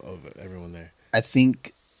competitive of everyone there. I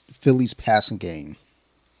think Philly's passing game.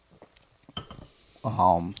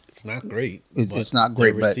 It's not great. It's not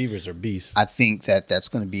great, but receivers are beasts. I think that's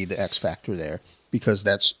going to be the X factor there because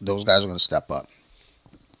those guys are going to step up.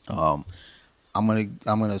 I'm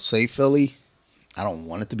gonna say Philly. I don't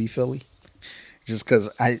want it to be Philly, just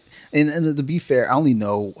because and to be fair, I only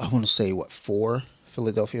know I want to say 4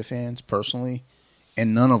 Philadelphia fans personally,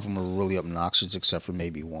 and none of them are really obnoxious except for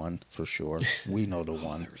maybe one for sure. We know the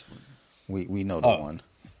one. We know the one.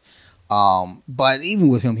 But even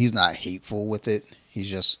with him, he's not hateful with it.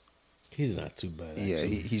 He's not too bad. Yeah,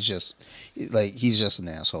 he's just an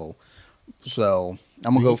asshole. So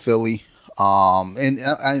I'm gonna go Philly.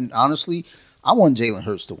 And honestly, I want Jalen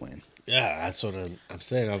Hurts to win. Yeah, that's what I'm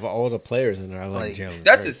saying. Of all the players in there, I like Jalen.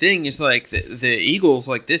 That's the Hurts. thing. Is like the Eagles.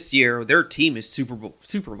 Like this year, their team is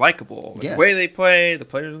super likable. Like, Yeah. the way they play, the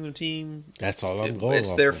players on their team. That's all I'm going.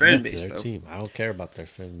 It's off their of. fan It's base, their though. team. I don't care about their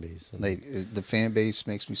fan base. Like the fan base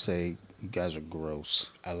makes me say, "You guys are gross."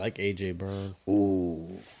 I like AJ Brown.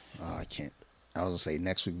 Ooh, I can't. I was gonna say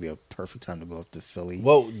next week would be a perfect time to go up to Philly.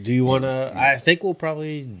 Well, do you want to? I think we'll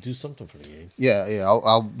probably do something for the game. Yeah,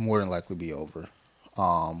 I'll more than likely be over,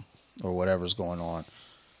 or whatever's going on.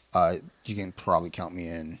 You can probably count me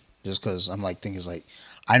in just because I'm like thinking like,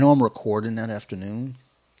 I know I'm recording that afternoon,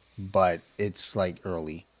 but it's like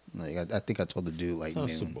early. Like I think I told the dude like Oh,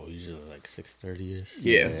 noon. Super Bowl usually like 6:30 ish.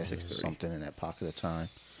 Yeah, 6:30. 6:30. Something in that pocket of time.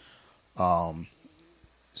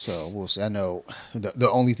 So we'll see. I know the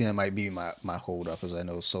only thing that might be my hold up is I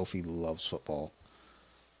know Sophie loves football,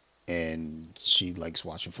 and she likes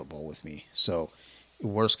watching football with me. So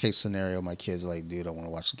worst case scenario, my kid's like, dude, I want to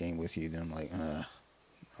watch the game with you. Then I'm like,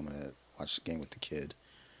 I'm gonna watch the game with the kid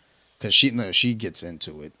because she gets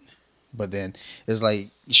into it. But then it's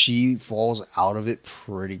like she falls out of it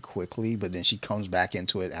pretty quickly, but then she comes back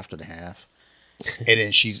into it after the half. And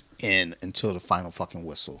then she's in until the final fucking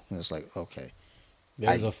whistle. And it's like, okay.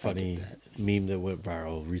 There's I a funny get that. meme that went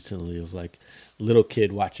viral recently of like little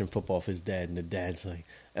kid watching football with his dad, and the dad's like,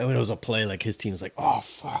 and when it was a play, like his team's like, oh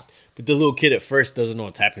fuck, but the little kid at first doesn't know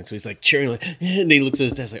what's happening, so he's like cheering, like, and he looks at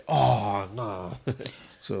his dad like, oh no.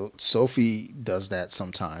 So Sophie does that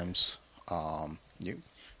sometimes. We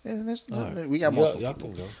got multiple y'all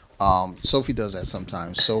people. can go. Sophie does that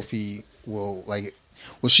sometimes. Sophie will like.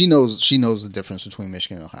 Well, she knows the difference between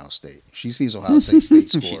Michigan and Ohio State. She sees Ohio State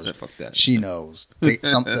She's scores. like, "Fuck that." She knows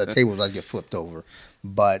some tables like get flipped over.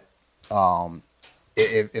 But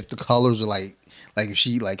if the colors are like if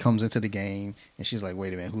she like comes into the game and she's like,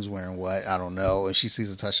 wait a minute, who's wearing what? I don't know. And she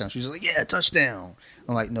sees a touchdown, she's like, yeah, touchdown.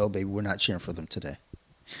 I'm like, no, baby, we're not cheering for them today.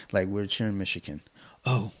 Like we're cheering Michigan.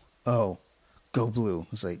 Oh, go blue.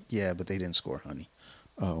 It's like, yeah, but they didn't score, honey.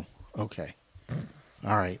 Oh, okay.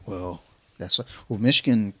 All right. Well.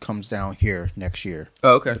 Michigan comes down here next year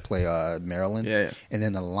Oh, okay. to play Maryland. Yeah. And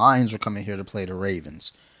then the Lions are coming here to play the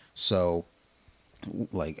Ravens. So,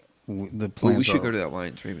 like, the plans We should are, go to that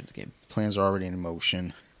Lions Ravens game. plans are already in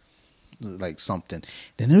motion. Like something.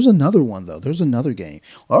 Then there's another one, though. There's another game.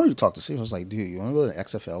 I already talked to Steve. I was like, dude, you want to go to an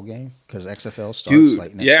XFL game? Because XFL starts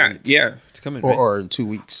like next week. Yeah, it's coming. Or in 2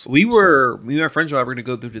 weeks. Me and my friends and I were going to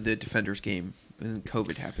go to the Defenders game, and then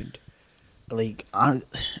COVID happened. Like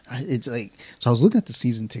it's like, so I was looking at the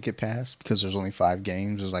season ticket pass because there's only 5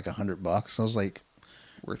 games. It's like $100. I was like,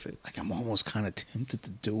 Worth it. like I'm almost kind of tempted to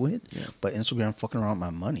do it. Yeah. But Instagram fucking around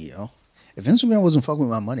with my money, yo. If Instagram wasn't fucking with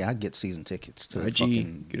my money, I'd get season tickets to the IG,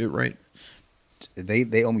 fucking. get it right.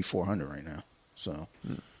 They owe me $400 right now, so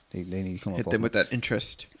they need to come Hit up. them with that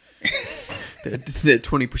interest. the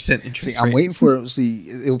 20% interest. See, I'm rate. waiting for it. See,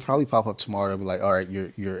 it'll probably pop up tomorrow. It'll be like, all right,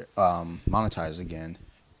 you're monetized again,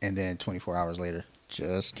 and then 24 hours later,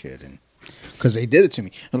 just kidding. Because they did it to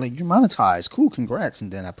me. They're like, you're monetized. Cool, congrats.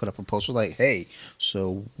 And then I put up a poster like, hey,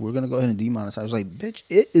 so we're going to go ahead and demonetize. I was like, bitch,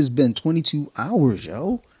 it has been 22 hours,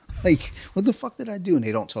 yo. Like, what the fuck did I do? And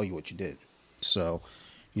they don't tell you what you did. So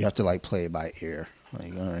you have to, like, play it by ear.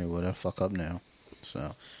 Like, all right, well, the fuck up now.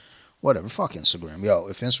 So, whatever. Fuck Instagram. Yo,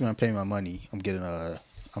 if Instagram pay my money, I'm getting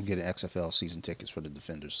XFL season tickets for the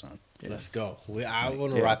Defenders, son. Let's go. I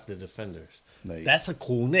want to rock the Defenders. Like, That's a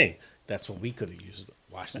cool name. That's what we could have used.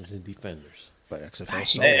 Washington Defenders. but XFL Hey,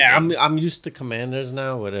 solid. I'm used to Commanders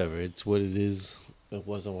now. Whatever. It's what it is. It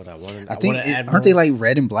wasn't what I wanted. I think, aren't they like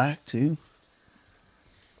red and black, too?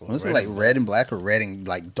 Was it like and red and black or red and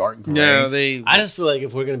like dark gray? No, they. I just feel like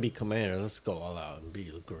if we're gonna be Commanders, let's go all out and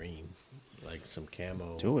be green, like some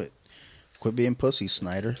camo. Do it. Quit being pussy,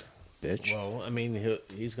 Snyder, bitch. Well, I mean,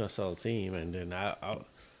 he's gonna sell the team, and then I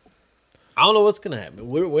don't know what's gonna happen.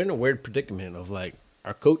 We're in a weird predicament of like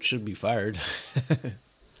our coach should be fired,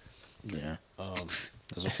 Yeah,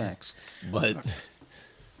 those are facts. but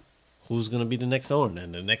who's gonna be the next owner?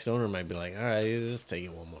 And the next owner might be like, all right, just take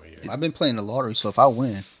it one more year. I've been playing the lottery, so if I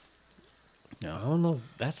win, I don't know.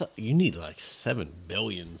 You need like $7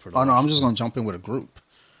 billion for. The oh no, I'm just gonna jump in with a group.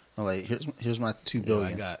 I'm like, here's my $2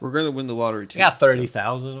 billion. We're gonna win the lottery too. I got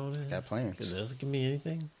 30,000 on it. Got plans. Does it give me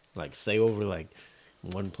anything? Like say over like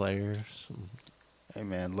one player. Or something? Hey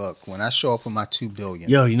man, look, when I show up with my $2 billion,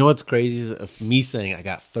 Yo, you know what's crazy? Is if me saying I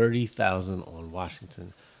got 30,000 on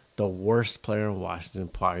Washington, the worst player in Washington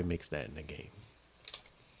probably makes that in the game.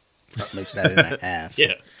 makes that in a half.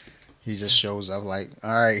 Yeah. He just shows up like,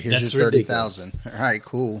 all right, here's That's your 30,000. All right,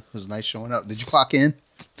 cool. It was nice showing up. Did you clock in?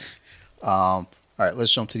 All right,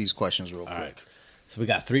 let's jump to these questions real quick. All right. So we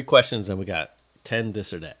got 3 questions and we got 10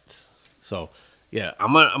 this or that's. So, yeah,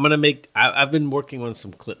 I'm gonna make. I've been working on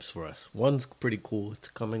some clips for us. One's pretty cool. It's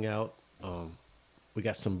coming out. We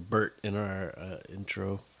got some Bert in our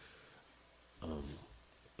intro.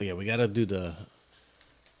 But yeah, we gotta do the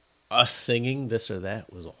us singing this or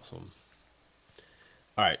that was awesome.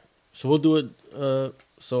 All right, so we'll do it.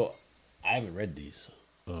 So I haven't read these,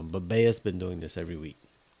 but Bea's been doing this every week.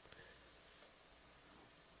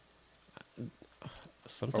 Are we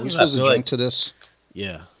Sometimes I supposed to feel drink like, to this?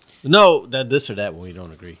 yeah, no, that this or that when we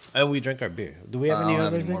don't agree, and we drink our beer. Do we have I any don't have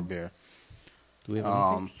other any more thing? beer. Do we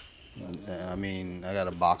have anything? I mean, I got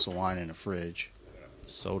a box of wine in the fridge.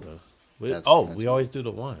 Soda. That's We it. always do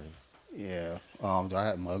the wine. Yeah. Do I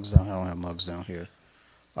have mugs down here? I don't have mugs down here.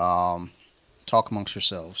 Talk amongst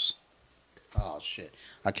yourselves. Oh shit!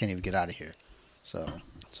 I can't even get out of here. So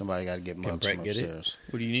somebody got to get mugs Brett from get it? upstairs.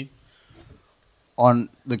 What do you need? On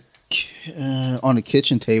the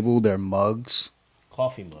kitchen table, there are mugs.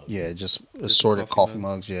 Coffee mug. Yeah, just Just assorted coffee coffee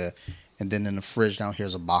mugs. Yeah, and then in the fridge down here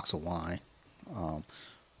is a box of wine.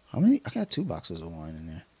 How many? I got 2 boxes of wine in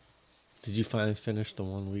there. Did you finally finish the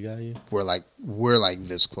one we got you? We're like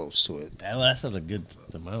this close to it. That lasted a good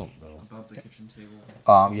amount, though. About the kitchen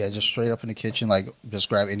table. Yeah, just straight up in the kitchen. Like, just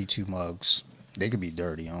grab any 2 mugs. They could be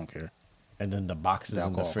dirty. I don't care. And then the boxes The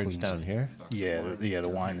in the alcohol fridge cleans down it. here. Yeah, the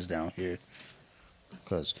wine is down here.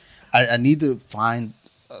 Because I need to find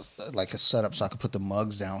like a setup so I can put the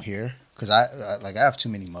mugs down here. Because I have too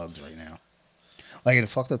many mugs right now. Like, and the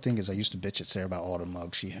fucked up thing is I used to bitch at Sarah about all the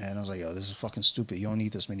mugs she had. And I was like, yo, this is fucking stupid. You don't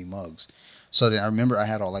need this many mugs. So then I remember I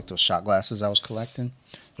had all like those shot glasses I was collecting.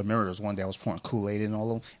 I remember there was one day I was pouring Kool-Aid in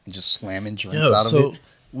all of them and just slamming drinks out of it.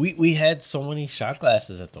 We had so many shot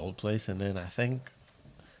glasses at the old place, and then I think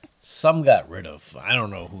some got rid of. I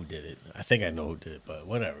don't know who did it. I think I know who did it, but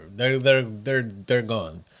whatever. They're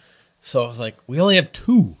gone. So I was like, we only have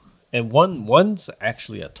 2, and one's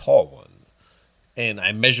actually a tall one, and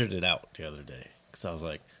I measured it out the other day because I was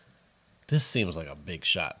like, this seems like a big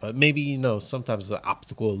shot, but maybe sometimes it's an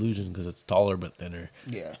optical illusion because it's taller but thinner.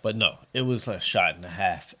 Yeah. But no, it was a shot and a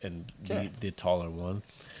half, and Yeah. the taller one.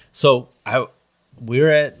 So we're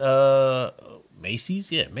at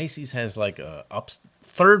Macy's. Yeah, Macy's has like a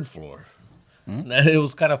third floor. And it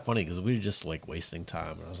was kind of funny because we were just like wasting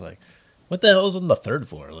time. And I was like, what the hell is on the third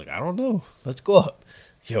floor? Like, I don't know. Let's go up.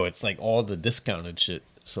 Yo, it's like all the discounted shit.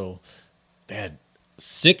 So they had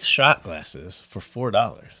 6 shot glasses for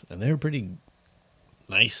 $4. And they were pretty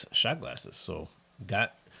nice shot glasses. So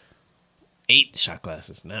got 8 shot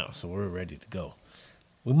glasses now. So we're ready to go.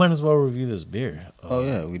 We might as well review this beer. Oh,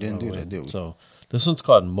 yeah, we didn't do that, did we? So this one's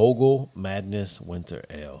called Mogul Madness Winter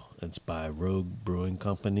Ale. It's by Rogue Brewing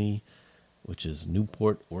Company, which is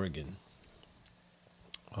Newport, Oregon.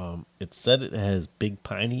 It said it has big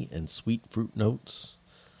piney and sweet fruit notes,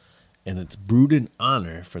 and it's brewed in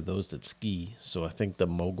honor for those that ski. So I think the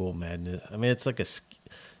Mogul Madness. I mean, it's like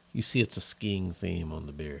you see, it's a skiing theme on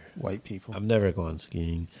the beer. White people. I've never gone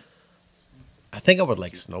skiing. I think I would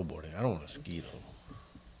like snowboarding. I don't want to ski though.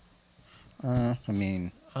 I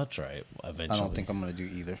mean, I'll try it eventually. I don't think I'm going to do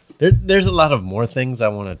either. There's a lot of more things I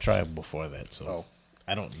want to try before that. So Oh.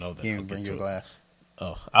 I don't know that. You I'll didn't bring get your to it. glass.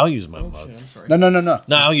 Oh, I'll use my mug. Shit, I'm sorry. No. No,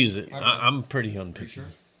 I'll use it. My bad. I'm pretty Are unpicky. you sure?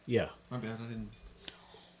 Yeah, My bad.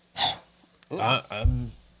 I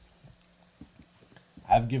didn't.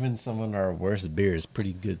 I've given some of our worst beers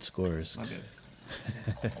pretty good scores. My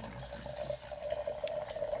bad.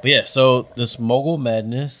 But yeah, so this Mogul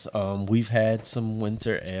Madness, we've had some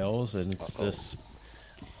winter ales, and it's this.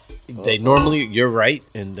 They normally, you're right,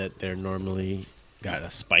 in that they're normally got a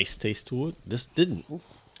spice taste to it. This didn't.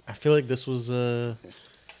 I feel like this was It's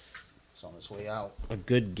on its way out. a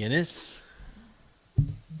good Guinness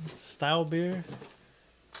style beer.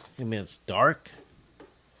 I mean, it's dark.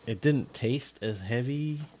 It didn't taste as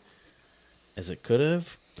heavy as it could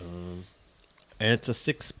have. And it's a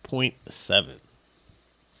 6.7.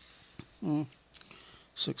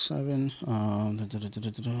 6, 7. All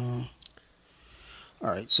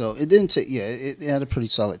right, so it didn't take. Yeah, it had a pretty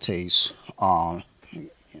solid taste.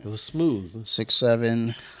 It was smooth. 6,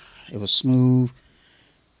 7. It was smooth.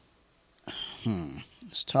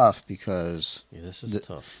 It's tough because Yeah, this is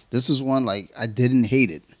tough. this is one like I didn't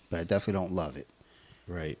hate it, but I definitely don't love it.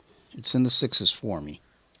 Right. It's in the 6s for me.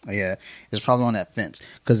 Yeah, it's probably on that fence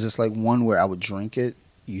because it's like one where I would drink it.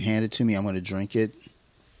 You hand it to me, I'm going to drink it.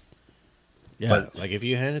 Yeah, But- like if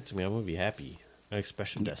you hand it to me, I'm going to be happy.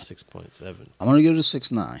 Especially that 6.7. I'm going to give it a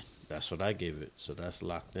 6.9. That's what I gave it. So that's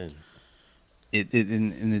locked in.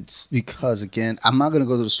 And it's because again, I'm not going to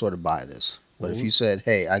go to the store to buy this. But if you said,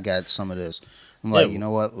 "Hey, I got some of this," I'm like, Yeah, you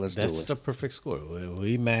know what? Let's do That's it. the perfect score.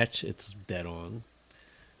 We match. It's dead on.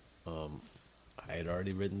 I had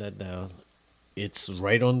already written that down. It's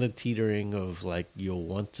right on the teetering of like you'll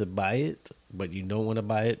want to buy it, but you don't want to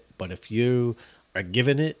buy it. But if you are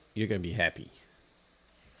given it, you're gonna be happy.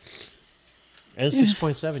 And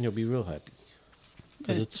 6.7, you'll be real happy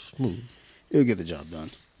because it's smooth. It'll get the job done.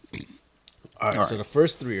 All right, All so right. the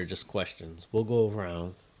first three are just questions. We'll go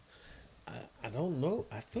around. I don't know.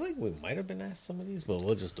 I feel like we might have been asked some of these, but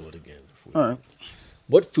we'll just do it again. All right.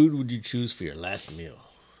 What food would you choose for your last meal?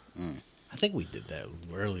 I think we did that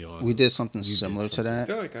early on. We did something You did similar to something. I that.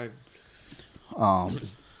 feel like I.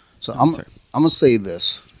 So I'm Sorry. I'm gonna say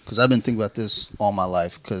this because I've been thinking about this all my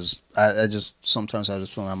life. Because I just sometimes have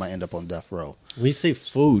this feeling I might end up on death row. When you say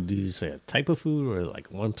food, do you say a type of food or like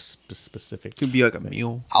one specific? Could be like a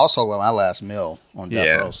meal. I was talking about my last meal on death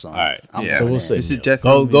Yeah. row. Son. All right, I'm Yeah. so going we'll in. say Is it meal. death go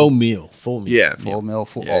row go meal? meal, full meal. Yeah. full meal,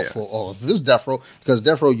 full Yeah, yeah. full. Oh, if this is death row because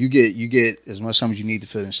death row you get as much time as you need to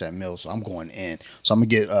finish that meal. So I'm going in. So I'm gonna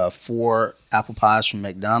get 4 apple pies from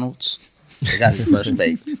McDonald's. They got to be fresh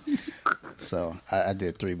baked. So I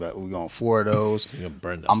did 3, but we're going 4 of those. You're gonna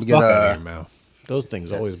burn the I'm fuck gonna get, out of your mouth. Those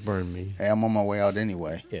things always burn me. Hey, I'm on my way out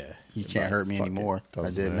anyway. Yeah, You can't hurt me Fuck it. anymore. I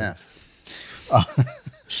Doesn't did matter.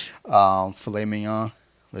 meth. Filet mignon.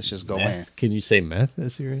 Let's just go Meth? Can you say meth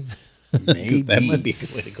as you're in? in. Maybe. That might be a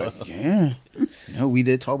good way to go. Yeah. No, we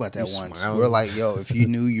did talk about that You once. smiling. We are like, yo, if you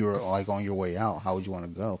knew you were like on your way out, how would you want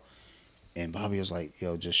to go? And Bobby was like,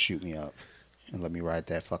 yo, just shoot me up and let me ride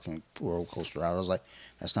that fucking roller coaster out. I was like,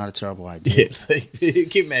 that's not a terrible idea. Yeah, like,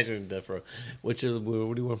 keep imagining death row. What do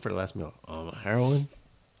you want for the last meal? Heroin.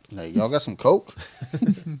 Like, y'all got some coke?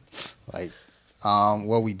 Like,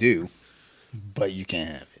 well, we do, but you can't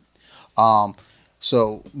have it.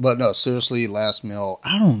 So, but no, seriously, last meal.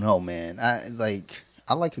 I don't know, man. I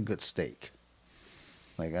like a good steak.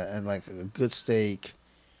 Like, I like a good steak,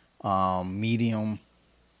 medium.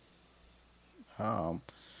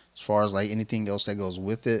 As far as like anything else that goes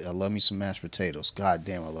with it, I love me some mashed potatoes. God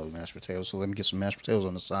damn, I love mashed potatoes. So let me get some mashed potatoes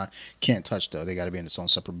on the side. Can't touch though; they got to be in its own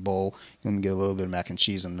separate bowl. Let me get a little bit of mac and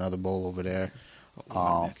cheese in another bowl over there.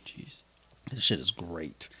 Mac and cheese. This shit is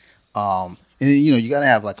great. And you know, you gotta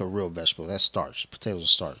have like a real vegetable. That's starch. Potatoes are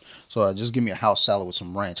starch. So just give me a house salad with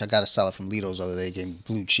some ranch. I got a salad from Lido's the other day. Gave me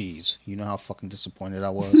blue cheese. You know how fucking disappointed I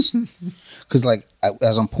was? Because like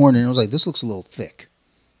as I'm pouring it, I was like, this looks a little thick.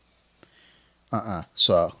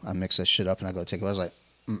 So I mix that shit up and I go take it. I was like,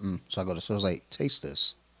 So I go to. So I was like, taste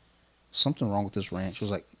this. Something wrong with this ranch. It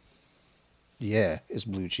was like, yeah, it's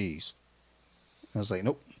blue cheese. I was like,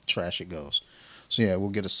 nope, trash it goes. So yeah, we'll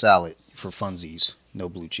get a salad for funsies. No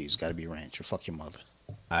blue cheese. Got to be ranch or fuck your mother.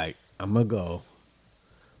 All right, I'm gonna go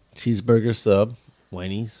cheeseburger sub,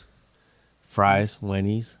 Wendy's, fries,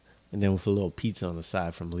 Wendy's, and then with a little pizza on the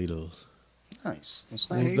side from Lido's. Nice. That's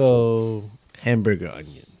not We'll hateful. go hamburger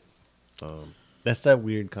onion. That's that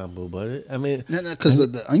weird combo, but I mean, No, because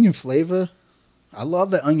the onion flavor, I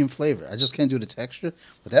love that onion flavor. I just can't do the texture,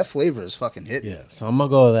 but that flavor is fucking hitting. yeah. So I'm gonna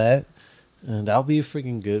go with that, and that'll be a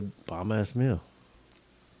freaking good bomb ass meal.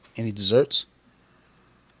 Any desserts?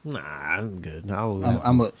 Nah, I'm good.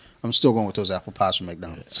 I'm still going with those apple pies from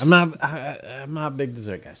McDonald's. I'm not a big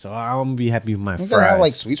dessert guy, so I'm gonna be happy with my You gotta fries. have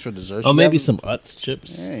like sweets for desserts. Oh, You maybe have- some Utz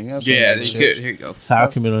chips. Yeah, you have some Yeah, Utz you chips. could, here you go.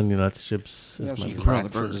 Sour cream and onion Utz chips. You is have my some You can favorite. put on the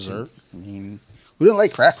crack for burger, dessert. I mean, we didn't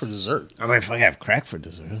like crack for dessert. I mean, if I have crack for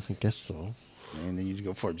dessert, I guess so. And then you just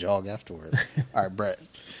go for a jog afterward. All right, Brett.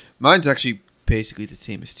 Mine's actually basically the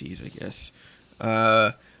same as Steve's, I guess.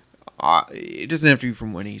 It doesn't have to be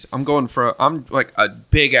from Wendy's. I'm like a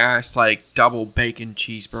big ass like double bacon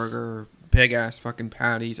cheeseburger, big ass fucking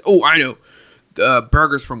patties. Oh, I know, the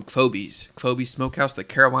burgers from Cloby's Smokehouse, the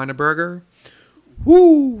Carolina burger.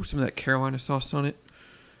 Woo, some of that Carolina sauce on it.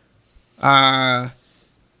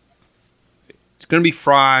 It's gonna be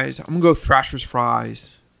fries. I'm gonna go Thrasher's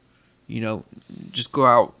fries. You know, just go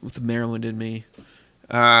out with the Maryland in me.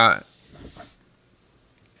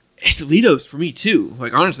 It's Lido's for me too.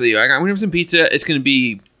 Like honestly, I'm gonna have some pizza. It's gonna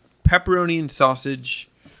be pepperoni and sausage,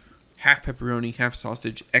 half pepperoni, half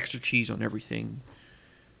sausage, extra cheese on everything,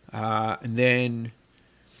 and then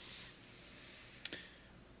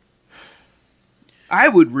I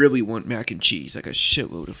would really want mac and cheese, like a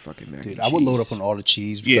shitload of fucking mac Dude, and I cheese. would load up on all the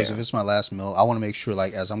cheese because Yeah. if it's my last meal, I want to make sure,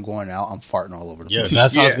 like, as I'm going out, I'm farting all over the Yeah, place.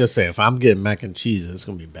 that's what I was Yeah. gonna say. If I'm getting mac and cheese, it's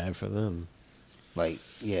gonna be bad for them. Like,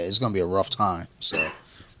 yeah, it's gonna be a rough time. So,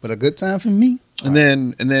 but a good time for me. And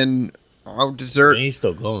then I'll dessert. He's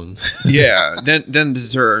still going. Yeah, then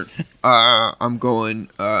dessert. I'm going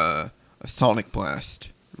a Sonic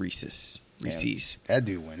Blast Reese's. That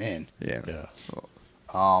dude went in. Yeah. Yeah.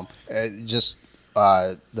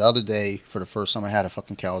 The other day, for the first time, I had a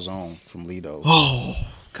fucking calzone from Lido's. Oh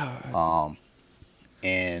God.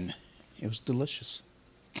 And It was delicious.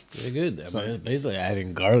 Pretty good. I So- mean, it's basically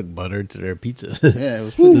adding garlic butter to their pizza. Yeah, it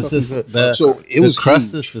was pretty This fucking is good. the, So it the was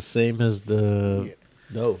crust huge. is the same as the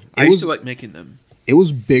dough. I used to like making them. It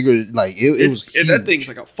was bigger. Like it was. That huge. thing's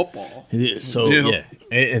like a football. So Yeah.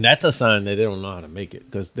 and that's a sign that they don't know how to make it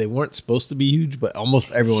because they weren't supposed to be huge, but almost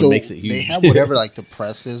everyone So makes it huge. they have whatever like the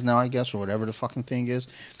press is now, I guess, or whatever the fucking thing is.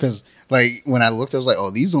 Because like when I looked, I was like,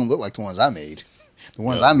 oh, these don't look like the ones I made. The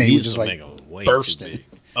ones I made We were used just to like make 'em way too bursting. big.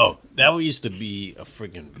 Oh, that used to be a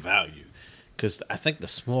freaking value because I think the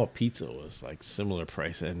small pizza was like similar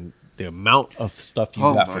price, and the amount of stuff you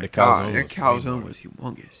Oh got my for the god, calzone that was way calzone more. was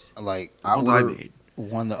humongous. Like I Ones I ordered made.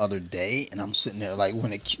 one the other day, and I'm sitting there like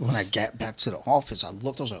when I got back to the office, I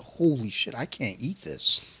looked, I was like, holy shit, I can't eat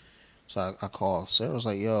this. So I called Sarah. I was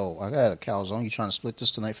like, yo, I got a calzone. You trying to split this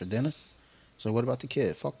tonight for dinner? So what about the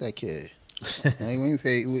kid? Fuck that kid. Hey,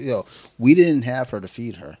 we didn't have her to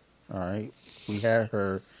feed her. All right, we had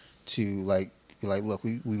her to be like, look,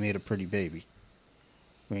 we made a pretty baby.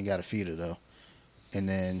 We ain't got to feed her though. And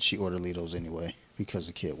then she ordered Litos anyway because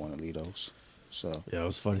the kid wanted Litos. So Yeah, it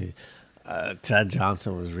was funny. Chad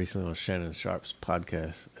Johnson was recently on Shannon Sharp's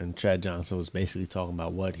podcast, and Chad Johnson was basically talking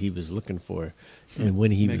about what he was looking for, and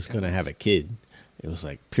when he was going to have a kid, it was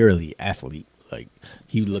like purely athlete. Like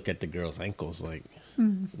he would look at the girl's ankles, like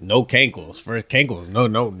no cankles, first cankles,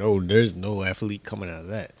 no, there's no athlete coming out of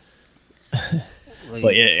that. like,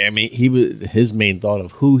 But yeah, I mean, his main thought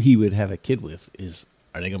of who he would have a kid with is,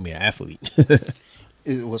 are they going to be an athlete?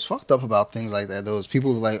 it was fucked up about things like that. Those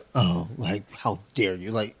people were like, "Oh, like how dare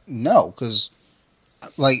you?" Like, no, because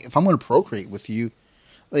like if I'm going to procreate with you,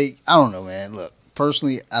 like I don't know, man. Look,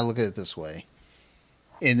 personally, I look at it this way,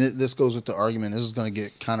 and this goes with the argument. This is going to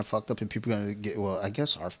get kind of fucked up, and people are going to get. Well, I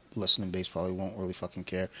guess our listening base probably won't really fucking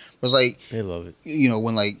care. But it's like, They love it. you know,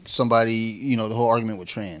 when like somebody, you know, the whole argument with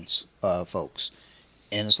trans folks.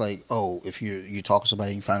 And it's like, oh, if you talk to somebody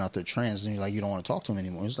and you find out they're trans, and you're like, you don't want to talk to them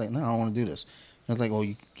anymore. It's like, no, I don't want to do this. And it's like, oh,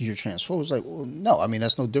 you're transphobic. It's like, well, no. I mean,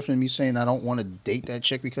 that's no different than me saying I don't want to date that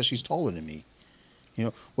chick because she's taller than me. You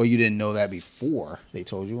know, well, you didn't know that before they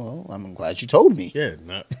told you. Well, I'm glad you told me. Yeah,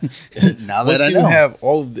 Now once that I you know, have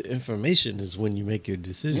all of the information is when you make your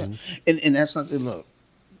decision. and that's not look,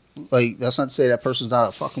 like that's not to say that person's not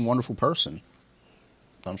a fucking wonderful person.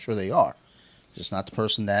 I'm sure they are. Just not the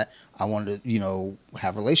person that I wanted to, you know,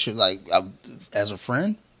 have a relationship. Like, as a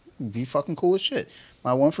friend, be fucking cool as shit.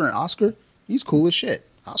 My one friend, Oscar, he's cool as shit.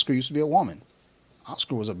 Oscar used to be a woman.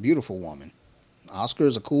 Oscar was a beautiful woman. Oscar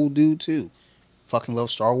is a cool dude, too. Fucking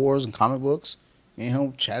loves Star Wars and comic books. Me and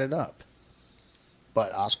him chatted up.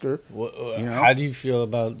 But Oscar, you know? How do you feel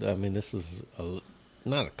about, I mean, this is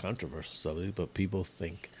not a controversial subject, but people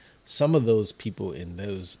think, some of those people in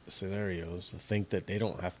those scenarios think that they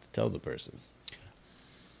don't have to tell the person.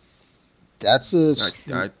 That's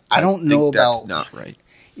I don't think know that's about. not right.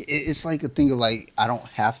 It's like a thing of like, I don't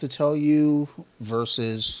have to tell you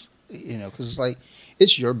versus, you know, because it's like,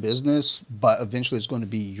 it's your business, but eventually it's going to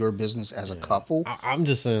be your business as a couple. I'm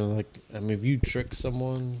just saying, like, I mean, if you trick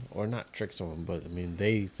someone, or not trick someone, but I mean,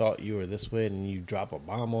 they thought you were this way and you drop a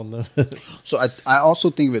bomb on them. So I also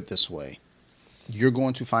think of it this way. You're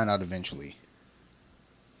going to find out eventually.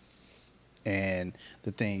 And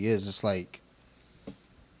the thing is, it's like,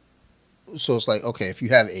 so it's like, okay, if you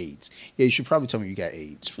have AIDS, yeah, you should probably tell me you got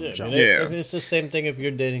AIDS from Yeah, jump. I mean, Yeah. it's the same thing if you're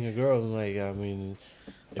dating a girl. And like, I mean,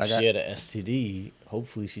 if Like she had an STD,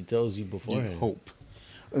 hopefully she tells you You beforehand. hope.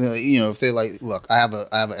 You know, if they're like, look, I have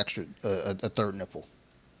an extra a third nipple.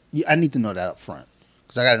 Yeah, I need to know that up front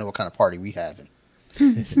because I got to know what kind of party we having.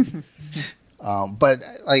 But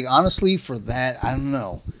like honestly, for that, I don't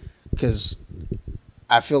know, because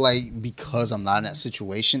I feel like because I'm not in that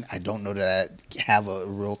situation, I don't know that I have a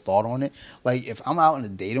real thought on it. Like if I'm out in the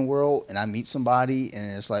dating world and I meet somebody and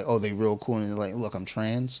it's like, oh, they real cool and they're like, look, I'm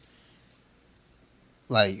trans.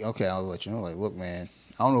 Like, okay, I'll let you know. Like, look, man,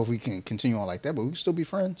 I don't know if we can continue on like that, but we can still be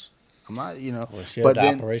friends. I'm not, you know. Well, she had But the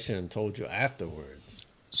then, operation and told you afterwards.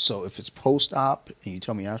 so if it's post-op and you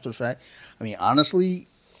tell me after the fact, I mean, honestly,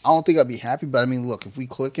 I don't think I'd be happy. But I mean, look, if we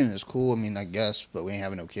clicking and it's cool, I mean, I guess. But we ain't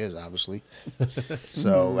having no kids, obviously.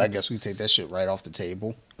 So I guess we take that shit right off the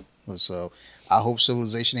table. So I hope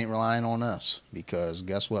civilization ain't relying on us because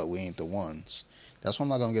guess what? We ain't the ones. That's why I'm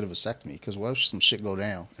not gonna get a vasectomy because what if some shit go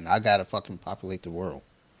down and I gotta fucking populate the world?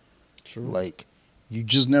 True. Like, you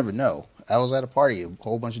just never know. I was at a party, a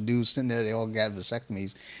whole bunch of dudes sitting there. They all got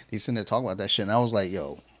vasectomies. They sitting there talking about that shit, and I was like,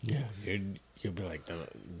 "Yo, Yeah, you'll be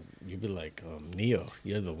like Neo.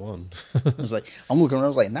 You're the one. I was like, I'm looking around. I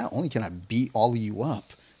was like, not only can I beat all of you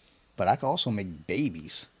up, but I can also make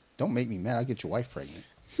babies. Don't make me mad. I'll get your wife pregnant.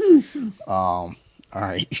 All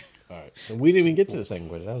right. All right. So we didn't even get to the second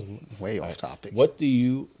question. That was Way all off right. topic.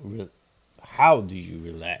 How do you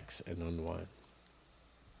relax and unwind?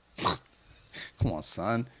 Come on,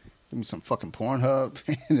 son. Give me some fucking Pornhub,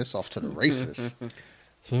 and it's off to the races.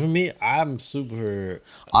 So for me, I'm super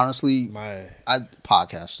Honestly, my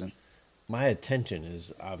podcasting. my attention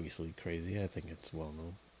is obviously crazy. I think it's well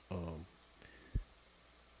known.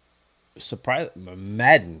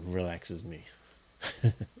 Madden relaxes me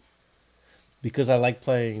because I like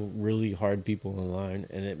playing really hard people online,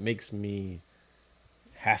 and it makes me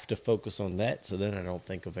have to focus on that. So then I don't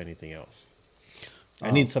think of anything else.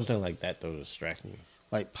 I need something like that though to distract me.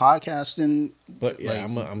 Like podcasting, But yeah,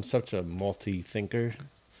 like, I'm such a multi-thinker.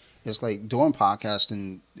 it's like doing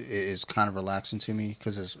podcasting is kind of relaxing to me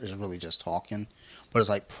because it's really just talking, but it's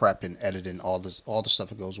like prepping, editing, all the stuff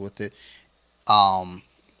that goes with it. I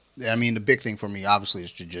mean, the big thing for me obviously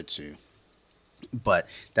is jiu-jitsu, but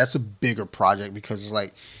that's a bigger project because it's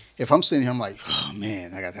like if I'm sitting here, I'm like, oh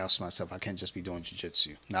man, I got to house myself. I can't just be doing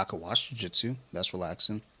jiu-jitsu. Now I could watch jiu-jitsu. That's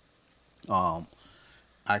relaxing.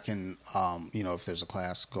 I can, if there's a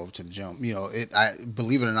class, go over to the gym. I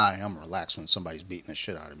believe it or not, I am relaxed when somebody's beating the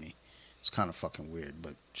shit out of me. It's kind of fucking weird,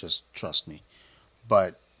 but just trust me.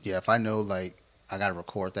 But yeah, if I know like I gotta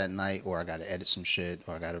record that night, or I gotta edit some shit,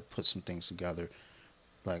 or I gotta put some things together,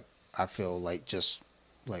 like I feel like just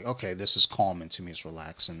like okay, this is calming to me. It's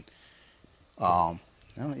relaxing. I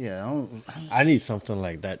I need something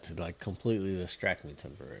like that to like completely distract me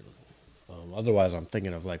temporarily. Otherwise, I'm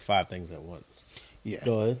thinking of like 5 things at once. yeah.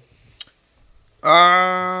 Go ahead.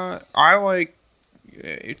 I like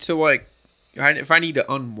to like if I need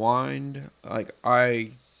to unwind, like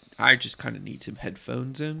I just kind of need some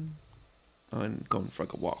headphones in and going for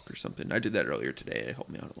like a walk or something. I did that earlier today. It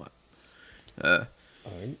helped me out a lot.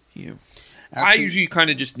 All right. You know, I Actually, usually kind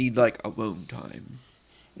of just need like alone time.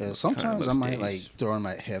 yeah. Sometimes I most might like days. throw in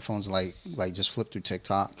my headphones, like just flip through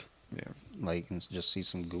TikTok, Yeah. like and just see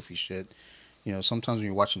some goofy shit. Sometimes when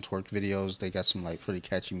you're watching twerk videos, they got some like pretty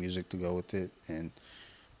catchy music to go with it, and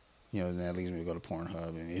then that leads me to go to Pornhub,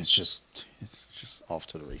 and it's just off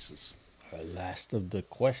to the races. Last of the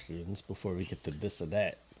questions before we get to this or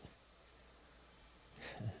that.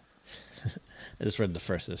 I just read the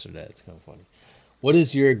first this or that. It's kind of funny. What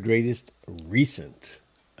is your greatest recent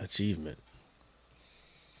achievement?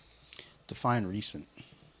 Define recent.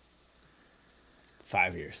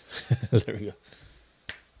 5 years. There we go.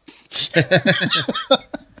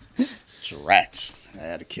 Rats. I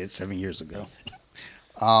had a kid 7 years ago.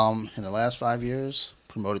 In the last 5 years,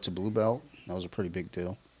 promoted to blue belt. That was a pretty big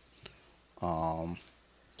deal.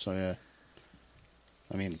 So yeah.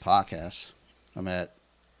 I mean, the podcast. I'm at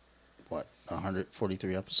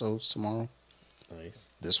 143 episodes tomorrow. Nice.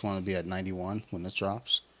 This one will be at 91 when this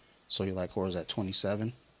drops. So you like horror's at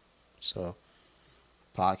 27. So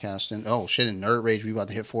podcasting. Oh shit! In Nerd Rage, we about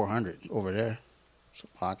to hit 400 over there. So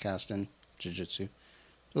podcasting, jiu-jitsu.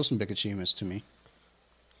 Those are some big achievements to me.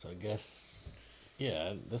 So I guess,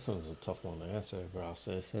 yeah, this one's a tough one to answer, but I'll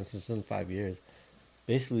say since it's in 5 years,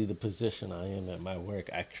 basically the position I am at my work,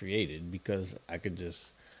 I created because I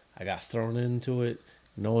got thrown into it,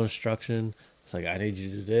 no instruction. It's like, I need you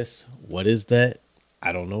to do this. What is that?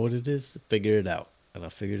 I don't know what it is. Figure it out. And I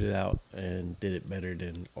figured it out and did it better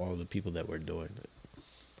than all the people that were doing it.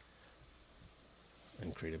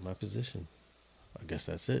 And created my position. I guess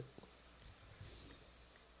that's it.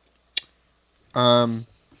 Bro,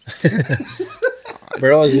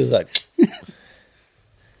 I was just like,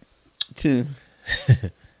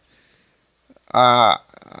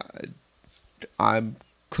 I'm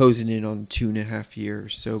closing in on 2.5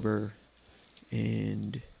 years sober,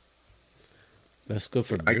 and that's good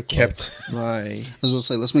for I beer kept club. my. I was gonna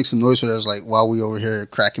say, let's make some noise for that. Like while we over here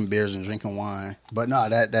cracking beers and drinking wine. But no,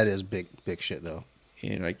 that is big shit though.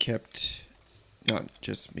 And I kept, not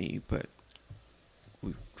just me, but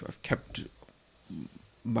I've kept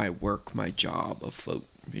my work, my job afloat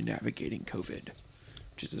in navigating COVID,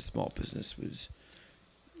 which is a small business, was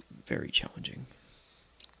very challenging.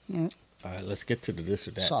 All right, let's get to the this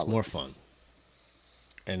or that. Solid. It's more fun.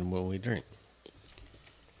 And when we drink.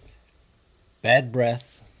 Bad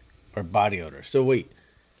breath or body odor. So wait,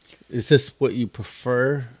 is this what you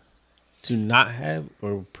prefer to not have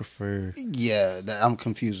or prefer? Yeah, I'm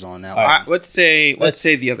confused on that All right. one. Let's say Let's-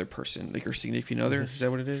 the other person, like your significant other. Is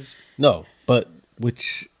that what it is? No, but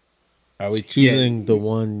which are we choosing the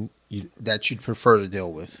one you? That you'd prefer to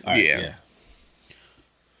deal with. All right, Yeah. yeah.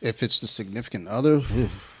 If it's the significant other,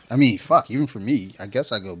 I mean, fuck. Even for me, I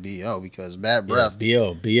guess I go BO because bad breath.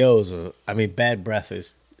 BO is bad breath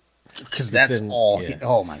is. Because that's in- all. yeah.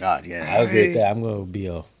 Oh my god, yeah. I agree with that. I'm going to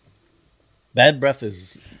BO. Bad breath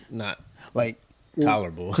is not. Like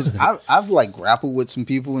tolerable. Because I've like grappled with some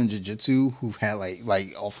people in jiu-jitsu who've had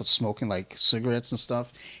like off of smoking like cigarettes and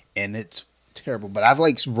stuff, and it's terrible. But I've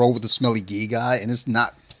like rolled with the smelly ghee guy, and it's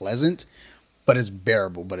not pleasant, but it's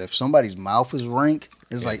bearable. But if somebody's mouth is rank,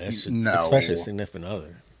 it's like no, especially a significant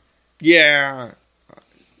other. Yeah.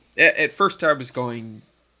 At first, I was going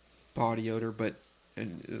body odor, but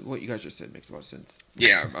and what you guys just said makes a lot of sense.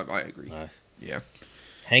 Yeah, I agree. Nice. Yeah.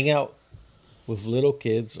 Hang out with little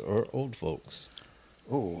kids or old folks.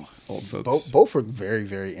 Oh, Old folks. both are very,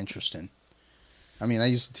 very interesting. I mean, I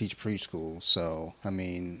used to teach preschool, so I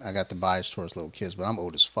mean, I got the bias towards little kids, but I'm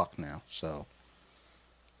old as fuck now, so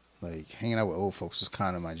like hanging out with old folks is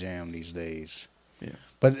kind of my jam these days. Yeah.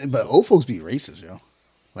 But old folks be racist, yo.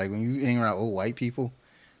 Like when you hang around old white people,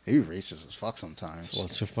 they be racist as fuck sometimes.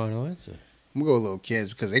 What's your final answer? I'm gonna go with little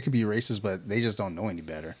kids because they could be racist, but they just don't know any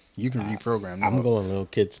better. You can reprogram them. I'm going little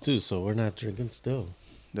kids too, so we're not drinking still.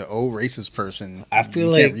 The old racist person, I feel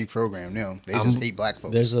you like can't reprogram them. They just hate black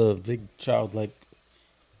folks. There's a big childlike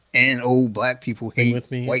And old black people thing hate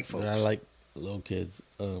with me. white folks. But I like little kids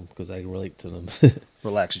because I can relate to them.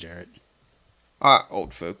 Relax, Jared.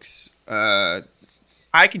 Old folks. I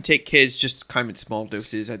can take kids just kind of in small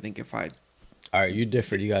doses. I think if I All right, you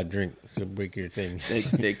different. You got to drink, so break your thing.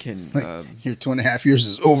 they can. Your 2.5 years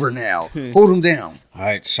is over now. Hold them down. All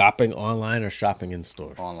right, shopping online or shopping in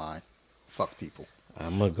store? Online. Fuck people.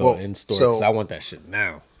 I'm going to go in store because I want that shit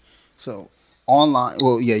now. So, online.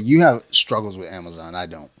 Well, yeah, you have struggles with Amazon. I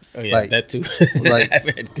don't. Oh, yeah, that too. Like, I've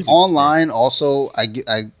had good online, also,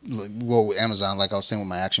 well, with Amazon, like I was saying with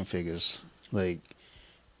my action figures, like,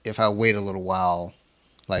 if I wait a little while,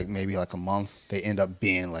 like maybe like a month, they end up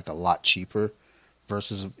being like a lot cheaper.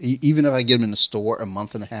 Versus even if I get them in the store a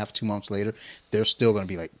month and a half, 2 months later, they're still going to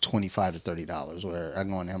be like $25 to $30. Where I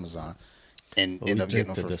go on Amazon and end up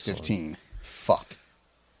getting them for $15. Fuck.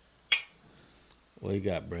 What you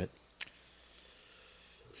got, Brett?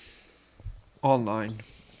 Online.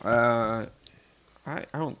 I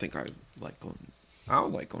don't think I like going. I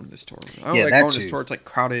don't like going to the store. I don't like going to the store. It's like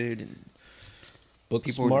crowded and Book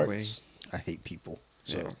people in the way. smarts. I hate people.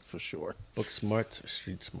 So Yeah. for sure. Book smarts or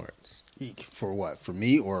street smarts? For what? For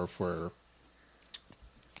me or for?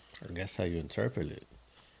 I guess how you interpret it.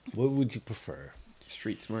 What would you prefer?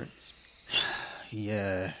 Street smarts.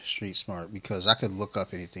 Yeah, street smart, because I could look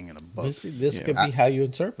up anything in a book. This could be how you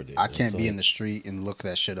interpret it. I can't be in the street and look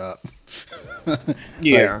that shit up.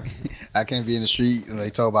 Yeah. Like, I can't be in the street and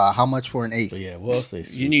they talk about how much for an eighth. But yeah, we'll say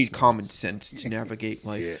You need common sense to navigate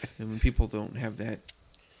life. Yeah. And when people don't have that.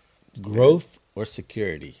 growth or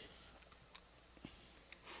security.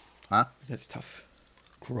 Huh? That's tough.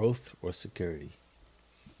 Growth or security.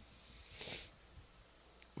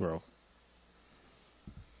 Growth.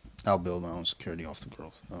 I'll build my own security off the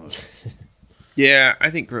growth. Yeah, I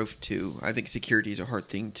think growth too. I think security is a hard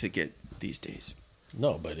thing to get these days.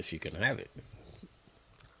 No, but if you can have it,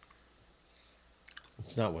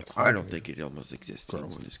 it's not what's I harder. don't think it almost exists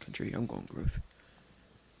anymore in this country. I'm going growth.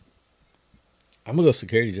 I'm gonna go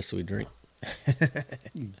security just so we drink.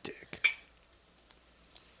 You dick.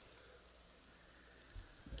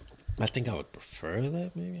 I think I would prefer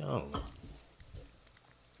that. Maybe I don't know.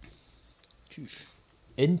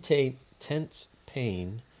 Intense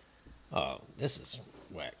pain. Oh, this is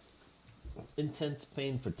whack. Intense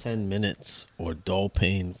pain for 10 minutes or dull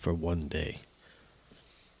pain for 1 day.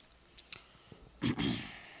 All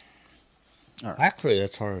right. Actually,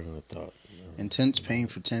 that's harder than I thought. Intense pain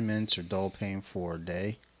for 10 minutes or dull pain for a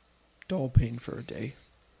day. Dull pain for a day.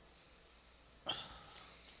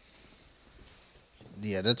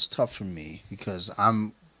 Yeah, that's tough for me because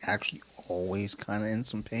I'm actually always kind of in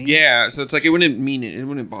some pain. Yeah, so it's like it wouldn't mean it. It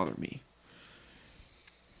wouldn't bother me.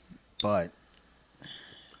 But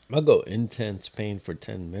I'm gonna go intense pain for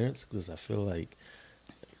 10 minutes because I feel like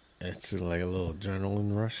it's like a little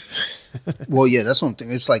adrenaline rush. well, yeah, that's one thing.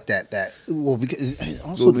 It's like that. Well, because it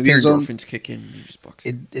also Well, maybe your depends on. endorphins kick in and you just box.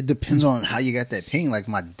 It depends on how you got that pain. Like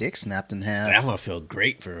my dick snapped in half. I'm gonna feel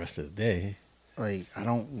great for the rest of the day. Like I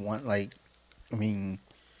don't want like. I mean,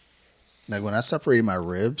 like when I separated my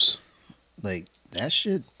ribs, like that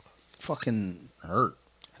shit fucking hurt.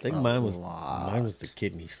 I think A mine was lot. the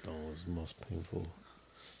kidney stone was the most painful.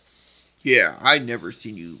 Yeah, I never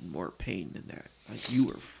seen you more pain than that. Like you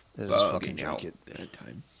were Just fucking bugging out drink that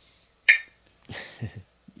time.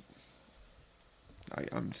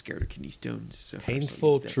 I'm scared of kidney stones. So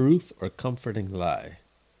Painful truth or comforting lie?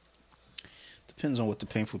 Depends on what the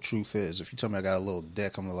painful truth is. If you tell me I got a little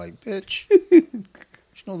dick, I'm like, bitch. You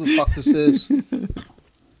know the fuck this is?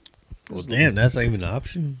 Well, damn, that's not even an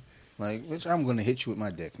option. Like, bitch, I'm gonna hit you with my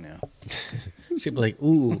dick now. She'd be like,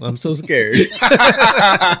 "Ooh, I'm so scared.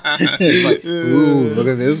 It's like, ooh, look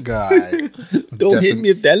at this guy. Don't hit me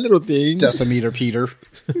with that little thing." Decimeter Peter.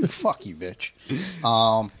 Fuck you, bitch.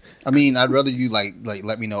 I mean, I'd rather you like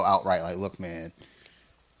let me know outright. Like, look, man,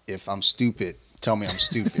 if I'm stupid, tell me I'm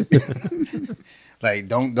stupid. Like,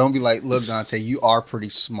 don't be like, look, Dante, you are pretty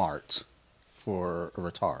smart for a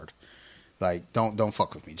retard. Like, don't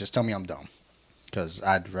fuck with me. Just tell me I'm dumb, because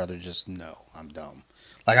I'd rather just know I'm dumb.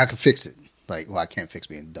 Like, I can fix it. Like, well, I can't fix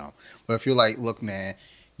being dumb. But if you're like, look, man,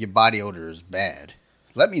 your body odor is bad,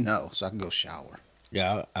 let me know so I can go shower.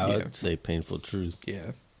 Yeah, I would say painful truth.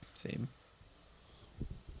 Yeah, same.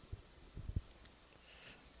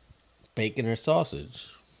 Bacon or sausage?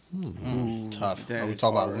 Tough. that Are we is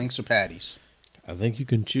talking about hard. links or patties? I think you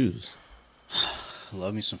can choose.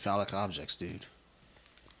 Love me some phallic objects, dude.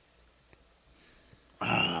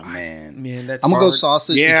 Ah, man. Man, that's I'm gonna go hard.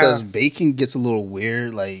 sausage Yeah. because bacon gets a little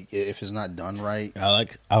weird, like if it's not done right.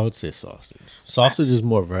 I would say sausage. Sausage is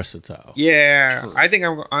more versatile. Yeah, True. I think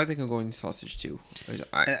I'm going sausage too.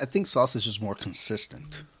 I think sausage is more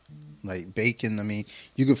consistent. Like bacon, I mean,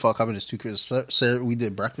 you can fuck up and it's too crispy. Sarah, we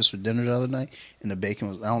did breakfast for dinner the other night, and the bacon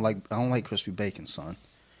was. I don't like crispy bacon, son.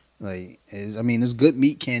 Like, it's good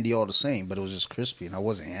meat candy all the same, but it was just crispy, and I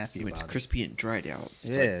wasn't happy It's about it. crispy and dried out.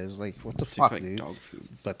 It's Yeah, like, it was like, what the it's fuck, like dude? dog food.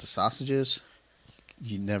 But the sausages,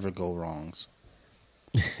 you never go wrongs.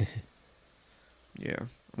 Yeah,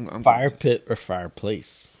 I'm Fire pit or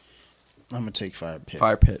fireplace? I'm gonna take fire pit.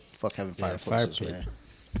 Fire pit. Fuck having Yeah, fireplaces, fire pit.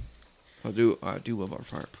 man. I do love our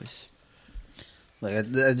fireplace. Like I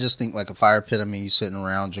just think like a fire pit. I mean, you sitting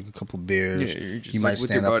around, drink a couple beers. Yeah, you're just you like might with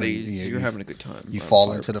stand your up buddies. and You're having a good time. You around fall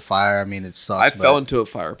fire into pit. the fire. I mean, it sucks. I fell but- into a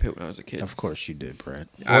fire pit when I was a kid. Of course you did, Brad.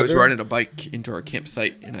 I was Order? riding a bike into our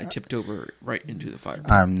campsite and I tipped over right into the fire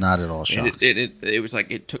pit. I'm not at all And shocked. it was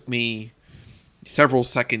like it took me several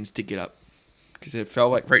seconds to get up because it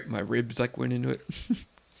felt like right my ribs like went into it.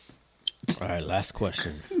 All right, last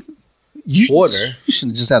question. You Order. should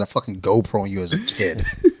have just had a fucking GoPro on you as a kid.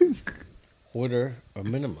 Hoarder or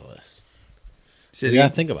minimalist? Say it You gotta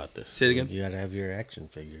again. think about this. Say it again. You gotta have your action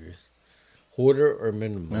figures. Hoarder or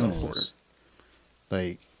minimalist?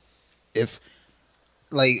 Minimalist.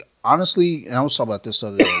 Like, honestly, and I was talking about this the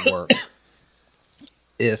other day at work.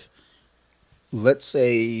 If, let's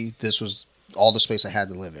say, this was all the space I had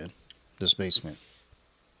to live in, this basement,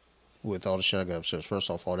 with all the shit I got upstairs. First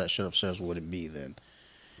off, all that shit upstairs wouldn't be then.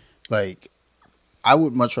 Like, I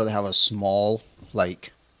would much rather have a small,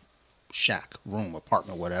 like, shack, room,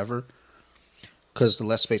 apartment, whatever. Because the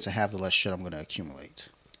less space I have, the less shit I'm going to accumulate.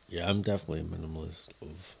 Yeah, I'm definitely a minimalist.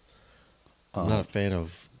 I'm not a fan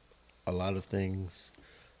of a lot of things.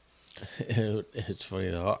 It's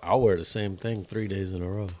funny. I'll wear the same thing 3 days in a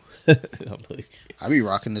row. I'm like, I be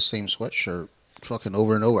rocking the same sweatshirt fucking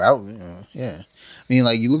over and over. Yeah. I mean,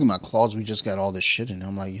 like, you look at my clothes, we just got all this shit in.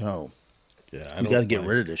 I'm like, yo, yeah, we got to get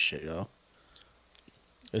rid of this shit, yo.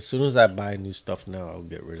 As soon as I buy new stuff now, I'll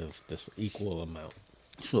get rid of this equal amount.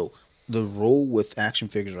 So, the rule with action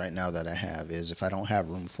figures right now that I have is if I don't have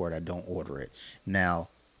room for it, I don't order it. Now,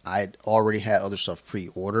 I already had other stuff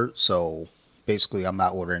pre-ordered, so basically I'm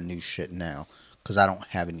not ordering new shit now because I don't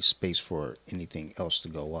have any space for anything else to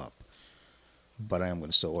go up. But I am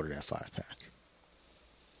going to still order that 5-pack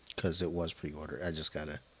because it was pre-ordered. I just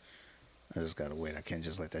gotta wait. I can't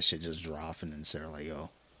just let that shit just drop and then say like, yo,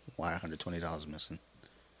 why $120 missing?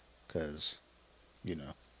 Because, you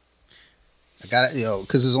know, I got it,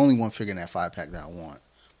 because there's only one figure in that 5-pack that I want,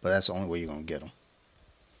 but that's the only way you're gonna get them.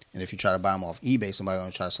 And if you try to buy them off eBay, somebody's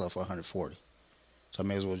gonna try to sell it for 140. So I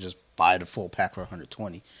may as well just buy the full pack for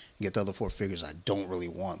 120 and get the other 4 figures I don't really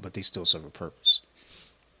want, but they still serve a purpose.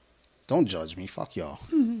 Don't judge me, fuck y'all.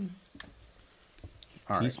 All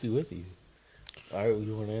right, Peace be with you. All right,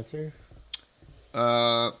 you want to answer?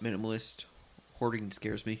 Minimalist. Hoarding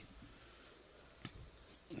scares me.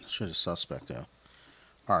 sure the suspect though.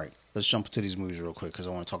 All right, let's jump into these movies real quick because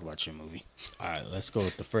I want to talk about your movie. All right, let's go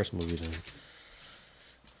with the first movie then.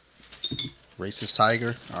 Racist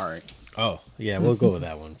Tiger. All right. Oh, yeah, we'll go with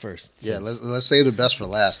that one first. Yeah, let's save the best for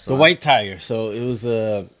last. The White Tiger. So it was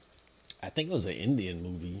I think it was an Indian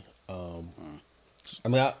movie. I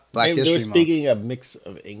mean, Black they were History speaking a mix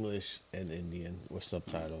of English and Indian with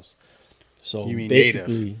subtitles. So You mean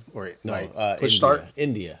basically, native or no, like push India, start?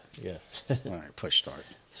 India, yeah. All right, push start.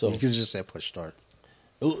 So You could just say push start.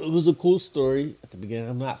 it was a cool story at the beginning.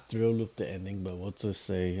 I'm not thrilled with the ending, but we'll just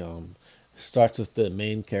say starts with the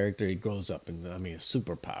main character. He grows up in,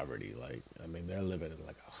 super poverty. Like, they're living in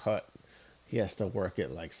like a hut. He has to work at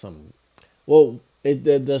like some. Well, it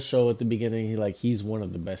does show at the beginning. He's one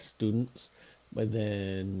of the best students, but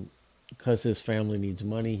then because his family needs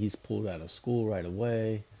money, he's pulled out of school right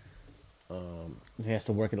away. He has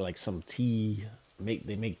to work at like some tea.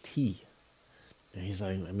 They make tea, and he's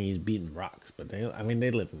like, I mean, he's beating rocks, but they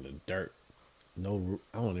live in the dirt. I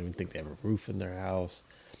don't even think they have a roof in their house.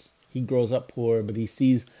 He grows up poor, but he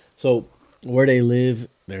sees so where they live.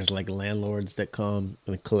 There's like landlords that come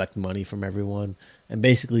and collect money from everyone, and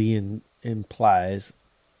basically implies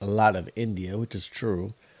a lot of India, which is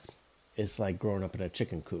true. It's like growing up in a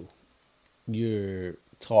chicken coop. You're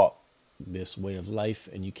taught this way of life,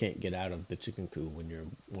 and you can't get out of the chicken coop when you're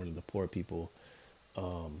one of the poor people.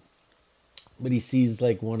 But he sees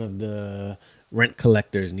like one of the rent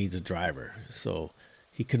collectors needs a driver, so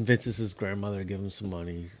he convinces his grandmother to give him some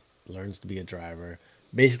money. Learns to be a driver.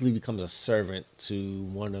 Basically, becomes a servant to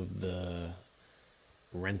one of the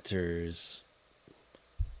renters.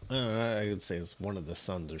 I don't know, I would say it's one of the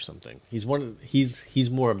sons or something. He's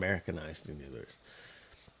more Americanized than the others.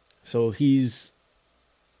 So he's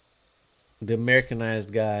the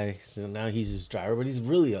Americanized guy. So now he's his driver, but he's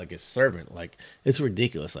really like his servant. Like it's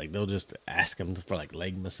ridiculous. Like they'll just ask him for like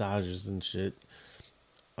leg massages and shit.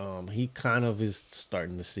 He kind of is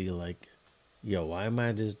starting to see like, yo, why am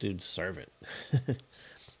I this dude's servant?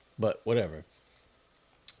 But whatever.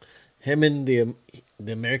 Him and the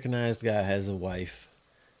Americanized guy has a wife.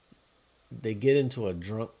 They get into a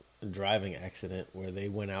drunk driving accident where they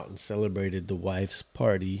went out and celebrated the wife's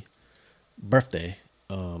birthday.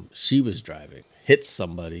 She was driving, hits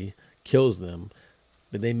somebody, kills them,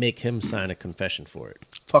 but they make him sign a confession for it.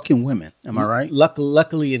 Fucking women, am I right?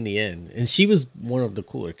 Luckily, in the end, and she was one of the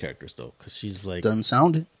cooler characters though, because she's like Doesn't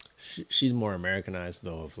sound it. She's more Americanized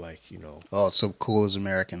though, of like Oh, it's so cool as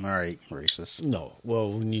American. All right, racist. No, well,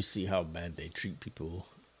 when you see how bad they treat people,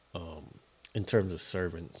 in terms of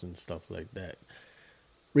servants and stuff like that.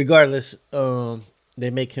 Regardless, they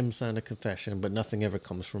make him sign a confession, but nothing ever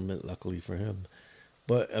comes from it. Luckily for him,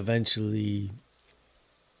 but eventually,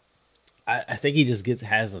 I think he just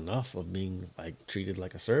has enough of being like treated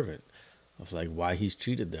like a servant, of like why he's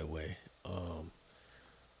treated that way.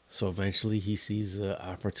 So eventually, he sees an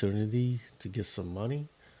opportunity to get some money,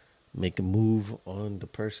 make a move on the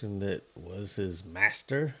person that was his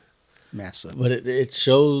master. Massa. But it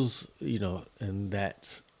shows, and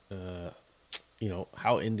that,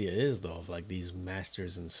 how India is, though, of like these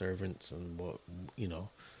masters and servants and what,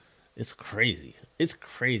 it's crazy. It's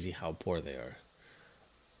crazy how poor they are.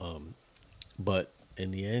 But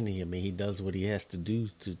in the end, he does what he has to do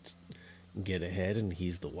to get ahead, and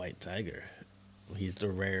he's the white tiger. He's the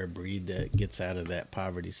rare breed that gets out of that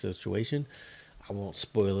poverty situation. I won't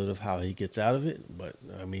spoil it of how he gets out of it, but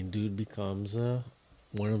dude becomes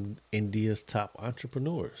one of India's top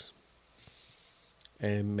entrepreneurs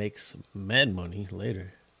and makes mad money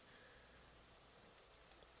later.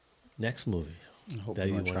 Next movie. I hope that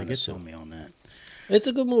you're you not want trying to to sell me on that. It's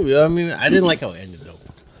a good movie. I didn't like how it ended though.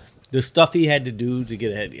 The stuff he had to do to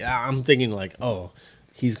get ahead. I'm thinking like, oh,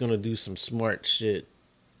 he's gonna do some smart shit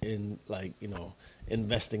in like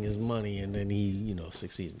investing his money, and then he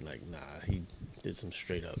succeeded. Like, nah, he did some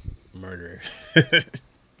straight up murder.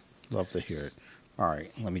 Love to hear it. All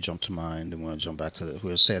right, let me jump to mine. Then we'll jump back to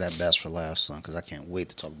we'll say that best for last, son, because I can't wait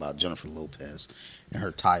to talk about Jennifer Lopez and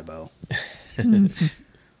her Tybo.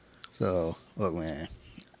 So, look, man,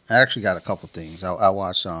 I actually got a couple things. I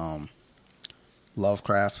watched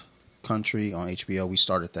Lovecraft Country on HBO. We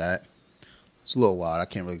started that. It's a little wild. I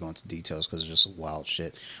can't really go into details because it's just wild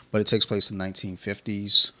shit. But it takes place in the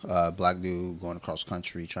 1950s. Black dude going across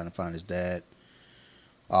country trying to find his dad.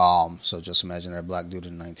 So just imagine that a black dude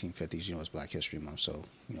in the 1950s. It's Black History Month, so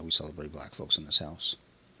we celebrate black folks in this house.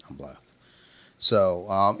 I'm black.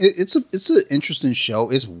 So it's an interesting show.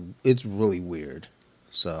 It's really weird.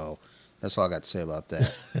 So that's all I got to say about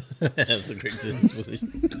that. That's a great movie.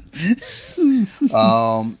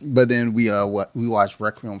 But then we watched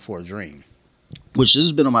Requiem for a Dream, which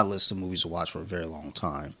has been on my list of movies to watch for a very long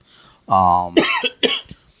time.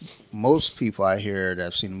 Most people I hear that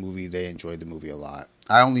have seen the movie, they enjoyed the movie a lot.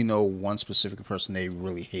 I only know one specific person, they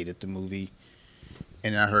really hated the movie.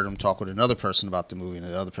 And I heard him talk with another person about the movie, and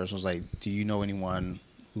the other person was like, do you know anyone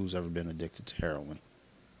who's ever been addicted to heroin?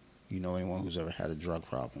 You know anyone who's ever had a drug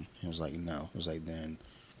problem? He was like, no. I was like, then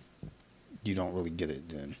you don't really get it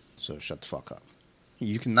then, so shut the fuck up.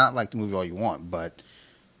 You can not like the movie all you want, but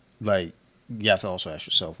like, you have to also ask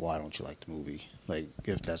yourself, why don't you like the movie? Like,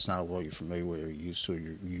 if that's not a world you're familiar with or you're used to,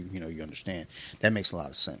 you understand. That makes a lot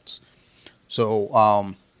of sense.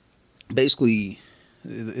 So, basically,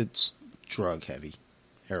 it's drug heavy,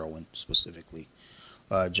 heroin specifically.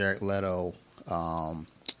 Jared Leto,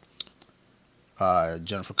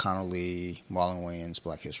 Jennifer Connelly, Marlon Wayans,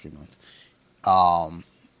 Black History Month.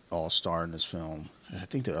 all star in this film. I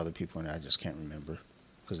think there are other people in it. I just can't remember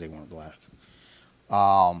because they weren't black.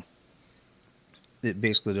 Um,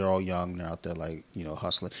 basically they're all young. They're out there like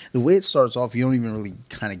hustling. The way it starts off, you don't even really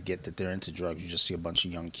kind of get that they're into drugs. You just see a bunch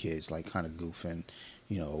of young kids like kind of goofing,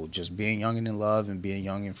 just being young and in love and being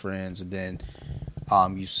young and friends. And then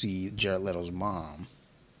you see Jared Leto's mom.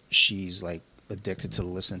 She's like addicted to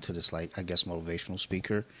listening to this like I guess motivational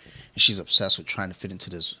speaker, and she's obsessed with trying to fit into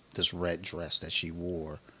this red dress that she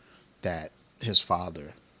wore that his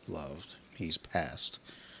father loved. He's passed,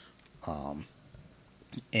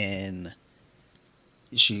 and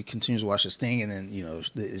she continues to watch this thing, and then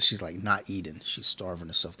she's like not eating, she's starving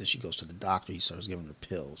herself. Then she goes to the doctor. He starts giving her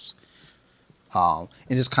pills, and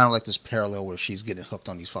it's kind of like this parallel where she's getting hooked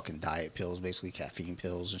on these fucking diet pills, basically caffeine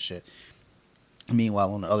pills and shit.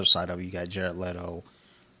 Meanwhile, on the other side of it, you got Jared Leto,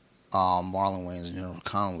 Marlon Wayans, and Jennifer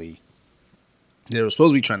Connelly. They were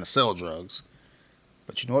supposed to be trying to sell drugs,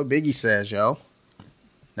 but you know what Biggie says, yo?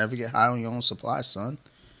 Never get high on your own supply, son.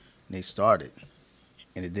 And they started,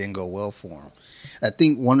 and it didn't go well for them. I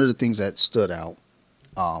think one of the things that stood out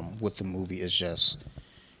with the movie is just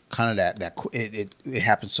kind of that it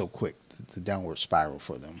happened so quick, the downward spiral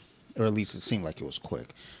for them, or at least it seemed like it was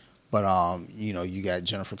quick. But you got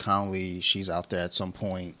Jennifer Connelly. She's out there at some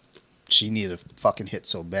point. She needed a fucking hit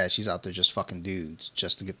so bad. She's out there just fucking dudes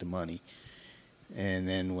just to get the money. And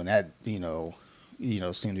then when that seemed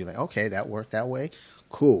to be like, okay, that worked that way,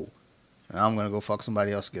 cool. And I'm gonna go fuck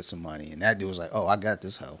somebody else to get some money. And that dude was like, oh, I got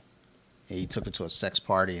this hoe. And he took her to a sex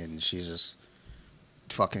party, and she just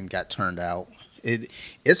fucking got turned out.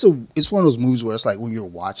 It's one of those movies where it's like when you're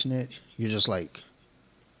watching it, you're just like,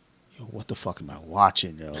 what the fuck am I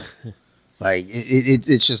watching, yo? Like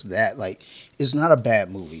it's just that. Like, it's not a bad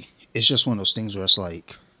movie. It's just one of those things where it's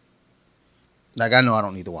like I know I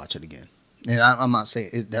don't need to watch it again. And I'm not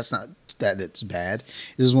saying that's not that it's bad.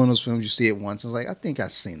 This is one of those films you see it once. It's like, I think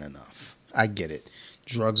I've seen enough. I get it.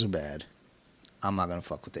 Drugs are bad. I'm not gonna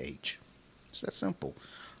fuck with the H. It's that simple.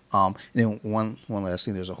 And then one last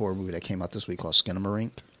thing. There's a horror movie that came out this week called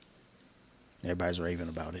Skinamarink. Everybody's raving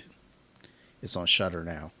about it. It's on Shudder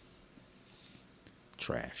now.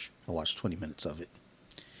 Trash. I watched 20 minutes of it.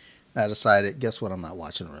 I decided, guess what? I'm not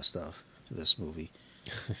watching the rest of this movie.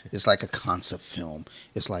 It's like a concept film.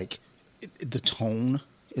 It's like the tone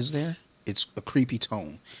is there. It's a creepy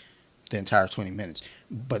tone the entire 20 minutes.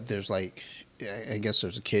 But there's like, I guess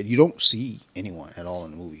there's a kid. You don't see anyone at all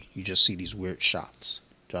in the movie. You just see these weird shots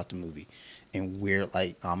throughout the movie and weird,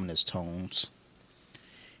 like, ominous tones.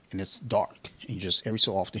 And it's dark. And you just every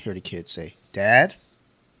so often hear the kid say, Dad?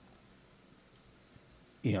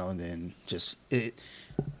 And then just it's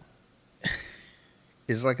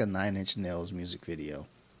like a 9 Inch Nails music video.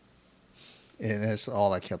 And that's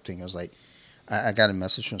all I kept thinking. I was like, I got a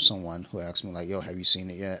message from someone who asked me, like, yo, have you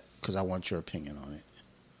seen it yet? Because I want your opinion on it.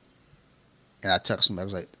 And I texted him, I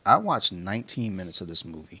was like, I watched 19 minutes of this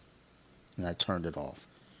movie, and I turned it off.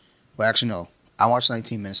 Well, actually, no. I watched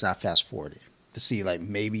 19 minutes, and I fast-forwarded to see, like,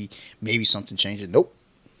 maybe something changed. Nope.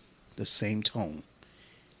 The same tone.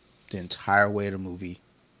 The entire way of the movie.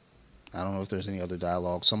 I don't know if there's any other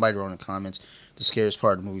dialogue. Somebody wrote in the comments, the scariest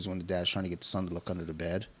part of the movie is when the dad's trying to get the son to look under the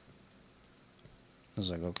bed. I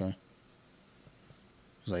was like, okay.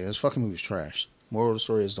 I was like, this fucking movie's trash. Moral of the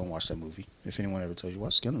story is, don't watch that movie. If anyone ever tells you,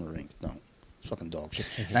 watch Skinamarink, don't. It's fucking dog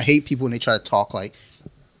shit. And I hate people when they try to talk like,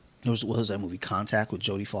 what was that movie, Contact, with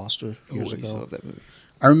Jodie Foster years ago? I love that movie.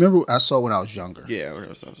 I remember I saw it when I was younger. Yeah, when I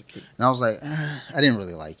was a kid. And I was like, I didn't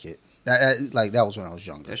really like it. That was when I was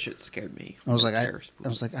younger. That shit scared me. I was like,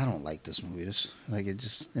 I don't like this movie. And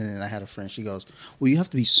then I had a friend. She goes, well, you have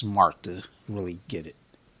to be smart to really get it.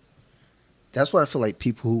 That's what I feel like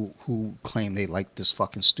people who claim they like this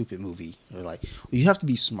fucking stupid movie are like, well, you have to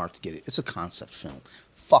be smart to get it. It's a concept film.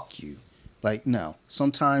 Fuck you. Like, no.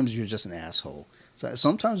 Sometimes you're just an asshole. So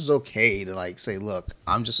sometimes it's okay to like say, look,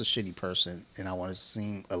 I'm just a shitty person and I want to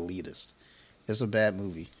seem elitist. It's a bad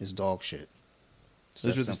movie. It's dog shit.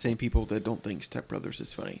 Those are the same people that don't think Step Brothers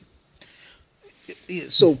is funny.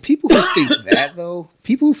 So people who think that, though,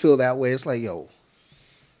 people who feel that way, it's like, yo,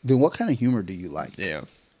 then what kind of humor do you like? Yeah.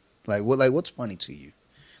 What's funny to you?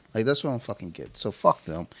 Like, that's what I don't fucking get. So fuck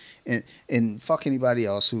them. And fuck anybody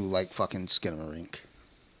else who like fucking Skinamarink.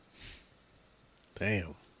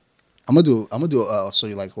 Damn. I'm gonna do a So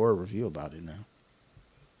You Like Horror review about it now.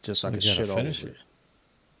 Just so I can shit all over it.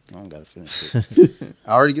 I don't gotta finish it.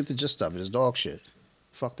 I already get the gist of it. It's dog shit.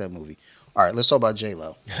 Fuck that movie. All right, let's talk about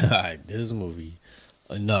J-Lo. All right, this movie,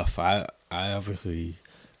 enough. I obviously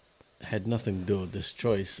had nothing to do with this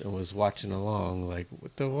choice and was watching along like,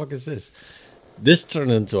 what the fuck is this? This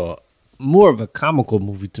turned into more of a comical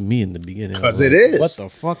movie to me in the beginning. 'Cause I'm it like, is. What the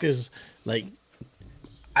fuck is like?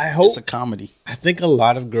 I hope It's a comedy. I think a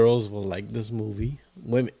lot of girls will like this movie.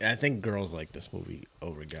 Women, I think girls like this movie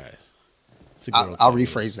over guys. It's a girl I'll comedy.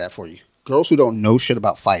 rephrase that for you. Girls who don't know shit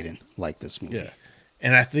about fighting like this movie. Yeah,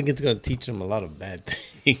 and I think it's gonna teach them a lot of bad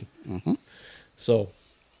things. Mm-hmm. So,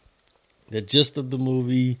 the gist of the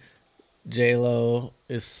movie, J-Lo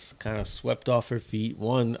is kind of swept off her feet.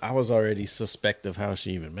 One, I was already suspect of how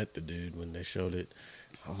she even met the dude when they showed it.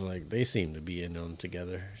 I was like, they seem to be in on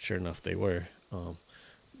together. Sure enough, they were.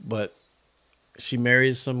 But she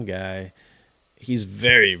marries some guy. He's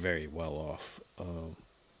very, very well off.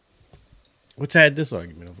 Which I had this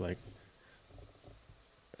argument of like,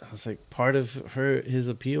 I was like, part of his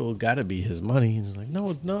appeal got to be his money. He's like, no.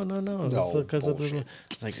 It's because of the. bullshit.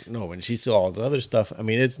 It's like, no. When she saw all the other stuff, I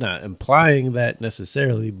mean, it's not implying that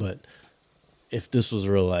necessarily, but if this was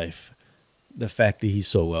real life, the fact that he's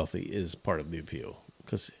so wealthy is part of the appeal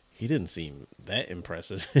because he didn't seem that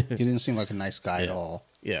impressive. He didn't seem like a nice guy at Yeah. all.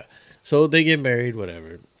 Yeah. So they get married,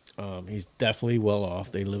 whatever. He's definitely well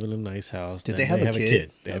off. They live in a nice house. Did Then they have a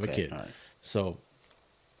kid? They have a Okay, kid. all right. So,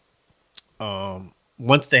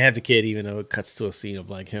 once they have the kid, even though it cuts to a scene of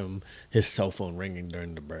like his cell phone ringing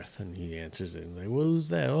during the birth, and he answers it and like, well, who's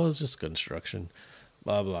that? Oh, it's just construction.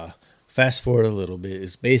 Blah blah. Fast forward a little bit.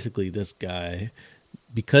 It's basically this guy,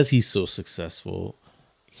 because he's so successful,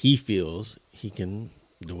 he feels he can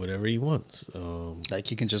do whatever he wants.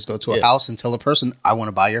 Like you can just go to a Yeah. house and tell a person, "I want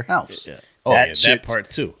to buy your house." Yeah. Oh, That that shit- part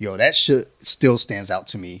too. Yo, that shit still stands out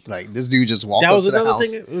to me. Like this dude just walked That up was to the another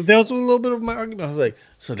house. thing. That was a little bit of my argument. I was like,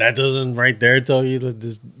 so that doesn't right there tell you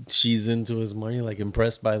that she's into his money, like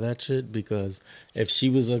impressed by that shit? Because if she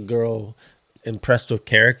was a girl impressed with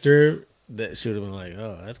character, that she would have been like,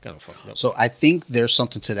 oh, that's kind of fucked up. So I think there's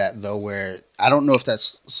something to that though, where I don't know if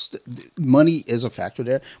that's money is a factor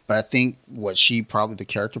there, but I think what the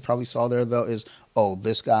character probably saw there though is, oh,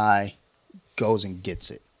 this guy goes and gets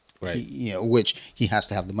it. Right. Which he has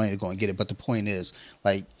to have the money to go and get it. But the point is,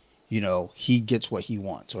 like, he gets what he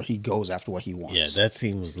wants, or he goes after what he wants. Yeah, that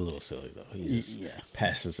scene was a little silly though. He just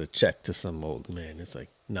passes a check to some old man. It's like,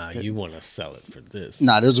 nah, you want to sell it for this.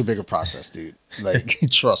 Nah, there's a bigger process, dude. Like,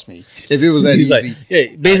 trust me. If it was that He's easy, like,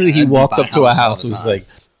 yeah, basically he I'd walked buy up to a houses all house the and was time.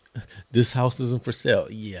 like, this house isn't for sale.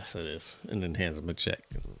 Yes, it is. And then hands him a check.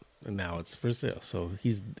 And now it's for sale. So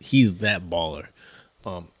he's that baller.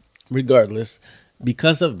 Regardless,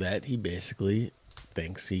 because of that, he basically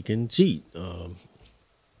thinks he can cheat. on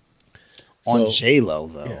so- J-Lo,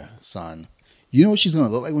 though, Yeah. son. You know what she's going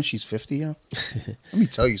to look like when she's 50, yo? Let me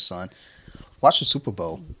tell you, son. Watch the Super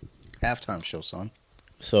Bowl halftime show, son.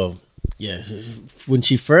 So, yeah, when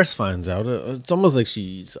she first finds out, it's almost like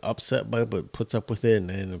she's upset by it, but puts up with it, and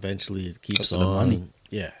then eventually it keeps 'Cause of the on. money.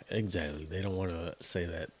 Yeah, exactly. They don't want to say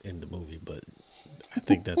that in the movie, but I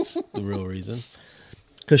think that's the real reason.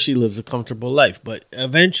 Because she lives a comfortable life. But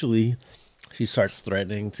eventually, she starts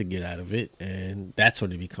threatening to get out of it, and that's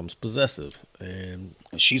when he becomes possessive and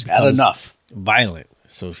She's had becomes enough. violent.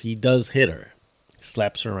 So he does hit her,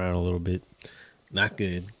 slaps her around a little bit. Not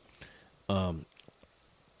good.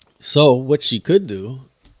 So what she could do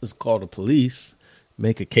is call the police,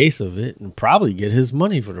 make a case of it, and probably get his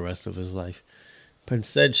money for the rest of his life. But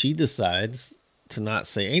instead, she decides to not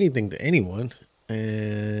say anything to anyone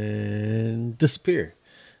and disappear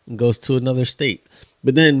and goes to another state.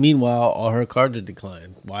 But then, meanwhile, all her cards are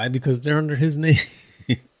declined. Why? Because they're under his name,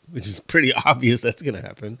 which is pretty obvious that's going to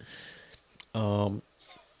happen.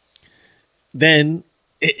 Then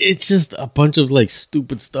it's just a bunch of like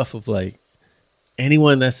stupid stuff of like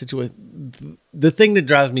anyone in that situation. The thing that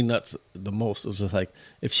drives me nuts the most is just like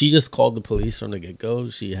if she just called the police from the get go,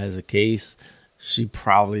 she has a case. She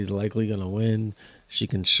probably is likely going to win. She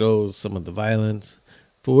can show some of the violence.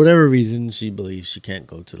 For whatever reason, she believes she can't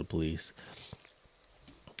go to the police.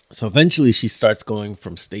 So eventually she starts going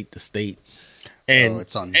from state to state. And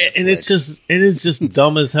it's on and it's Netflix. just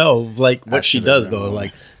dumb as hell. Like I what she should've does been though, wrong.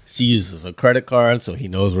 like she uses a credit card so he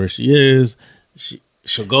knows where she is.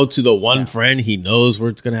 She'll go to the one friend he knows where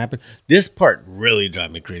it's gonna happen. This part really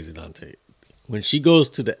drives me crazy, Dante. When she goes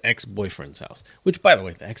to the ex-boyfriend's house, which by the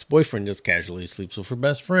way, the ex-boyfriend just casually sleeps with her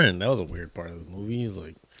best friend. That was a weird part of the movie. He's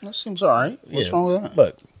like, That seems all right. What's yeah, wrong with that?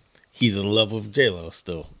 But he's in love with J-Lo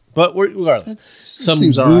still. But regardless,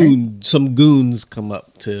 seems all right. some goons come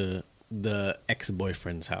up to the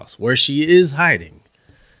ex-boyfriend's house where she is hiding,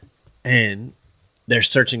 and they're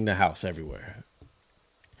searching the house everywhere.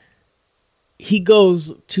 He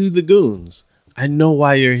goes to the goons. I know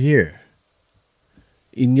why you're here.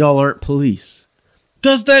 And y'all aren't police.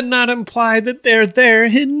 Does that not imply that they're there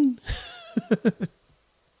hidden?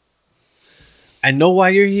 I know why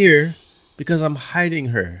you're here. because I'm hiding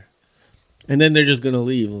her. And then they're just going to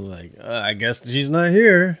leave. I'm like, I guess she's not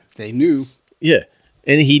here. They knew. Yeah.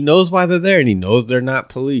 And he knows why they're there, and he knows they're not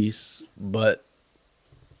police, but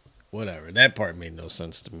whatever. That part made no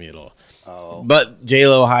sense to me at all. Oh. But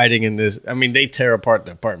J-Lo hiding in this, I mean, they tear apart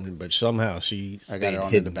the apartment, but somehow she I got it on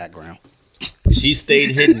hidden. in the background. She stayed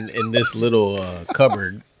hidden in this little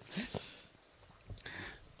cupboard.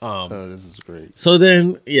 Oh, this is great. So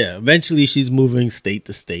then, yeah, eventually she's moving state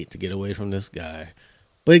to state to get away from this guy.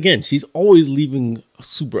 But again, she's always leaving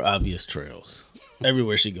super obvious trails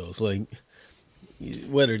everywhere she goes. Like,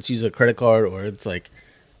 whether it's use a credit card or it's like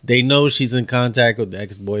they know she's in contact with the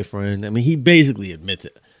ex-boyfriend. I mean, he basically admits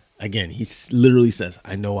it. Again, he literally says,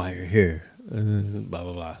 I know why you're here. Blah,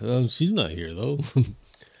 blah, blah. She's not here, though.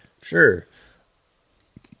 Sure.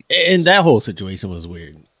 And that whole situation was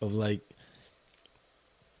weird. Of like,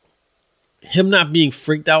 him not being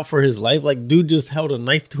freaked out for his life. Like, dude just held a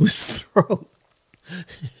knife to his throat.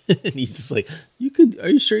 And he's just like, are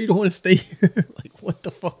you sure you don't want to stay here? Like, what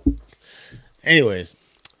the fuck? Anyways,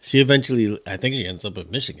 she eventually, I think she ends up in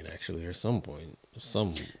Michigan, actually, or some point.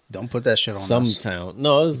 Don't put that shit on some us. town.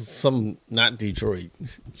 No, it's some, not Detroit.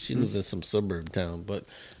 She lives in some suburb town. But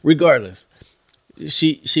regardless,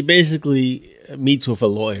 she basically meets with a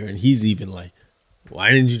lawyer, and he's even like,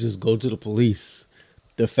 why didn't you just go to the police?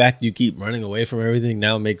 The fact you keep running away from everything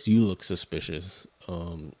now makes you look suspicious.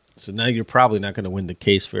 So now you're probably not going to win the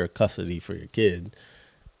case for custody for your kid.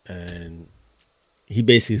 And he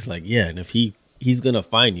basically is like, yeah, and if he's going to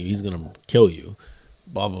find you, he's going to kill you,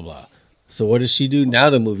 blah, blah, blah. So what does she do?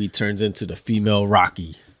 Now the movie turns into the female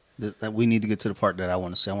Rocky. We need to get to the part that I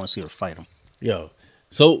want to see. I want to see her fight him. Yo,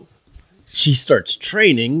 so she starts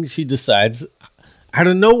training. She decides out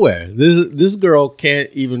of nowhere, this girl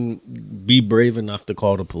can't even be brave enough to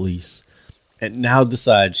call the police. And now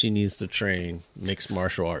decides she needs to train mixed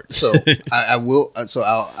martial arts. So I will. So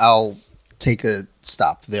I'll take a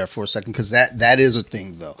stop there for a second because that is a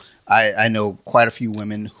thing though. I know quite a few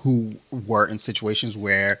women who were in situations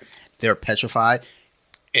where they're petrified,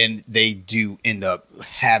 and they do end up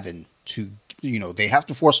having to. They have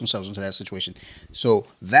to force themselves into that situation. So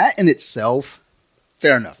that in itself,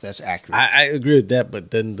 fair enough. That's accurate. I agree with that.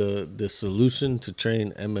 But then the solution to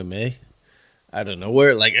train MMA. Out of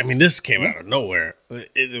nowhere. Like, I mean, this came out of nowhere.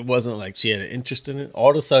 It wasn't like she had an interest in it.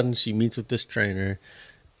 All of a sudden, she meets with this trainer,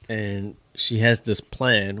 and she has this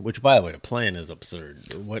plan, which, by the way, the plan is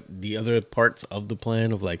absurd. What the other parts of the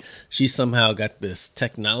plan of, like, she somehow got this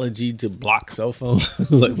technology to block cell phones.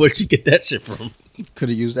 Like, where'd she get that shit from? Could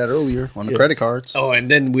have used that earlier on the credit cards. Oh,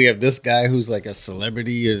 and then we have this guy who's like a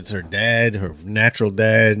celebrity. It's her dad, her natural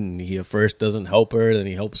dad, and he at first doesn't help her, then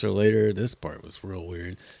he helps her later. This part was real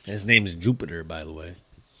weird. And his name's Jupiter, by the way.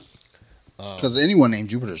 Because anyone named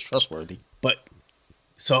Jupiter is trustworthy. But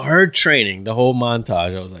so her training, the whole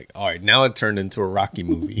montage, I was like, all right, now it turned into a Rocky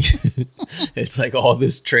movie. It's like all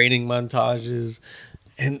this training montages,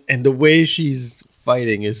 and the way she's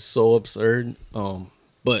fighting is so absurd.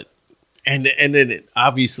 But and then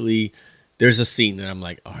obviously there's a scene that I'm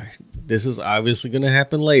like, all right, this is obviously gonna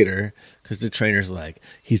happen later because the trainer's like,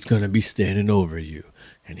 he's gonna be standing over you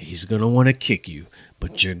and he's gonna want to kick you,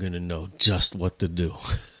 but you're gonna know just what to do.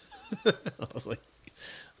 I was like,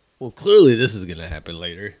 well, clearly this is gonna happen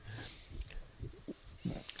later.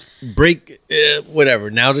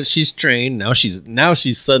 Whatever. Now that she's trained, now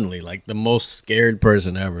she's suddenly like the most scared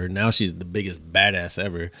person ever. Now she's the biggest badass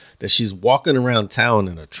ever. That she's walking around town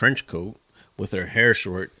in a trench coat with her hair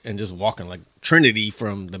short and just walking like Trinity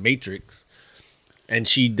from The Matrix. And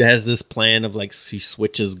she has this plan of like she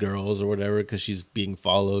switches girls or whatever because she's being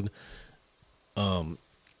followed.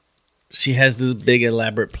 She has this big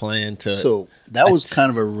elaborate plan to. So that was kind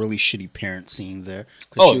of a really shitty parent scene there.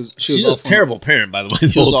 Oh, she's a terrible parent, by the way.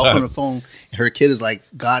 She was off on the phone. Her kid is like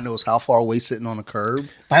God knows how far away, sitting on a curb.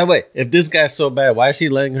 By the way, if this guy's so bad, why is she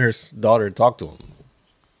letting her daughter talk to him?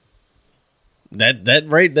 That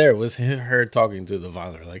right there was her talking to the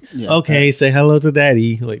father. Like, yeah, okay, say hello to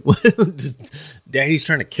daddy. Like, what? Daddy's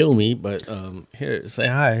trying to kill me, but here, say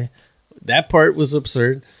hi. That part was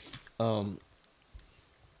absurd.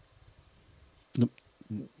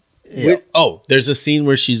 Yeah. There's a scene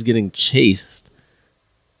where she's getting chased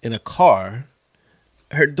in a car.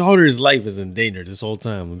 Her daughter's life is in danger this whole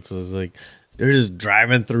time. And so it's like they're just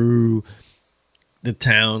driving through the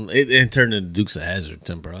town. It turned into Dukes of Hazzard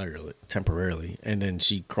temporarily. And then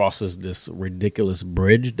she crosses this ridiculous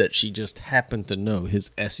bridge that she just happened to know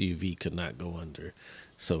his SUV could not go under.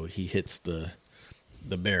 So he hits the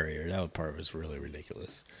barrier. That part was really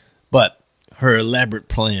ridiculous. But her elaborate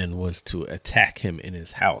plan was to attack him in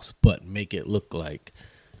his house, but make it look like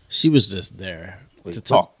she was just there. Wait, to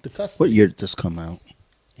talk to custody. What year did this come out?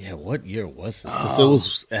 Yeah, what year was this?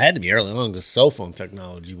 Because it had to be early on because cell phone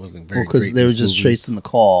technology wasn't very Well, because great. they were in this just movie. tracing the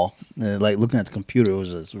call. Like looking at the computer, it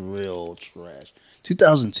was just real trash.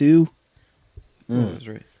 2002. That's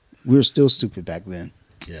right. We were still stupid back then.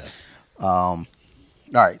 Yeah. All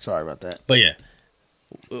right, sorry about that. But yeah,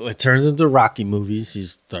 it turns into Rocky movies. She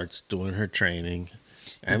starts doing her training.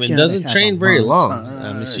 I mean, Again, doesn't they have train a very long.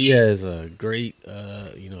 I mean, montage. she has a great,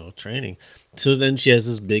 training. So then she has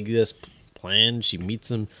this big plan. She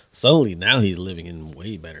meets him. Suddenly, now he's living in a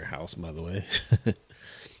way better house, by the way.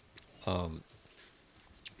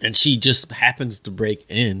 And she just happens to break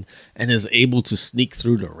in and is able to sneak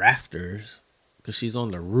through the rafters because she's on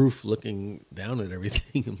the roof looking down at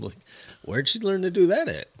everything. I'm like, where'd she learn to do that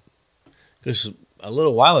at? Because a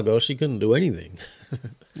little while ago, she couldn't do anything.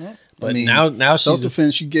 Well, But now she's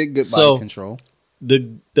self-defense. You get good body control.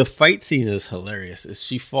 the fight scene is hilarious.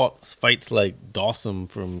 She fights like Dawson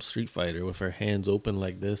from Street Fighter with her hands open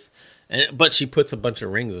like this, but she puts a bunch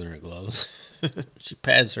of rings in her gloves. She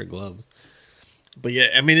pads her gloves. But yeah,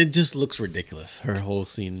 I mean, it just looks ridiculous. Her whole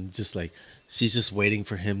scene, just like she's just waiting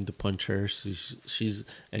for him to punch her. She's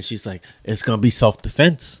like, it's gonna be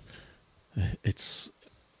self-defense. It's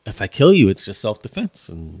if I kill you, it's just self-defense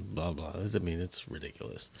and blah blah. I mean, it's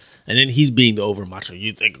ridiculous. And then he's being the over macho.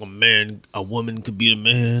 You think a woman could beat a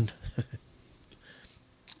man?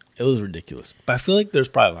 It was ridiculous. But I feel like there's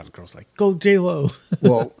probably a lot of girls like, go J-Lo.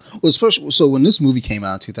 well, especially so when this movie came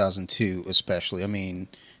out in 2002, especially. I mean,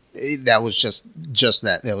 that was just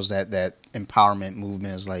that. That was that empowerment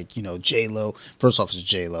movement. Is like, you know, J-Lo. First off, it's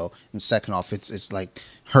J-Lo, and second off, it's like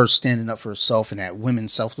her standing up for herself, and that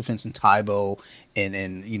women's self-defense in Taibo,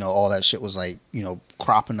 and you know, all that shit was like, you know,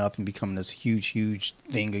 cropping up and becoming this huge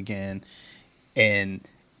thing again. And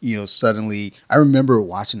you know, suddenly, I remember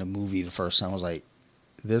watching the movie the first time. I was like,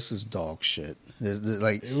 this is dog shit.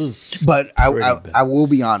 Like It was, but bad. I will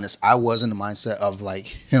be honest. I was in the mindset of like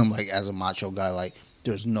him, like as a macho guy, like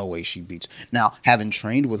there's no way she beats. Now, having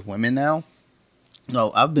trained with women now,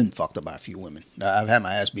 no, I've been fucked up by a few women. I've had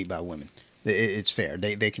my ass beat by women. It's fair.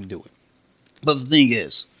 They can do it. But the thing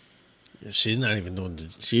is, she's not even doing.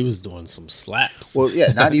 She was doing some slaps. well,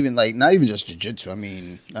 yeah, not even just jiu-jitsu. I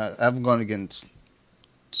mean, I've gone against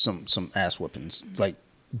some ass whippings, like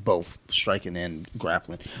both striking and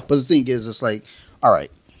grappling. But the thing is, it's like, all right.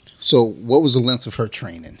 So, what was the length of her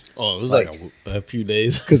training? Oh, it was like a few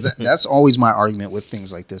days. Because that's always my argument with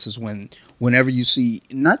things like this is whenever you see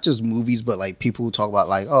not just movies, but like people who talk about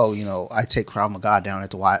like, oh, you know, I take Krav Maga down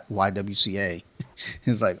at the YWCA.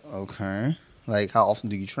 It's like, okay, like how often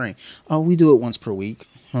do you train? Oh, we do it once per week.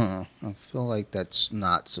 I feel like that's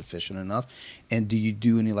not sufficient enough. And do you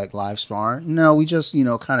do any like live sparring? No, we just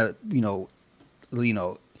kind of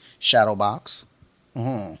shadow box.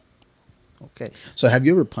 Oh. Okay. So have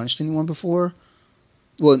you ever punched anyone before?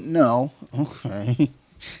 Well, no. Okay.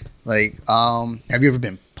 Like, have you ever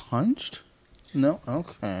been punched? No.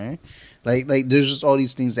 Okay. Like there's just all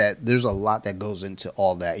these things that there's a lot that goes into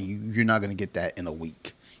all that. You're not going to get that in a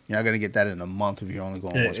week. You're not going to get that in a month if you're only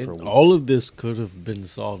going once per week. All of this could have been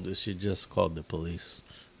solved if she just called the police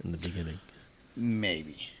in the beginning.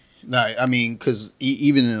 Maybe. No, I mean, because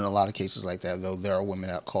even in a lot of cases like that, though, there are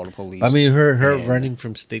women that call the police. I mean, her running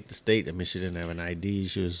from state to state. I mean, she didn't have an ID.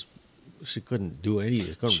 She couldn't do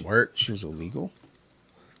anything. Couldn't work. She was illegal.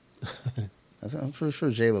 I'm pretty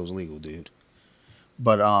sure J-Lo was legal, dude.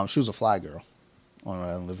 But she was a fly girl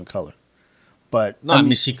on Living Color. But no, I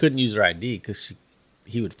mean she couldn't use her ID because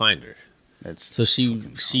he would find her. So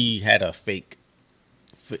she had a fake.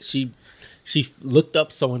 She looked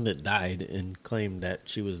up someone that died and claimed that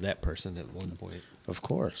she was that person at one point. Of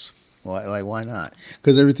course. Well, like, why not?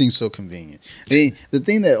 Because everything's so convenient. I mean, the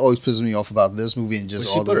thing that always pisses me off about this movie and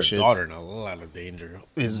just all those shits. She put her daughter in a lot of danger.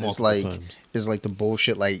 Is like the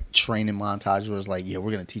bullshit like training montage where it's like, yeah,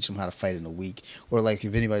 we're gonna teach them how to fight in a week. Or like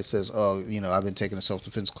if anybody says, oh, you know, I've been taking a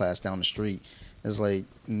self-defense class down the street. It's like,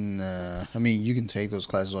 nah. I mean, you can take those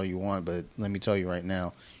classes all you want, but let me tell you right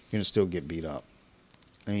now, you're gonna still get beat up.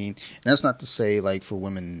 I mean, and that's not to say like for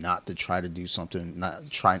women not to try to do something,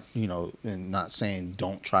 and not saying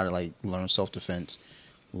don't try to like learn self-defense.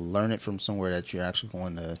 Learn it from somewhere that you're actually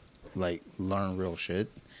going to like learn real shit,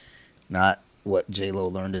 not what J-Lo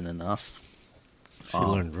learned in Enough. She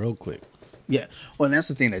learned real quick. Yeah, well, and that's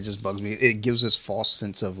the thing that just bugs me. It gives this false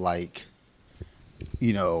sense of like,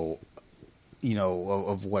 of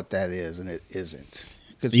what that is, and it isn't.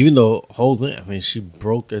 Even though whole thing, I mean, she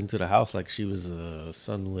broke into the house like she was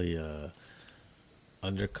suddenly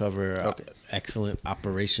undercover, excellent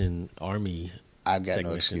operation army I got no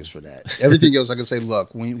technician. excuse for that. Everything else, I can say,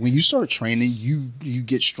 look, when you start training, you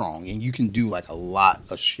get strong and you can do like a lot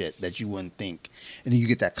of shit that you wouldn't think, and then you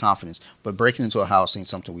get that confidence. But breaking into a house ain't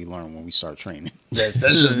something we learn when we start training. That's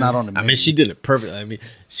just not on the menu. I mean, she did it perfect. I mean,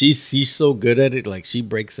 she's so good at it. Like, she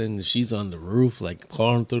breaks in, and she's on the roof, like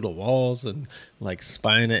clawing through the walls and like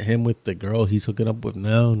spying at him with the girl he's hooking up with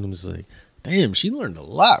now. And I'm just like, damn, she learned a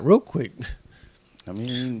lot real quick. I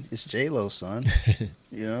mean, it's J-Lo, son.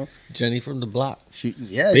 You know, Jenny from the block.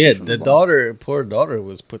 Yeah, The daughter, poor daughter,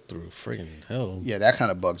 was put through friggin' hell. Yeah, that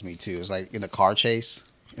kind of bugs me too. It's like in a car chase,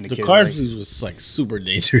 and The kid's car like, chase was like super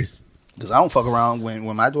dangerous. because I don't fuck around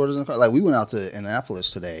when my daughter's in the car. Like, we went out to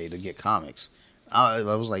Annapolis today to get comics. I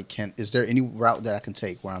was like, is there any route that I can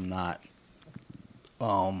take where I'm not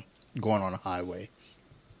going on a highway?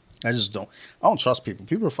 I don't trust people.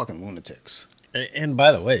 People are fucking lunatics. And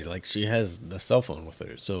by the way, like, she has the cell phone with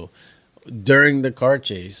her, so during the car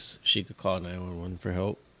chase, she could call 911 for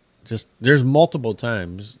help. Just there's multiple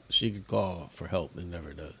times she could call for help and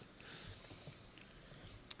never does.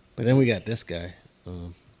 But then we got this guy.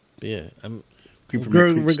 But yeah,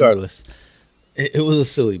 regardless, it was a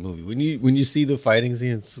silly movie. When you see the fighting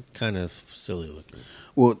scene, it's kind of silly looking.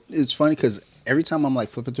 Well, it's funny because every time I'm like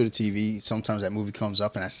flipping through the TV, sometimes that movie comes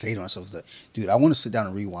up and I say to myself, dude, I want to sit down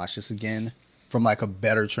and rewatch this again from like a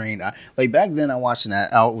better trained. Like, back then I watched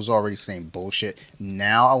that, I was already saying bullshit.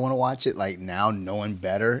 Now I want to watch it like now knowing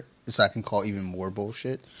better so I can call even more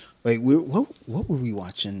bullshit. Like, what were we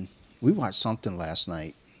watching? We watched something last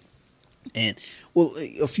night. And, well,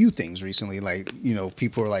 a few things recently, like, you know,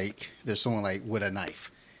 people are like, there's someone like with a knife.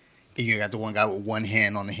 And you got the one guy with one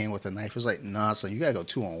hand on the hand with a knife. It's like, nah, so you got to go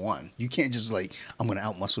 2-on-1. You can't just like, I'm going to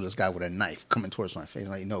outmuscle this guy with a knife coming towards my face.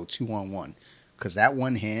 Like, no, 2-on-1. Because that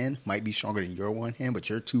one hand might be stronger than your one hand, but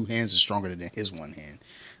your two hands are stronger than his one hand.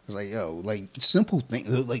 It's like, yo, like, simple things.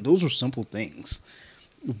 Like, those are simple things.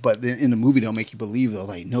 But then in the movie, they'll make you believe, though,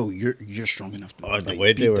 like, no, you're strong enough to The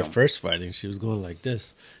way they were first fighting, she was going like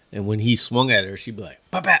this. And when he swung at her, she'd be like,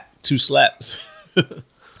 "Bap, 2 slaps."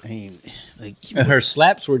 I mean, like, and her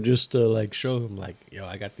slaps were just to like show him, like, yo,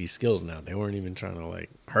 I got these skills now. They weren't even trying to like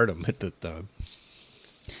hurt him at the time.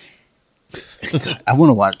 I want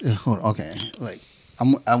to watch. Hold on, okay, like,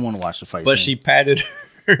 I want to watch the fight. But scene. she patted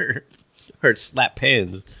her slap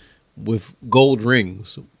hands with gold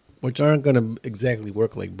rings, which aren't gonna exactly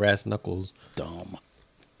work like brass knuckles. Dumb.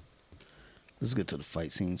 Let's get to the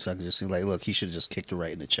fight scene so I can just see, like, look, he should have just kicked her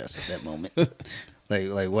right in the chest at that moment.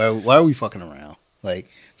 like why are we fucking around?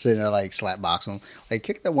 Like, sitting there, like, slap box him. Like,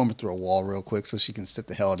 kick that woman through a wall real quick so she can sit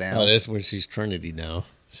the hell down. Oh, that's when she's Trinity now.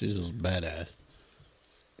 She's just badass.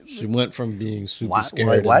 She went from being super scared.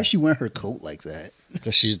 Like, why is she wearing her coat like that?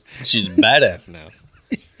 Because she's badass now.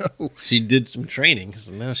 She did some training,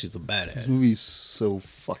 so now she's a badass. This movie's so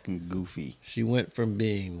fucking goofy. She went from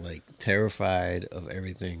being like terrified of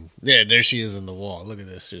everything. Yeah, there she is in the wall. Look at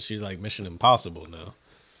this. She's like Mission Impossible now.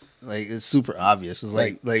 Like, it's super obvious. It's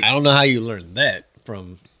like I don't know how you learned that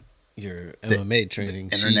from your MMA training.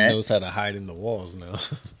 The she internet? knows how to hide in the walls now.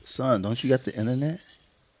 Son, don't you got the internet?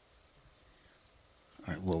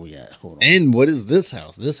 All right, where we at? Hold on. And what is this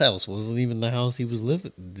house? This house wasn't even the house she was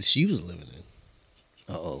living in.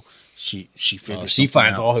 Uh-oh. She figures She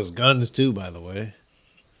finds out. all his guns too, by the way.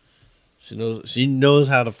 She knows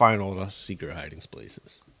how to find all the secret hiding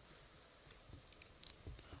places.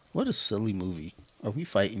 What a silly movie. Are we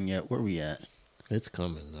fighting yet? Where are we at? It's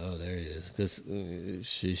coming. Oh, there he is. Because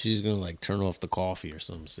she's gonna like turn off the coffee or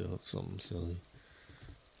something silly.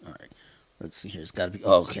 All right. Let's see here. It's got to be.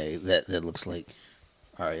 Oh, okay. That looks like.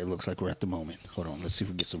 All right. It looks like we're at the moment. Hold on. Let's see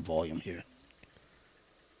if we get some volume here.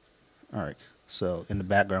 All right. So in the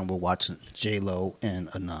background, we're watching J-Lo and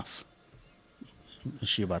Enough. Is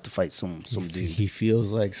she about to fight some dude? He feels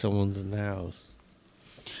like someone's in the house.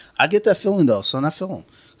 I get that feeling though, son. I feel him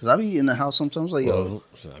because I be in the house sometimes. Like, yo,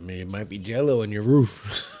 I mean, it might be Jello in your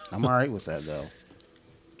roof. I'm all right with that though.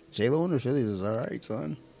 J-Lo in her 50s is all right,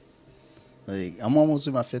 son. Like, I'm almost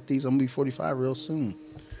in my 50s. I'm gonna be 45 real soon.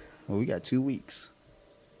 Well, we got 2 weeks.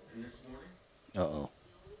 Uh-oh.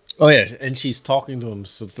 Oh yeah, and she's talking to him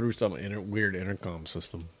through some weird intercom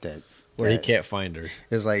system where he can't find her.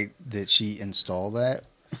 It's like, did she install that?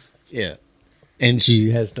 Yeah, and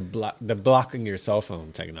she has the blocking your cell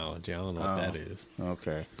phone technology. I don't know what that is.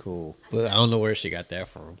 Okay, cool. But I don't know where she got that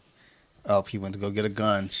from. Oh, he went to go get a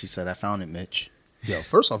gun. She said, "I found it, Mitch." Yo,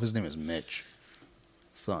 first off, his name is Mitch.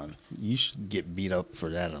 Son, you should get beat up for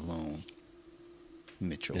that alone.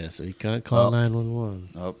 Mitchell. Yeah, so he can't call 911.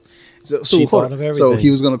 Oh. She thought of everything. So he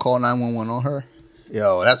was going to call 911 on her?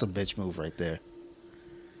 Yo, that's a bitch move right there.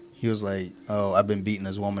 He was like, oh, I've been beating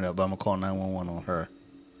this woman up, but I'm going to call 911 on her.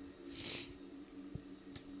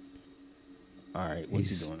 All right, what's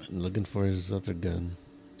He's he doing? looking for his other gun.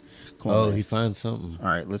 Come on, Oh, man. he finds something. All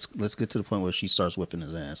right, let's get to the point where she starts whipping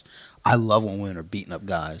his ass. I love when women are beating up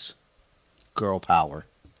guys. Girl power.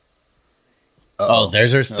 Oh,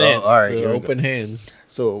 there's her stance. all right, The here we go. open hands.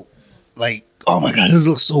 So, like, oh my god, this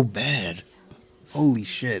looks so bad. Holy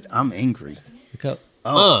shit, I'm angry. Look up.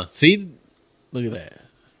 Oh. See? Look at that.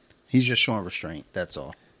 He's just showing restraint. That's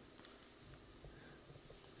all.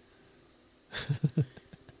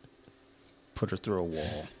 Put her through a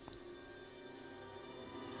wall.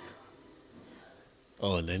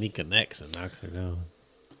 Oh, and then he connects and knocks her down.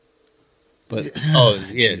 But oh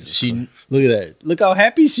yeah, Jesus she Christ. look at that. Look how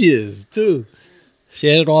happy she is too. She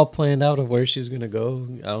had it all planned out of where she's gonna go.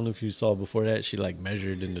 I don't know if you saw before that. She like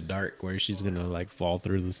measured in the dark where she's gonna like fall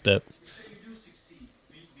through the step.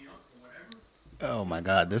 Oh my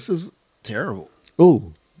god, this is terrible.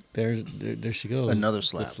 Oh, there she goes. Another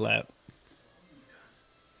slap. The slap.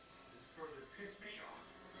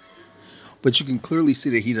 But you can clearly see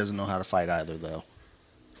that he doesn't know how to fight either, though.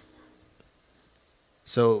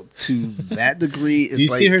 So to that degree, it's You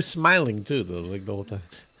like see her smiling too, though, like the whole time.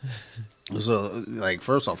 so. Like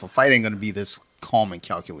first off, a fight ain't gonna be this calm and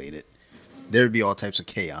calculated. There'd be all types of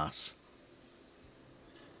chaos,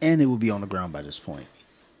 and it would be on the ground by this point.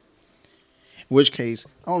 In which case,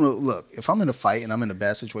 I don't know. Look, if I'm in a fight and I'm in a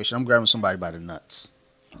bad situation, I'm grabbing somebody by the nuts.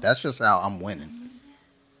 That's just how I'm winning.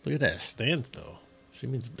 Look at that stance, though. She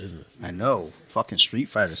means business. I know. Fucking Street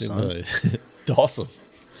Fighter, son. It's awesome.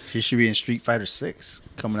 She should be in Street Fighter 6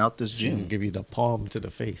 coming out this She can June. give you the palm to the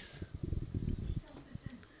face.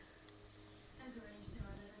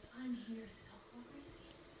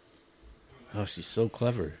 Oh, she's so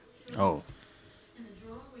clever. Oh.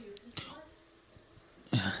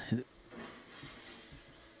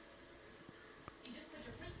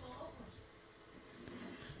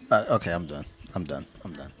 Okay, I'm done.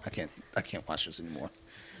 I can't watch this anymore.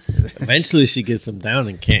 Eventually, she gets him down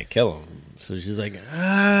and can't kill him. So she's like,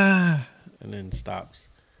 and then stops.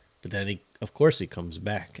 But then of course, he comes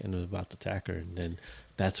back and is about to attack her. And then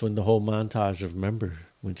that's when the whole montage of remember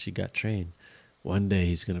when she got trained. One day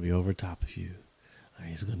he's gonna be over top of you. And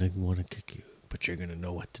he's gonna want to kick you, but you're gonna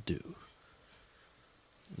know what to do.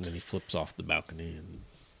 And then he flips off the balcony and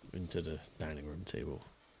into the dining room table.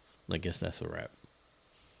 And I guess that's a wrap.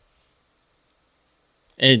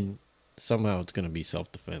 And somehow it's going to be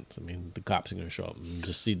self-defense. I mean, the cops are going to show up and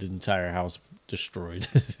just see the entire house destroyed.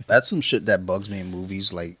 That's some shit that bugs me in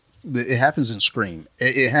movies. Like, it happens in Scream.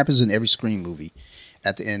 It happens in every Scream movie.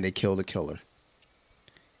 At the end, they kill the killer.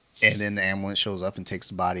 And then the ambulance shows up and takes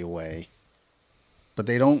the body away. But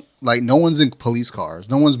they don't, like, no one's in police cars.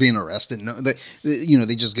 No one's being arrested. No,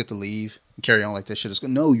 they just get to leave and carry on like this shit is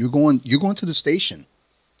going. No, you're going to the station.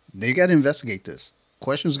 They got to investigate this.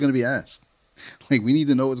 Questions going to be asked. Like, we need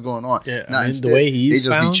to know what's going on. Yeah, Not instead, the way he's they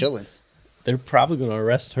just found, be chilling. They're probably going to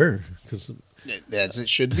arrest her because As it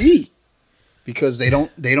should be, because they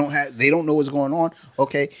don't know what's going on.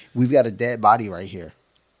 Okay, we've got a dead body right here,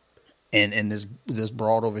 and this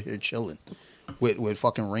broad over here chilling with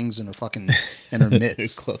fucking rings in her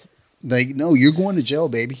mitts. Like, no, you're going to jail,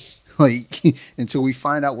 baby. Like, until we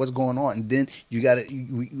find out what's going on, and then we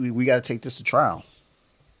gotta take this to trial.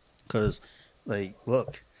 Cause, like,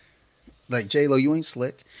 look. Like, J-Lo, you ain't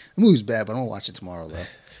slick. The movie's bad, but I'm going to watch it tomorrow,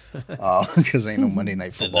 though. Because ain't no Monday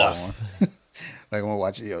Night Football on. Like, I'm going to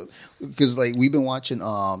watch it. Because, like, we've been watching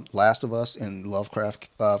Last of Us and Lovecraft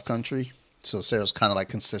Country. So Sarah's kind of, like,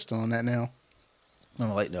 consistent on that now. And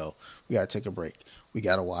I'm like, no, we got to take a break. We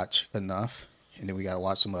got to watch enough. And then we got to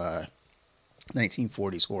watch some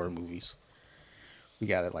 1940s horror movies. We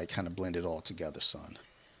got to, like, kind of blend it all together, son.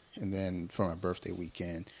 And then for my birthday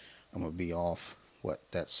weekend, I'm going to be off.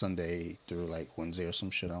 That Sunday through like Wednesday or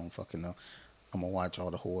some shit, I don't fucking know. I'm gonna watch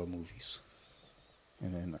all the horror movies.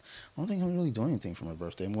 And then I don't think I'm really doing anything for my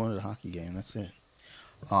birthday. I'm going to the hockey game. That's it.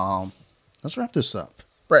 Let's wrap this up.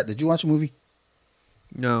 Brett, did you watch a movie?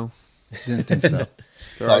 No. Didn't think so.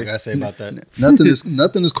 that's all I got to say about that.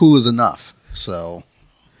 Nothing as cool as enough. So,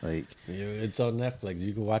 like, Yeah, it's on Netflix.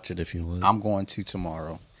 You can watch it if you want. I'm going to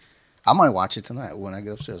tomorrow. I might watch it tonight when I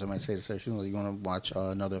get upstairs. I might say to Sarah, she's like, you want to watch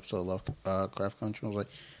another episode of Lovecraft Country? I was like,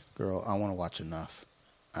 girl, I want to watch enough.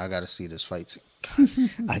 I got to see this fight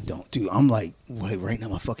scene. I don't. Dude, I'm like right now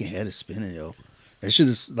my fucking head is spinning, yo. It should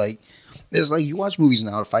have, like, it's like you watch movies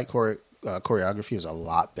now, the fight choreography is a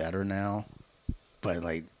lot better now. But,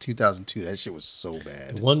 like, 2002, that shit was so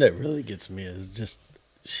bad. The one that really gets me is just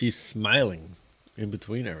she's smiling in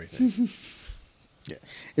between everything. Yeah.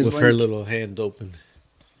 It's with like, her little hand open.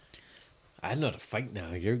 I know the fight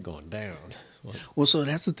now. You're going down. Like, Well, so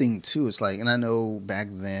that's the thing too. It's like, and I know back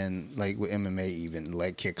then, like with MMA, even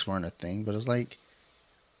leg kicks weren't a thing. But it's like,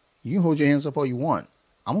 you can hold your hands up all you want.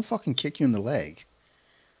 I'm gonna fucking kick you in the leg.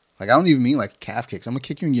 Like I don't even mean like calf kicks. I'm gonna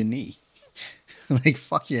kick you in your knee. Like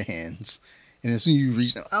fuck your hands. And as soon as you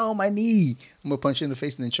reach, oh my knee, I'm gonna punch you in the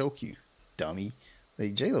face and then choke you, dummy.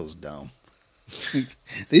 Like J-Lo's dumb.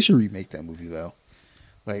 They should remake that movie though.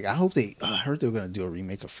 Like I hope they. I heard they were gonna do a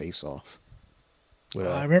remake of Face Off. With,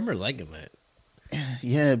 I remember liking that.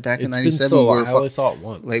 yeah, back in It's been '97, so we long. were I only saw it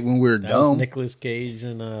once. like when we were That dumb. was Nicolas Cage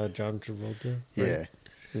and John Travolta. Right? Yeah,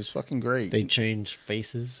 it was fucking great. They changed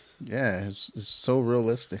faces. Yeah, it's so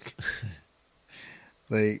realistic.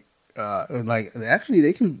 Like actually,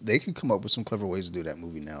 they could come up with some clever ways to do that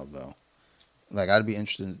movie now though. Like I'd be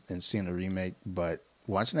interested in seeing a remake, but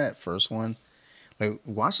watching that first one. Like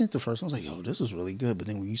watching it the first one, I was like, "Yo, this is really good." But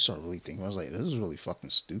then when you start really thinking, I was like, "This is really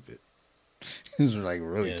fucking stupid." This is like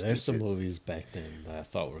really Yeah, stupid. there's some movies back then that I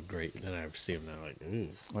thought were great. Then I see them now, like, ooh.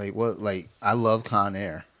 Like what? Like I love Con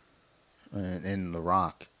Air and The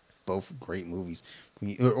Rock, both great movies.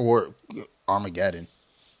 Or Armageddon.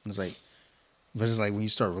 It's like, but it's like when you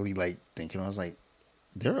start really like thinking, I was like,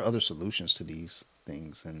 there are other solutions to these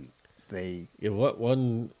things, and they. Yeah, what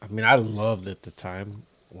one? I mean, I loved at the time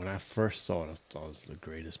when I first saw it. I thought it was the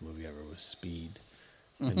greatest movie ever. Was Speed.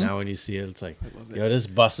 And now when you see it, it's like, yo, this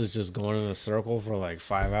bus is just going in a circle for like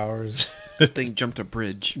 5 hours. Thing jumped a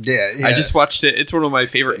bridge. Yeah, I just watched it. It's one of my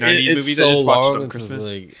favorite 90s It's movies. so I just watched long, it on it's just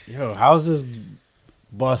Christmas. like, yo, how's this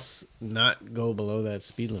bus not go below that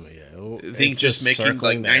speed limit yet? Things It's just making like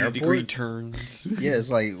circling the 90-degree airport? turns. Yeah,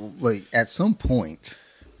 it's like at some point,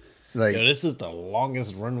 like Yo, this is the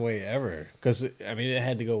longest runway ever. Because, I mean, it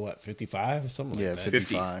had to go, what, 55? Something like yeah, that.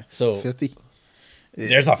 55. So 50.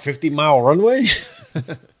 there's a 50-mile runway?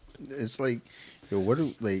 It's like, yo, what are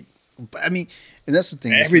like? I mean, and that's the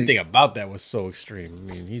thing. it's Everything like- about that was so extreme.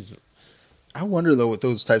 I mean, I wonder though with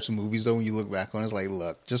those types of movies though, when you look back on it, it's like,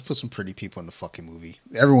 look, just put some pretty people in the fucking movie.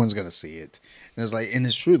 Everyone's gonna see it, and it's like, and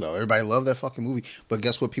it's true though. Everybody loved that fucking movie, but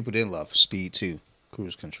guess what? People didn't love Speed 2,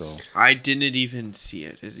 Cruise Control. I didn't even see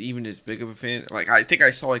it. As even as big of a fan. Like I think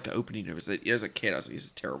I saw like the opening. It was like, as a kid. I was like, this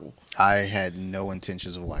is terrible. I had no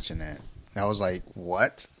intentions of watching that. I was like,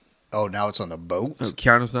 what? Oh, now it's on the boat. Oh,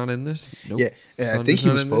 Keanu's not in this. Nope. Yeah, and I Sandra's think he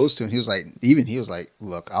not was in supposed this? to, and he was like,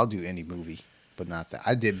 look, I'll do any movie, but not that.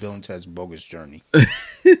 I did Bill and Ted's Bogus Journey.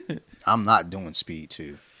 I'm not doing Speed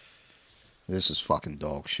 2. This is fucking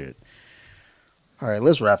dog shit. All right,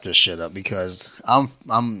 let's wrap this shit up because I'm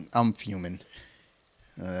fuming.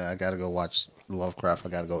 I gotta go watch Lovecraft. I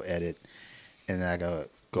gotta go edit, and I gotta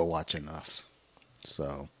go watch Enough.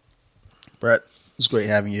 So, Brett, it's great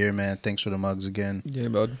having you here, man. Thanks for the mugs again. Yeah,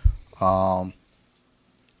 bud.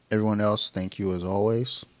 Everyone else, thank you as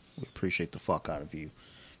always. We appreciate the fuck out of you.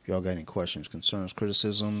 If y'all got any questions, concerns,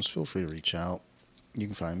 criticisms, feel free to reach out. You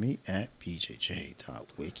can find me at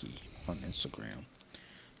bjj.wiki on Instagram.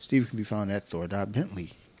 Steve can be found at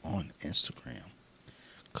thor.bentley on Instagram.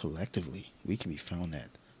 Collectively, we can be found at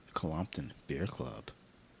the Colompton Beer Club.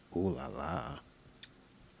 Ooh la la.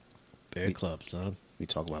 Bear Club, son. We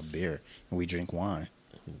talk about beer and we drink wine.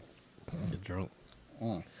 Get drunk.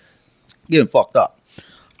 Getting fucked up.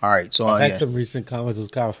 All right, so I had yeah. some recent comments. It was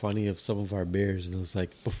kind of funny of some of our beers, and it was like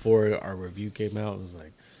before our review came out, it was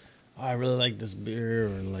like, "Oh, I really like this beer," or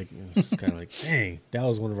like it's kind of like, "Dang, that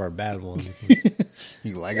was one of our bad ones."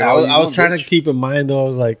 You like it? I all was, you I was want, trying bitch. to keep in mind though. I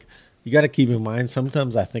was like, you got to keep in mind.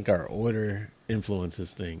 Sometimes I think our order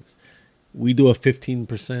influences things. We do a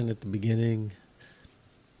 15% at the beginning.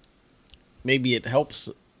 Maybe it helps.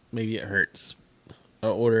 Maybe it hurts.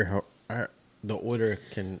 The order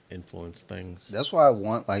can influence things. That's why I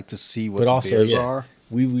want like to see what But the also, beers yeah, are.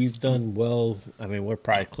 we've done well. I mean, we're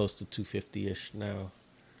probably close to 250-ish now.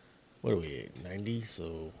 What are we, 90?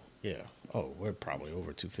 So, yeah. Oh, we're probably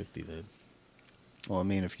over 250 then. Well, I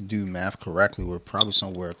mean, if you do math correctly, we're probably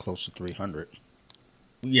somewhere close to 300.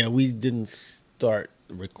 Yeah, we didn't start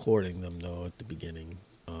recording them, though, at the beginning.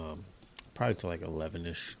 Probably to like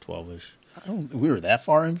 11-ish, 12-ish. We were that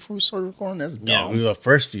far in before we started recording? That's Yeah, dumb. the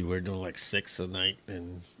first few, we were doing like 6 a night.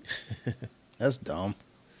 And That's dumb.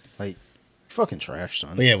 Like, fucking trash,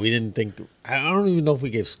 son. But yeah, we didn't think... I don't even know if we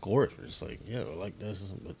gave scores. We're just like, yeah, we like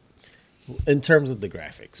this. But in terms of the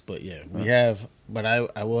graphics. But yeah, we have... But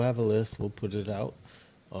I will have a list. We'll put it out.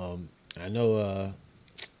 I know...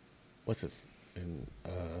 what's this? And,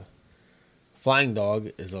 Flying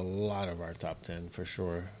Dog is a lot of our top 10 for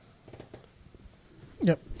sure.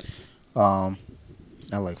 Yep. I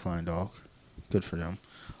like Flying Dog. Good for them.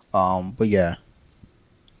 But yeah.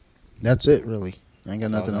 That's it, really. I ain't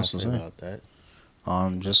got nothing else to say. About that.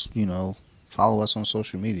 Just, follow us on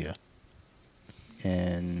social media.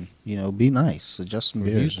 And, be nice. Suggest some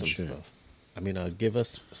Review beers some and shit. stuff. I mean, give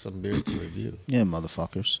us some beers to review. Yeah,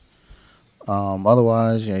 motherfuckers.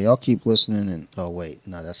 Otherwise, yeah, y'all keep listening. And oh, wait.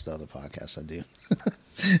 No, that's the other podcast I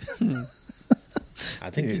do. I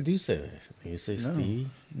think you do say that. You say No. Steve.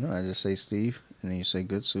 No, I just say Steve, and then you say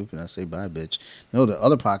good soup, and I say bye, bitch. No, the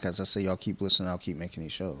other podcast, I say y'all keep listening, I'll keep making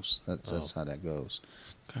these shows. That's how that goes.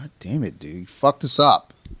 God damn it, dude. You fucked this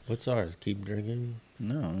up. What's ours? Keep drinking?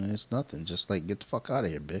 No, it's nothing. Just like, get the fuck out of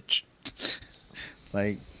here, bitch.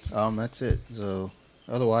 That's it. So,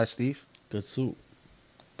 otherwise, Steve, Good soup.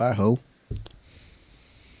 bye, ho.